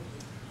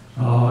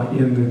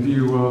in the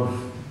view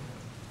of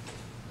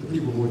the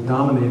people who were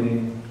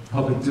dominating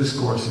public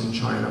discourse in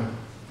China.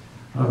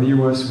 The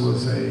U.S.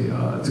 was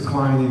a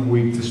declining,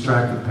 weak,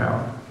 distracted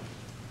power.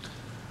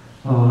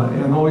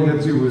 And all you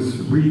had to do was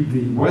read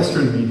the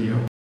Western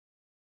media.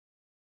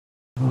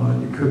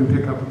 You couldn't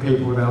pick up a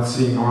paper without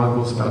seeing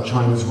articles about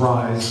China's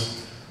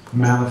rise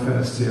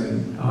manifest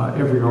in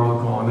every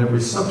article on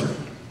every subject.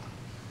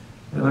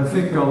 And I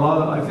think that a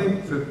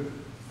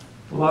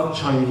lot of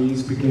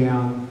Chinese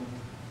began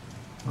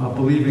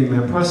believing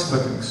their press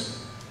clippings.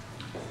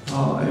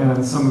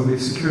 And some of the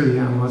security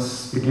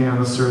analysts began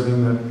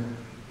asserting that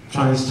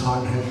China's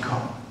time had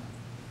come.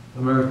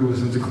 America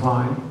was in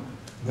decline,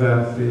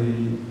 that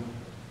the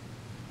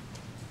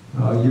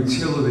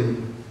utility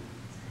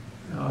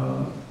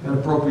and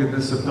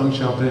appropriateness of Deng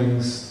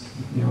Xiaoping's,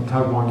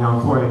 Taiwan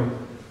Yang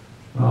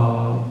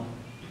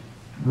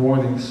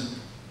warnings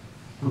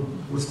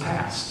was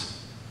past.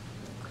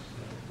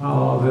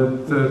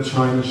 That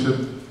China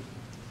should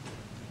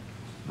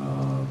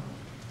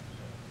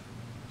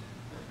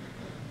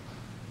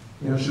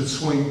should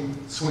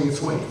swing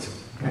its weight.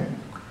 Okay.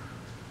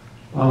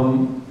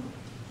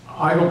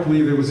 I don't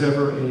believe there was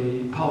ever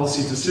a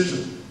policy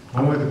decision.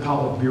 I don't think the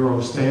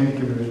Politburo Standing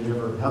Committee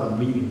ever had a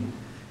meeting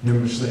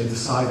in which they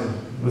decided,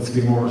 let's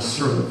be more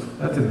assertive.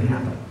 That didn't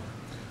happen.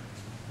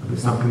 At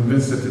least I'm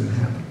convinced it didn't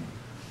happen.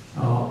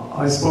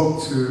 I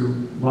spoke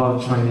to a lot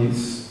of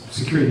Chinese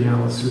security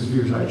analysts whose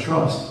views I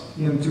trust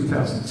in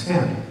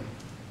 2010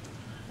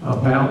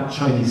 about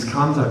Chinese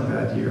conduct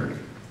that year.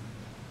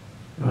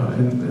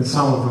 And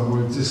some of them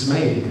were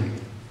dismayed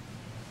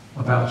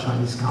about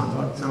Chinese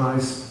conduct. And I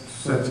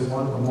said to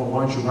one of them, well,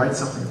 why don't you write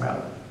something about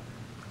it?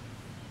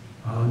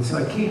 He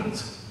said, I can't.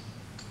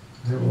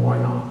 I said, well, why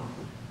not?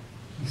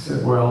 He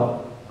said,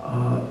 well,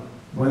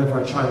 whenever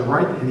I try to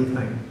write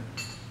anything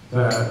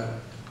that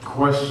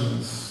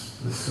questions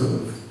this sort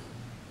of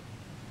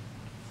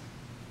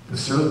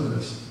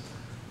assertiveness,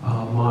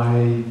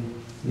 my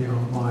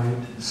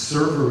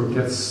server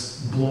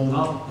gets blown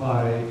up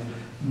by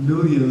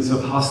millions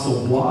of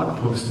hostile blog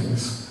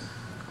postings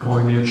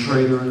calling me a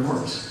traitor and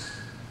worse.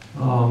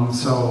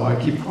 So I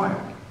keep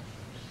quiet.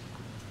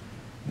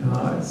 And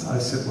I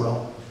said,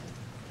 well,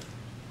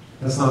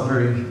 that's not a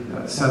very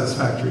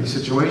satisfactory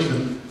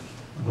situation.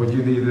 What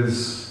you need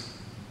is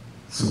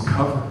some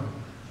cover.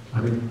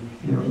 I mean,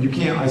 you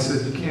can't, I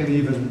said, you can't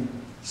even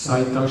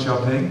cite Deng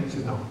Xiaoping? He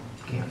said, no,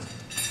 you can't.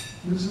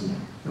 It was in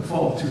the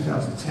fall of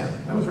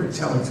 2010. That was very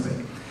telling to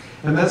me.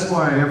 And that's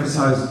why I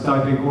emphasized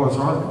Dai Bingguo's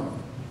article.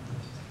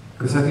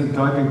 Because I think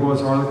Dai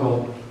Bingguo's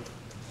article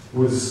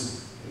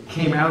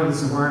came out of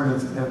this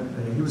environment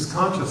and he was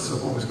conscious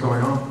of what was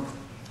going on.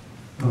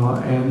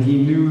 And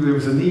he knew there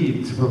was a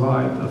need to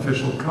provide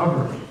official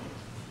cover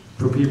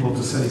for people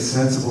to say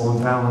sensible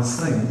and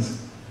balanced things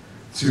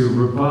to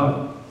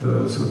rebut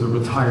the sort of the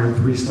retired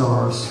 3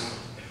 stars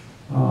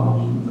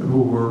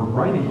who were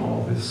writing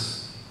all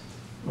this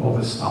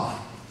stuff.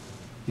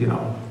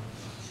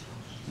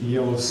 The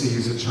Yellow Sea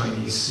is a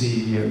Chinese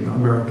sea, and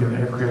American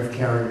aircraft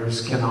carriers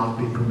cannot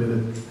be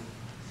permitted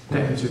to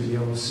enter the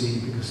Yellow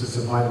Sea because it's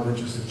a vital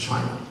interest of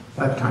China.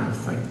 That kind of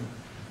thing.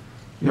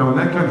 And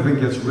that kind of thing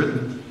gets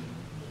written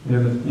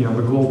in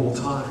the Global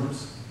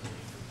Times,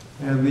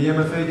 and the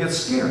MFA gets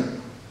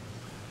scared.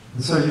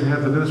 And so you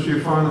have the Ministry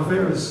of Foreign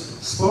Affairs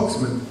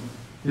spokesman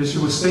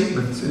issue a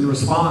statement in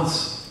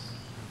response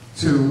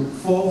to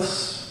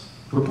false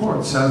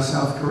reports out of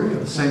South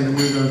Korea saying that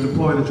we're going to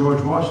deploy the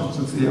George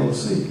Washington to the Yellow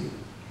Sea.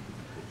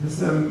 And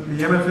then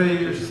the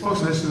MFA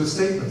spokesman issued a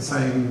statement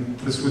saying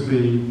this would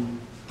be,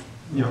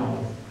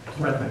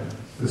 threatening.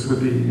 This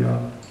would be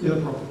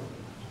inappropriate.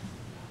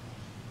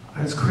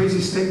 And it's a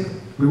crazy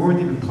statement. We weren't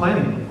even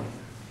planning it.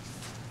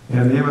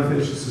 And the MFA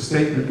issues a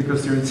statement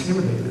because they're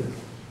intimidated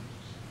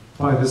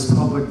by this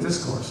public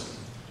discourse.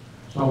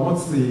 Well,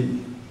 once the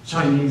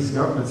Chinese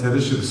government had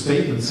issued a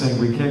statement saying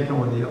we can't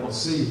go in the Yellow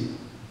Sea,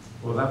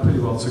 well, that pretty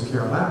well took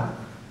care of that.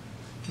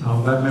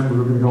 That meant we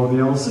were going to go in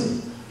the Yellow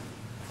Sea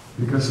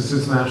because it's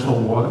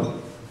international water,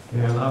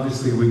 and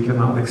obviously we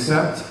cannot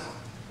accept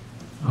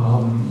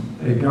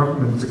a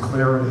government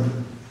declaring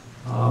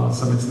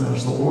some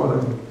international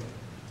water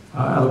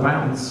out of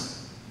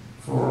bounds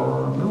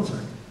for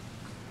military.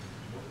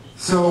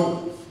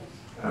 So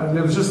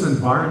there was just an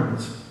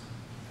environment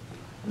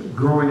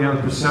growing out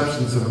of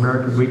perceptions of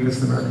American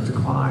weakness and American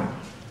decline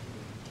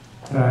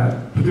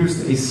that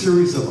produced a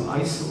series of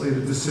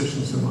isolated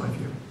decisions, in my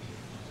view.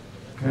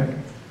 Okay?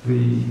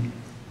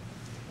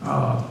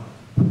 A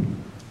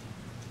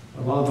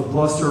lot of the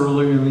bluster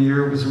earlier in the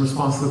year was in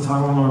response to the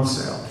Taiwan arms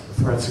sale, the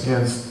threats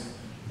against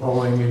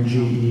Boeing and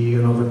GE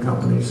and other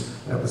companies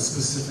that was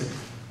specific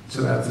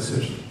to that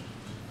decision.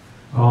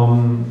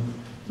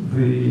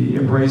 The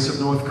embrace of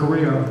North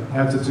Korea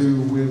had to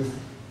do with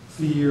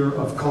fear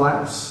of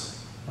collapse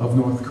of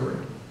North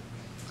Korea.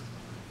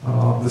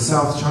 The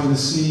South China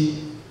Sea,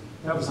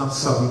 that was not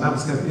sudden, that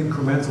was kind of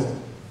incremental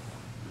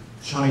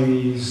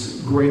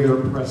Chinese greater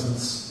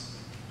presence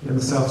in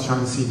the South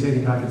China Sea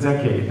dating back a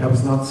decade. That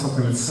was not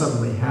something that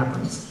suddenly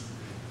happened.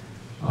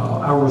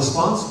 Our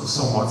response was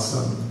somewhat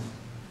sudden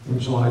in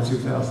July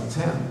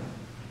 2010.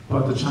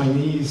 But the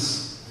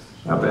Chinese,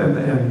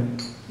 and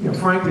you know,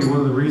 frankly,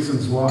 one of the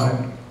reasons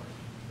why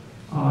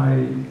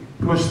I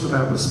pushed for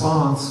that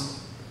response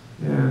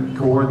and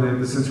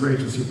coordinated this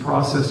interagency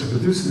process to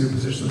produce a new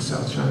position in the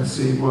South China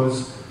Sea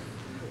was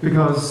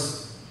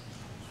because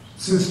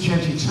since Chen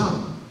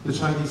Chi-chung, the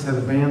Chinese had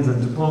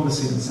abandoned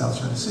diplomacy in the South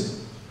China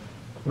Sea.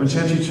 When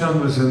Chen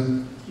Chi-chung was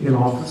in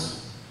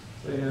office,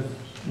 they had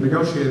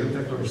negotiated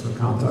a declaration of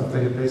conduct.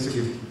 They had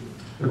basically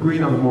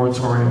agreed on a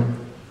moratorium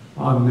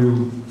on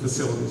new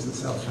facilities in the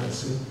South China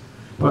Sea.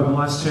 But in the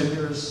last 10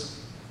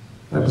 years,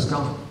 that was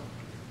gone.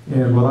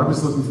 And what I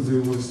was looking to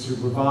do was to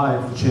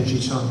revive the Chen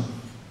Chi-chung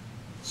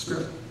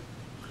spirit,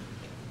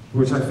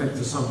 which I think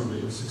to some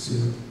degree has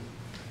succeeded.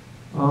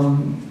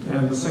 And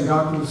the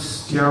Sengaku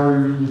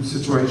Diaoyu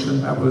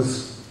situation, that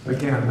was,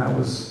 again, that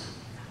was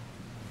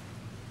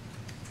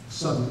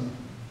sudden,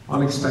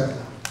 unexpected.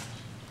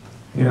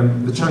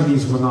 And the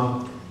Chinese were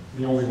not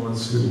the only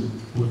ones who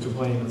were to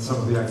blame in some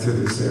of the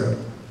activities there.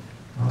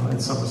 In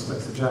some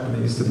respects, the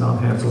Japanese did not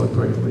handle it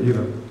brilliantly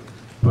either.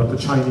 But the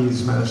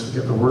Chinese managed to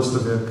get the worst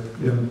of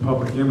it in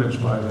public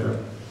image by their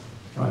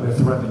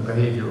threatening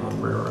behavior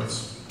on rare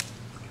earths.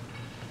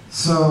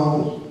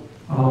 So,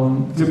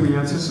 did we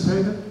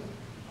anticipate it?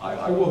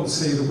 I won't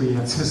say that we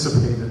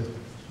anticipated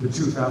the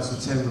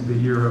 2010 would be the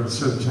year of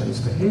certain Chinese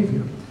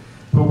behavior,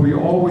 but we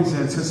always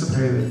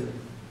anticipated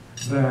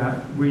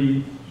that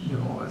we, you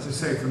know, as I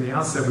say, from the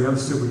outset, we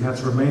understood we had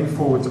to remain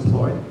forward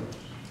deployed,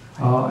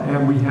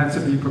 and we had to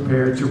be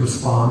prepared to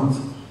respond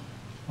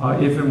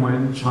if and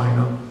when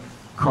China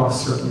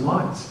crossed certain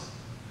lines.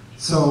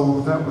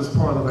 So that was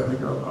part of, I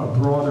think, a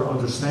broader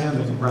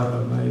understanding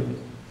rather than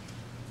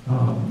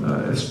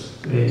a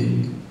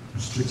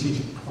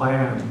strategic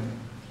plan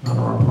on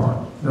our part.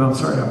 And I'm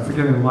sorry, I'm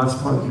forgetting the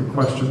last part of your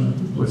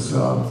question was...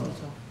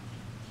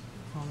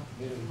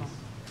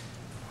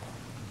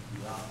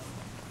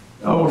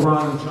 Oh,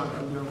 Iran and China.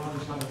 Iran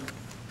and China.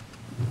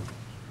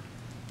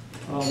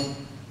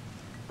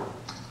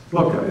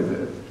 Look,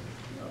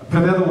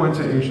 Panetta went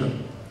to Asia,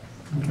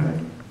 okay?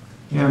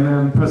 And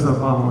then President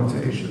Obama went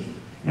to Asia.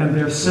 And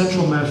their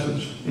central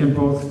message in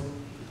both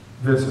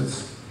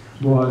visits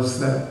was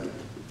that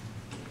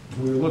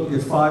we were looking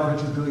at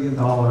 $500 billion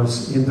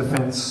in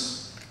defense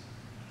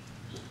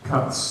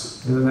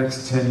cuts in the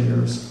next 10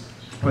 years,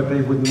 but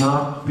they would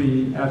not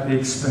be at the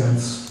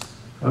expense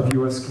of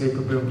U.S.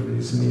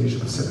 capabilities in the Asia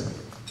Pacific.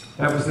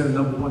 That was their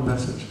number one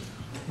message.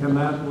 And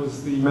that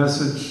was the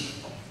message,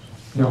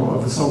 you know,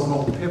 of the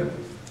so-called pivot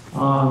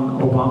on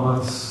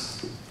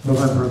Obama's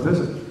November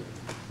visit.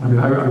 I mean,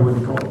 I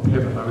wouldn't call it a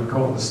pivot, I would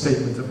call it a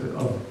statement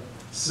of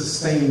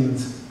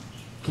sustained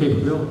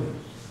capability.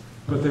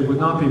 But they would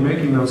not be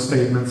making those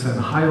statements and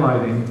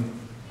highlighting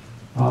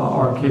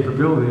our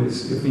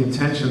capabilities if the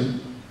intention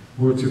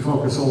were to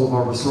focus all of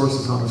our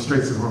resources on the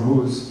Straits of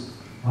Hormuz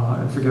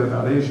and forget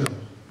about Asia.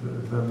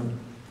 Then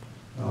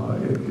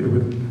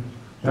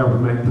that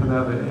would make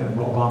Panetta and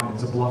Obama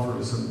into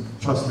bluffers, and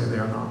trust me, they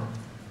are not.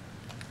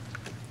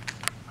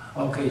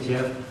 Okay,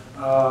 Jeff.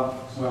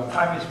 Well,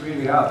 time is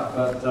really up,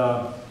 but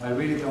I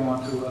really don't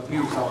want to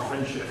abuse our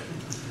friendship.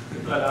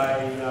 But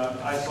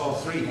I saw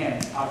 3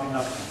 hands popping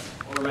up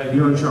already.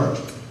 You're in charge.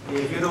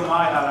 If you don't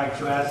mind, I'd like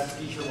to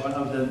ask each one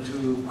of them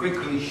to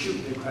quickly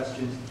shoot the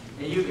questions,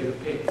 and you get to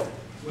pick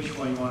which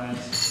one you want to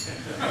answer.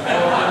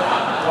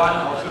 One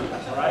or 2,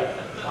 all right?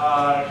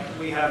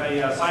 We have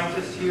a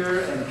scientist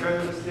here, and a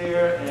journalist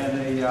there,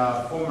 and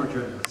a former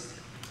journalist.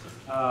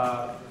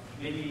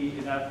 Maybe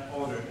in that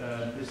order,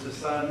 Mr.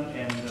 Sun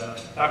and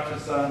Dr.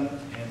 Sun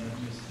and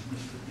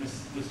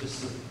Mr.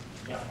 Su.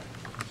 Yeah,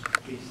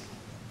 please.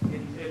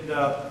 In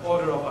the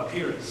order of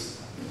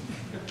appearance.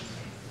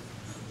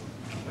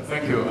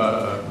 Thank you,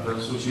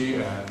 Professor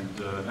Sushi,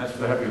 and nice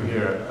to have you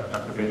here,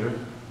 Dr. Bader.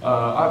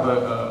 I have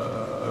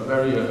a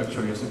very,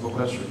 actually, a simple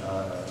question.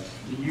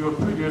 In your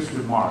previous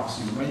remarks,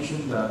 you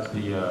mentioned that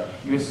the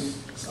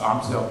U.S.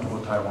 arms sale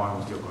toward Taiwan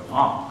was still going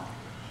on,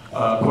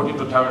 according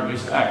to the Taiwan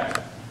Relations Act.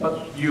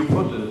 But you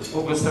put the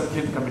August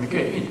 17th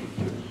communique in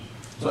here.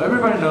 So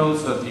everybody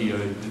knows that the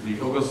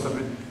August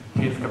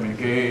 17th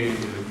communique,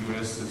 the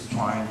U.S. is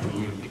trying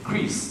to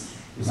decrease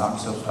its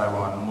arms sales to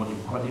Taiwan, no more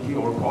in quantity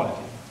or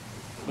quality.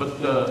 But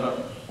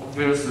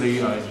obviously,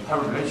 in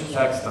Taiwan Relations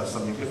Act, that's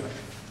something different.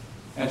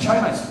 And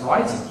China is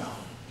rising now.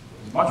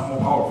 It's much more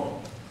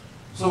powerful.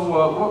 So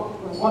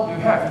what do you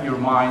have in your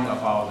mind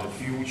about the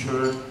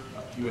future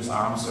U.S.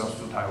 arms sales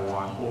to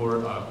Taiwan,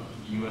 or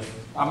U.S.,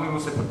 I'm going to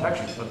say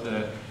protection, but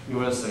the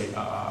U.S.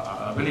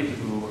 ability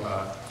to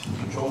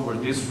control over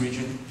this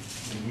region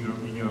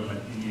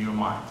in your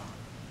mind?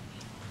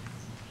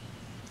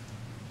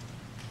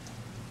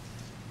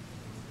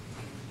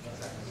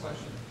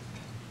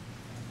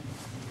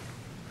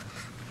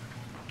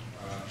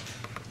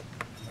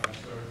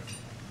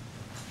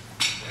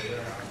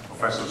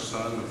 Professor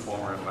Sun, a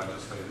former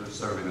legislator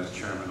serving as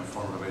chairman of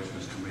Foreign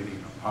Relations Committee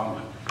in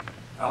Parliament.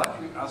 I'd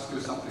like to ask you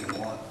something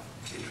more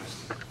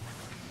interesting.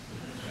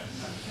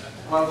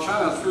 While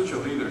China's future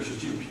leader, Xi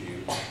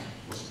Jinping,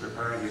 was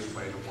preparing his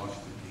way to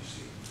Washington,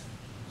 D.C.,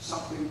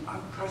 something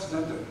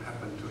unprecedented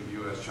happened to the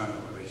U.S.-China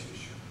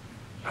relationship.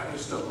 That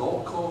is the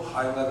local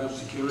high-level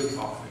security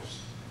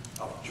office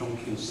of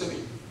Chongqing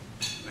City,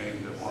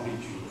 named Wang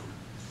Lijun,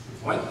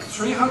 went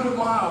 300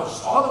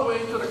 miles all the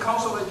way to the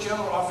Consulate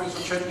General Office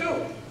of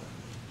Chengdu,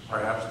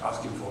 perhaps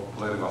asking for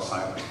political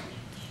asylum.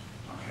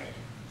 Okay.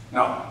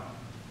 Now,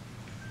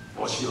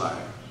 Bo Xilai,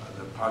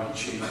 the party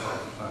chief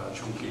of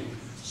Chongqing,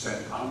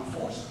 sent armed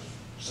forces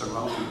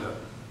surrounding the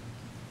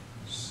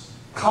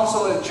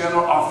Consulate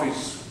General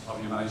Office of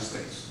the United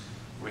States,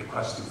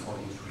 requesting for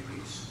his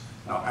release.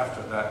 Now,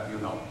 after that, you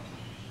know,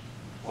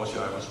 Bo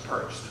Xilai was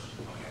purged.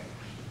 Okay.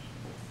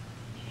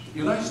 The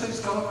United States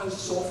government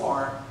so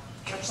far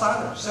kept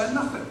silent, said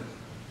nothing.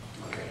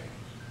 Okay.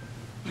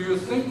 Do you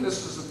think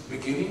this is the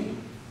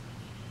beginning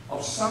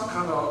of some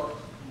kind of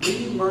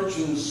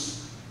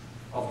re-emergence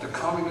of the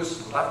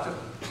communist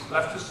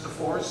leftist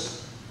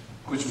force,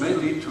 which may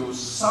lead to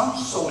some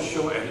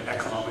social and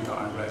economic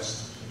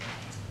unrest?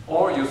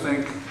 Or you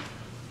think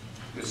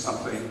it's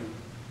something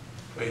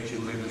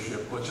Beijing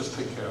leadership will just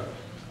take care of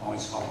on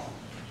its own?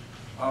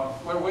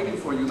 We're waiting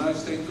for the United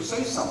States to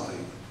say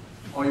something.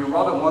 Or you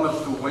rather want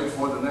us to wait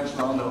for the next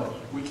round of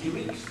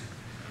WikiLeaks?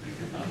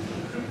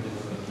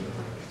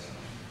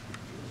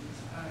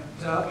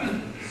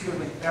 Excuse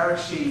me, Eric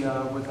Shi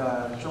with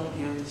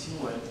Zhongbian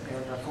Xinwen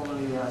and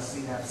formerly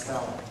CNET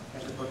Stella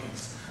at the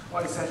Brookings.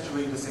 Well,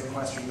 essentially the same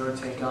question, your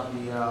take on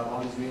the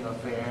Wang Lijun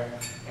affair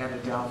and the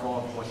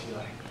downfall of Bo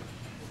Xilai.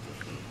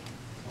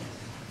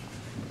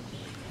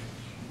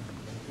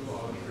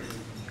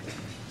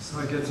 So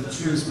I get to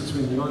choose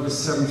between the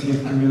August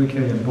 17th communique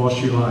and Bo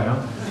Xilai,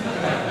 huh?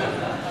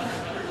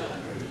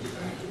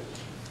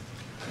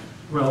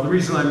 Well, the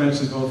reason I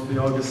mentioned both the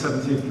August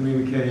 17th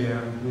communique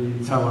and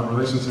the Taiwan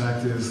Relations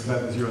Act is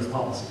that is U.S.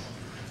 policy.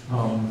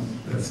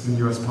 That's been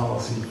U.S.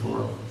 policy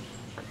for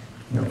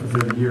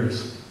 30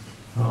 years.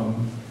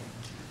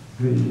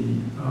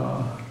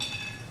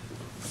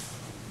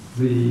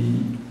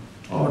 The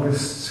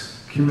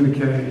August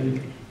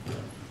communique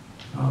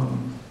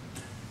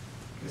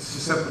is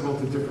susceptible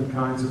to different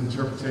kinds of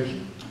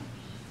interpretation.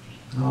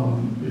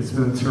 It's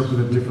been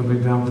interpreted differently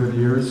down through the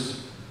years.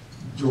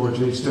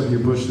 George H.W.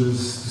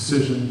 Bush's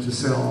decision to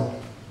sell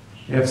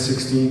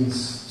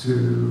F-16s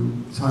to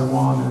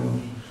Taiwan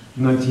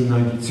in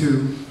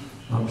 1992,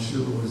 I'm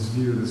sure was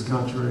viewed as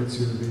contrary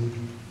to the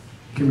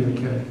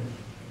communique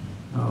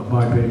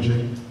by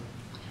Beijing.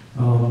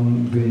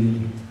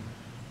 The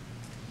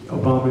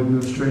Obama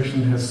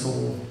administration has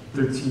sold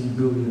 $13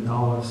 billion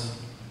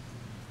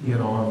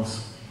in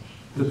arms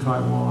to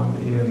Taiwan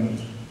in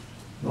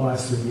the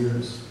last 3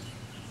 years,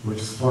 which,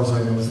 as far as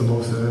I know, is the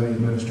most that any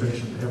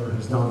administration ever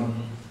has done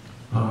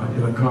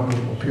in a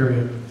comparable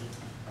period.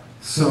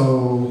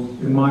 So,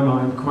 in my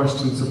mind,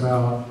 questions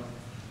about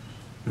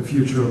the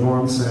future of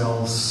arms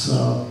sales,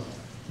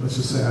 let's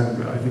just say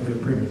I think they're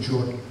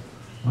premature.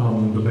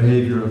 The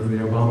behavior of the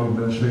Obama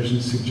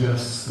administration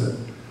suggests that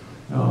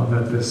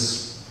that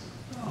this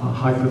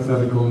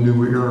hypothetical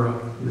new era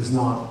is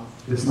not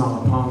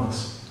upon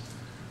us.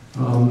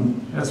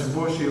 As for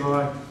Bo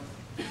Xilai,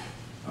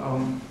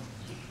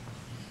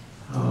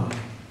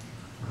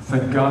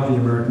 thank God the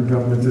American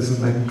government isn't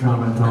making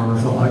comment on it,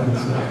 that's all I can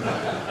say.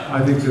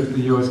 I think that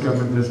the U.S.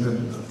 government has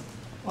been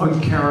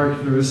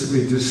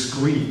uncharacteristically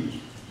discreet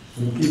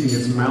in keeping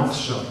its mouth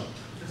shut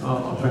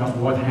about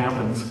what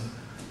happened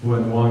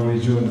when Wang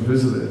Lijun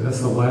visited.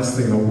 That's the last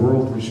thing in the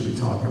world we should be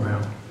talking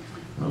about.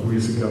 We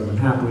as a government.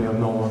 Happily, I'm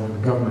no longer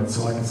the government,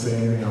 so I can say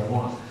anything I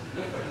want.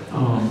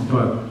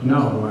 But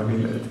no, I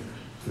mean,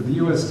 for the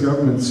U.S.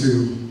 government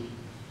to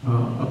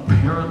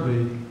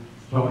apparently,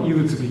 well,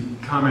 either to be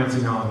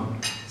commenting on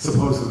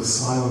supposed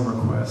asylum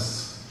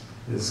requests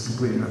is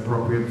completely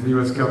inappropriate. For the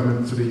U.S.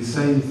 government to be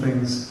saying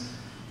things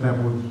that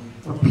would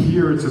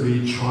appear to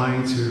be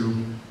trying to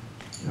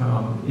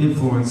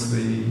influence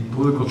the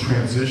political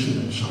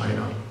transition in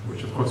China,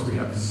 which of course we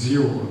have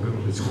zero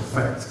ability to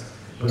affect,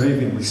 but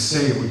anything we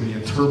say would be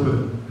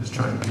interpreted as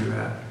trying to do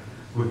that,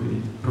 would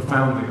be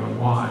profoundly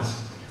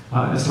unwise.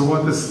 As to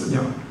what this, in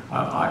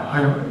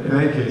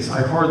any case,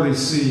 I hardly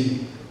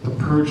see the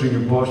purging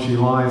of Bo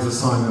Xilai as a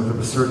sign of the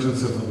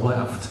resurgence of the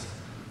left.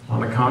 On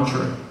the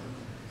contrary,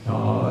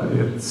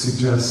 it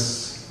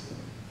suggests,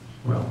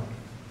 well,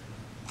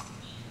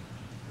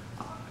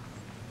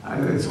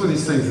 it's one of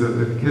these things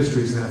that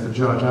history is going to have to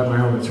judge. I have my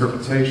own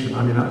interpretation.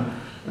 I mean,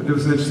 there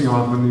was an interesting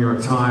article in the New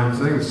York Times,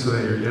 I think it was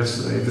today or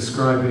yesterday,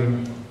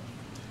 describing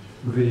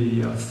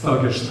the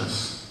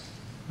thuggishness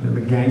and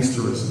the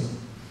gangsterism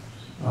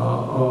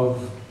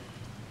of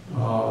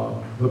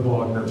the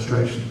Bo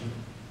administration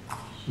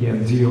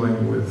in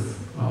dealing with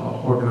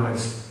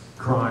organized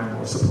crime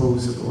or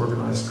supposed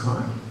organized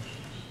crime.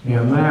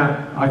 And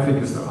that, I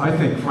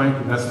think,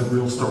 frankly, that's the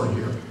real story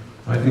here.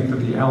 I think that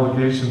the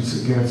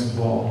allegations against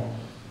Bo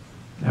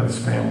and his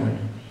family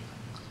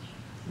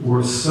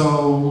were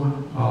so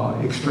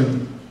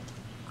extreme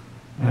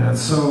and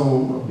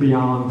so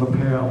beyond the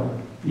pale,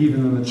 even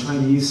in the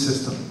Chinese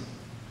system,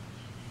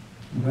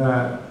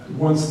 that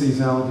once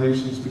these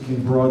allegations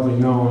became broadly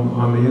known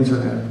on the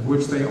internet,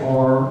 which they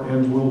are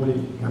and will be,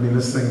 I mean,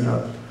 this thing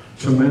got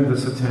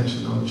tremendous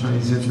attention on the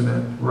Chinese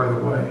internet right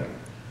away.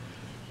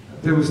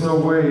 There was no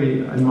way,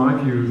 in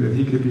my view, that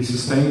he could be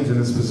sustained in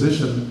his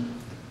position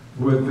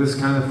with this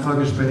kind of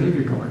thuggish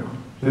behavior going on.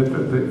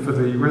 For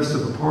the rest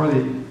of the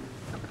party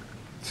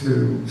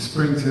to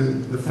spring to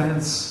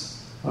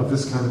defense of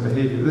this kind of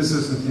behavior. This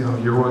isn't, you know,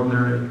 your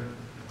ordinary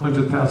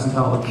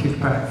 $100,000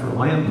 kickback for a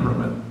land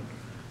permit,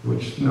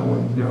 which no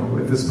one, you know,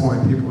 at this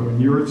point people are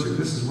inured to.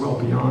 This is well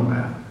beyond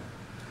that.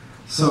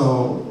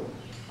 So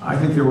I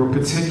think there were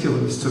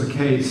particulars to the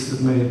case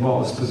that made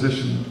Ball's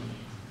position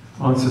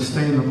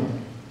unsustainable.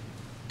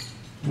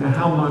 Now,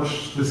 how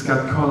much this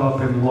got caught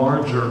up in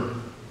larger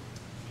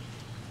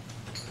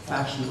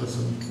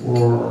factionalism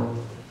or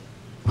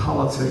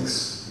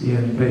politics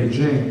in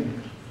Beijing,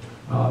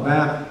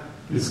 that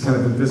is kind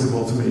of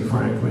invisible to me,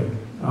 frankly.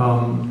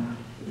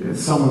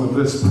 Someone of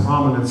this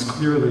prominence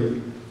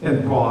clearly,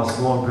 and Ball has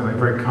long been a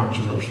very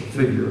controversial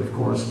figure, of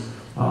course.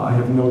 I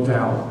have no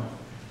doubt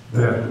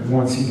that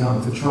once he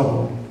got into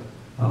trouble,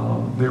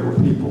 there were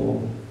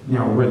people, you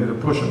know, ready to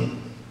push him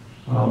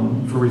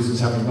for reasons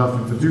having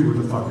nothing to do with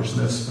the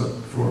fuckishness, but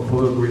for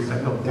political reasons. I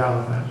have no doubt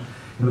of that.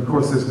 And of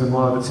course, there's been a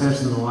lot of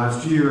attention in the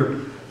last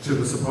year to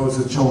the supposed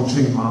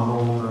Chongqing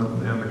model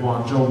and the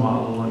Guangzhou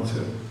model, and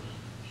to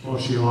Bo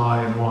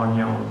Xilai and Wang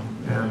Yang.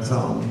 And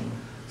so,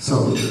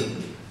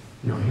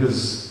 you know,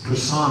 his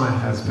persona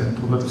has been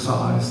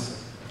politicized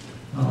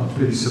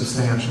pretty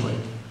substantially.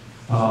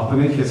 But in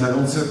any case, I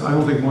don't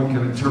think one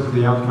can interpret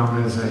the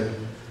outcome as a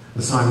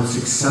sign of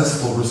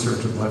successful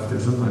research of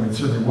leftism. I mean,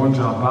 certainly Wen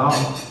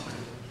Jiabao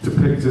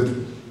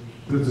depicted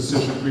the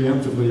decision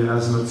preemptively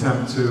as an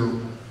attempt to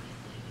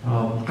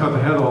cut the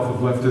head off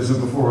of leftism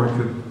before it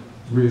could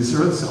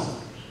reassert itself.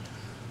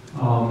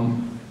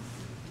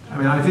 I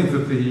mean, I think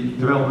that the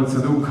developments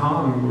in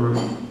Wuhan were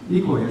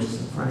equally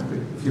interesting, frankly,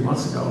 a few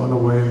months ago, in the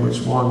way in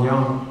which Wang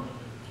Yang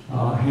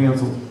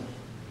handled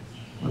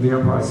the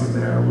uprising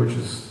there, which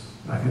is,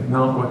 I think,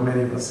 not what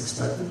many of us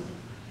expected.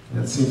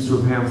 And it seems to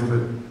have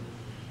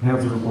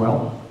handled it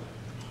well,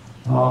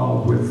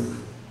 with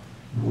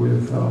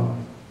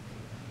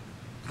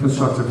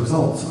constructive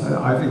results.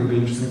 I think it would be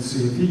interesting to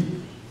see if he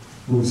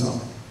moves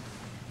up,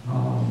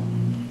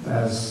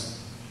 as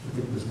I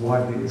think was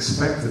widely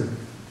expected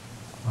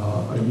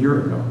a year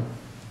ago.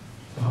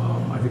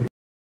 I think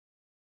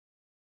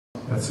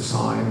that's a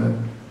sign that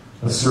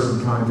a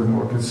certain kind of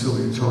more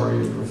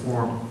conciliatory and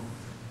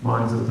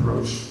reform-minded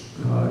approach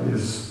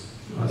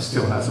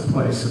still has a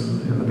place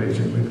in the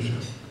Beijing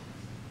leadership.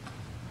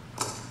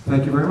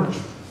 Thank you very much.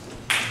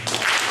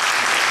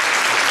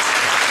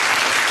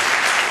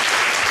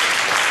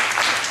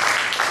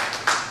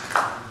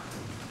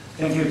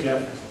 Thank you,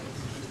 Jeff.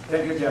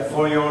 Thank you, Jeff,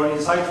 for your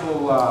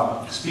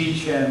insightful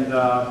speech, and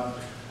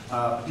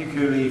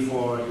particularly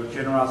for your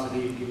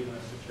generosity in giving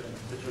us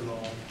such a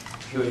long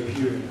QA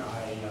period.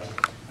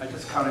 I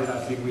just counted, I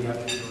think we have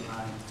 8 or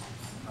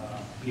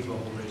 9 people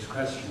who raised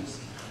questions.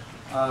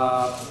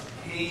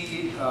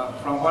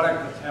 From what I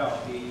could tell,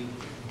 he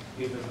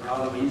gave us a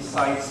lot of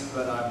insights,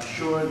 but I'm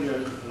sure there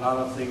are a lot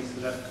of things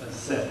left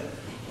unsaid.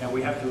 And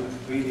we have to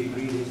really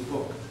read his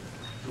book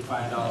to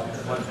find out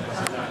what was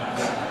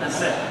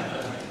unsaid.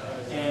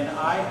 And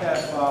I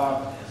have,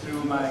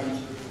 through my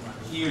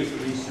years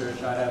of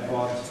research, I have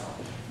bought,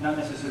 not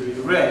necessarily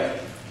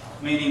read,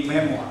 many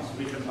memoirs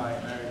written by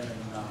American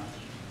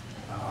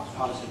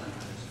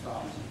policymakers,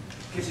 from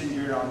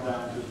Kissinger on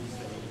down to the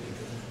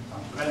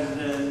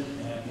president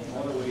and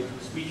all the way to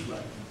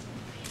speechwriting.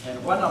 And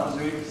one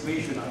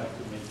observation I like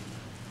to make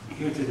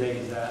here today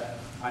is that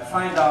I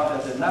find out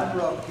that the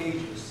number of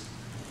pages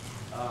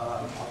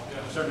of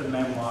a certain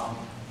memoir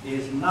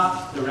is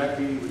not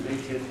directly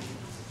related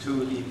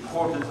to the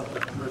importance of the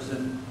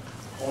person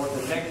or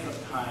the length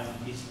of time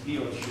he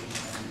or she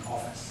is in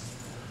office.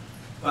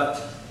 But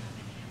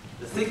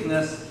the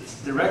thickness is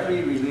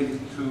directly related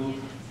to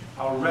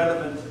how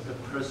relevant the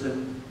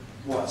person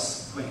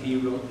was when he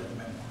wrote that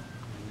memoir.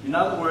 In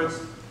other words,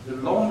 the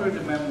longer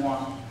the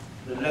memoir,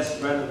 the less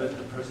relevant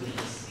the person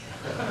is.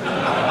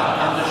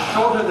 And the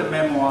shorter the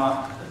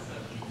memoir,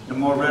 the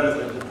more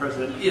relevant the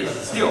person is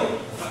still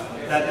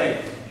that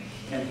day.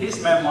 And his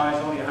memoir is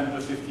only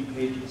 150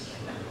 pages.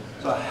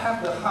 So I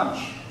have the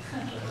hunch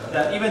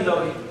that even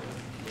though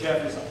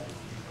Jeff is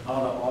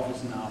out of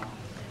office now,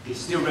 he's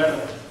still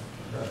relevant.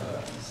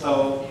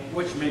 So,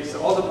 which makes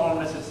it all the more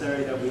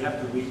necessary that we have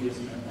to read this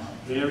memoir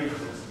very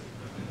closely.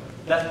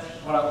 That's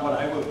what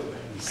I will do.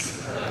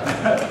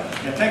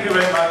 And thank you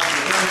very much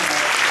for joining us.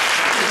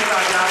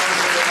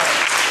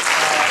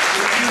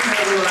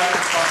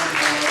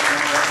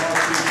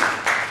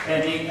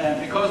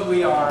 And because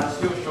we are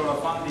still short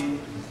of funding,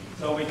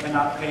 so we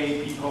cannot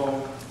pay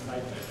people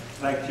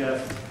like Jeff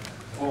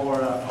for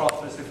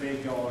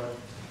cross-Pacific or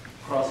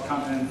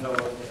cross-continental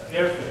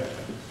airfare.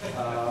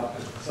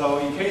 So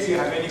in case you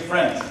have any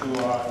friends who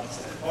are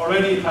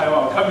already in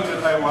Taiwan, coming to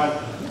Taiwan,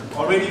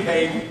 already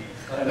paying,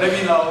 let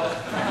me know.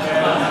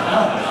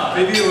 And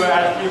maybe we'll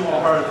ask him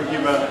or her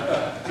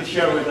to to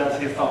share with us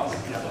his thoughts.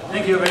 Yeah.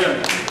 Thank you very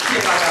much. 谢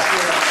谢大家，谢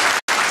谢大家。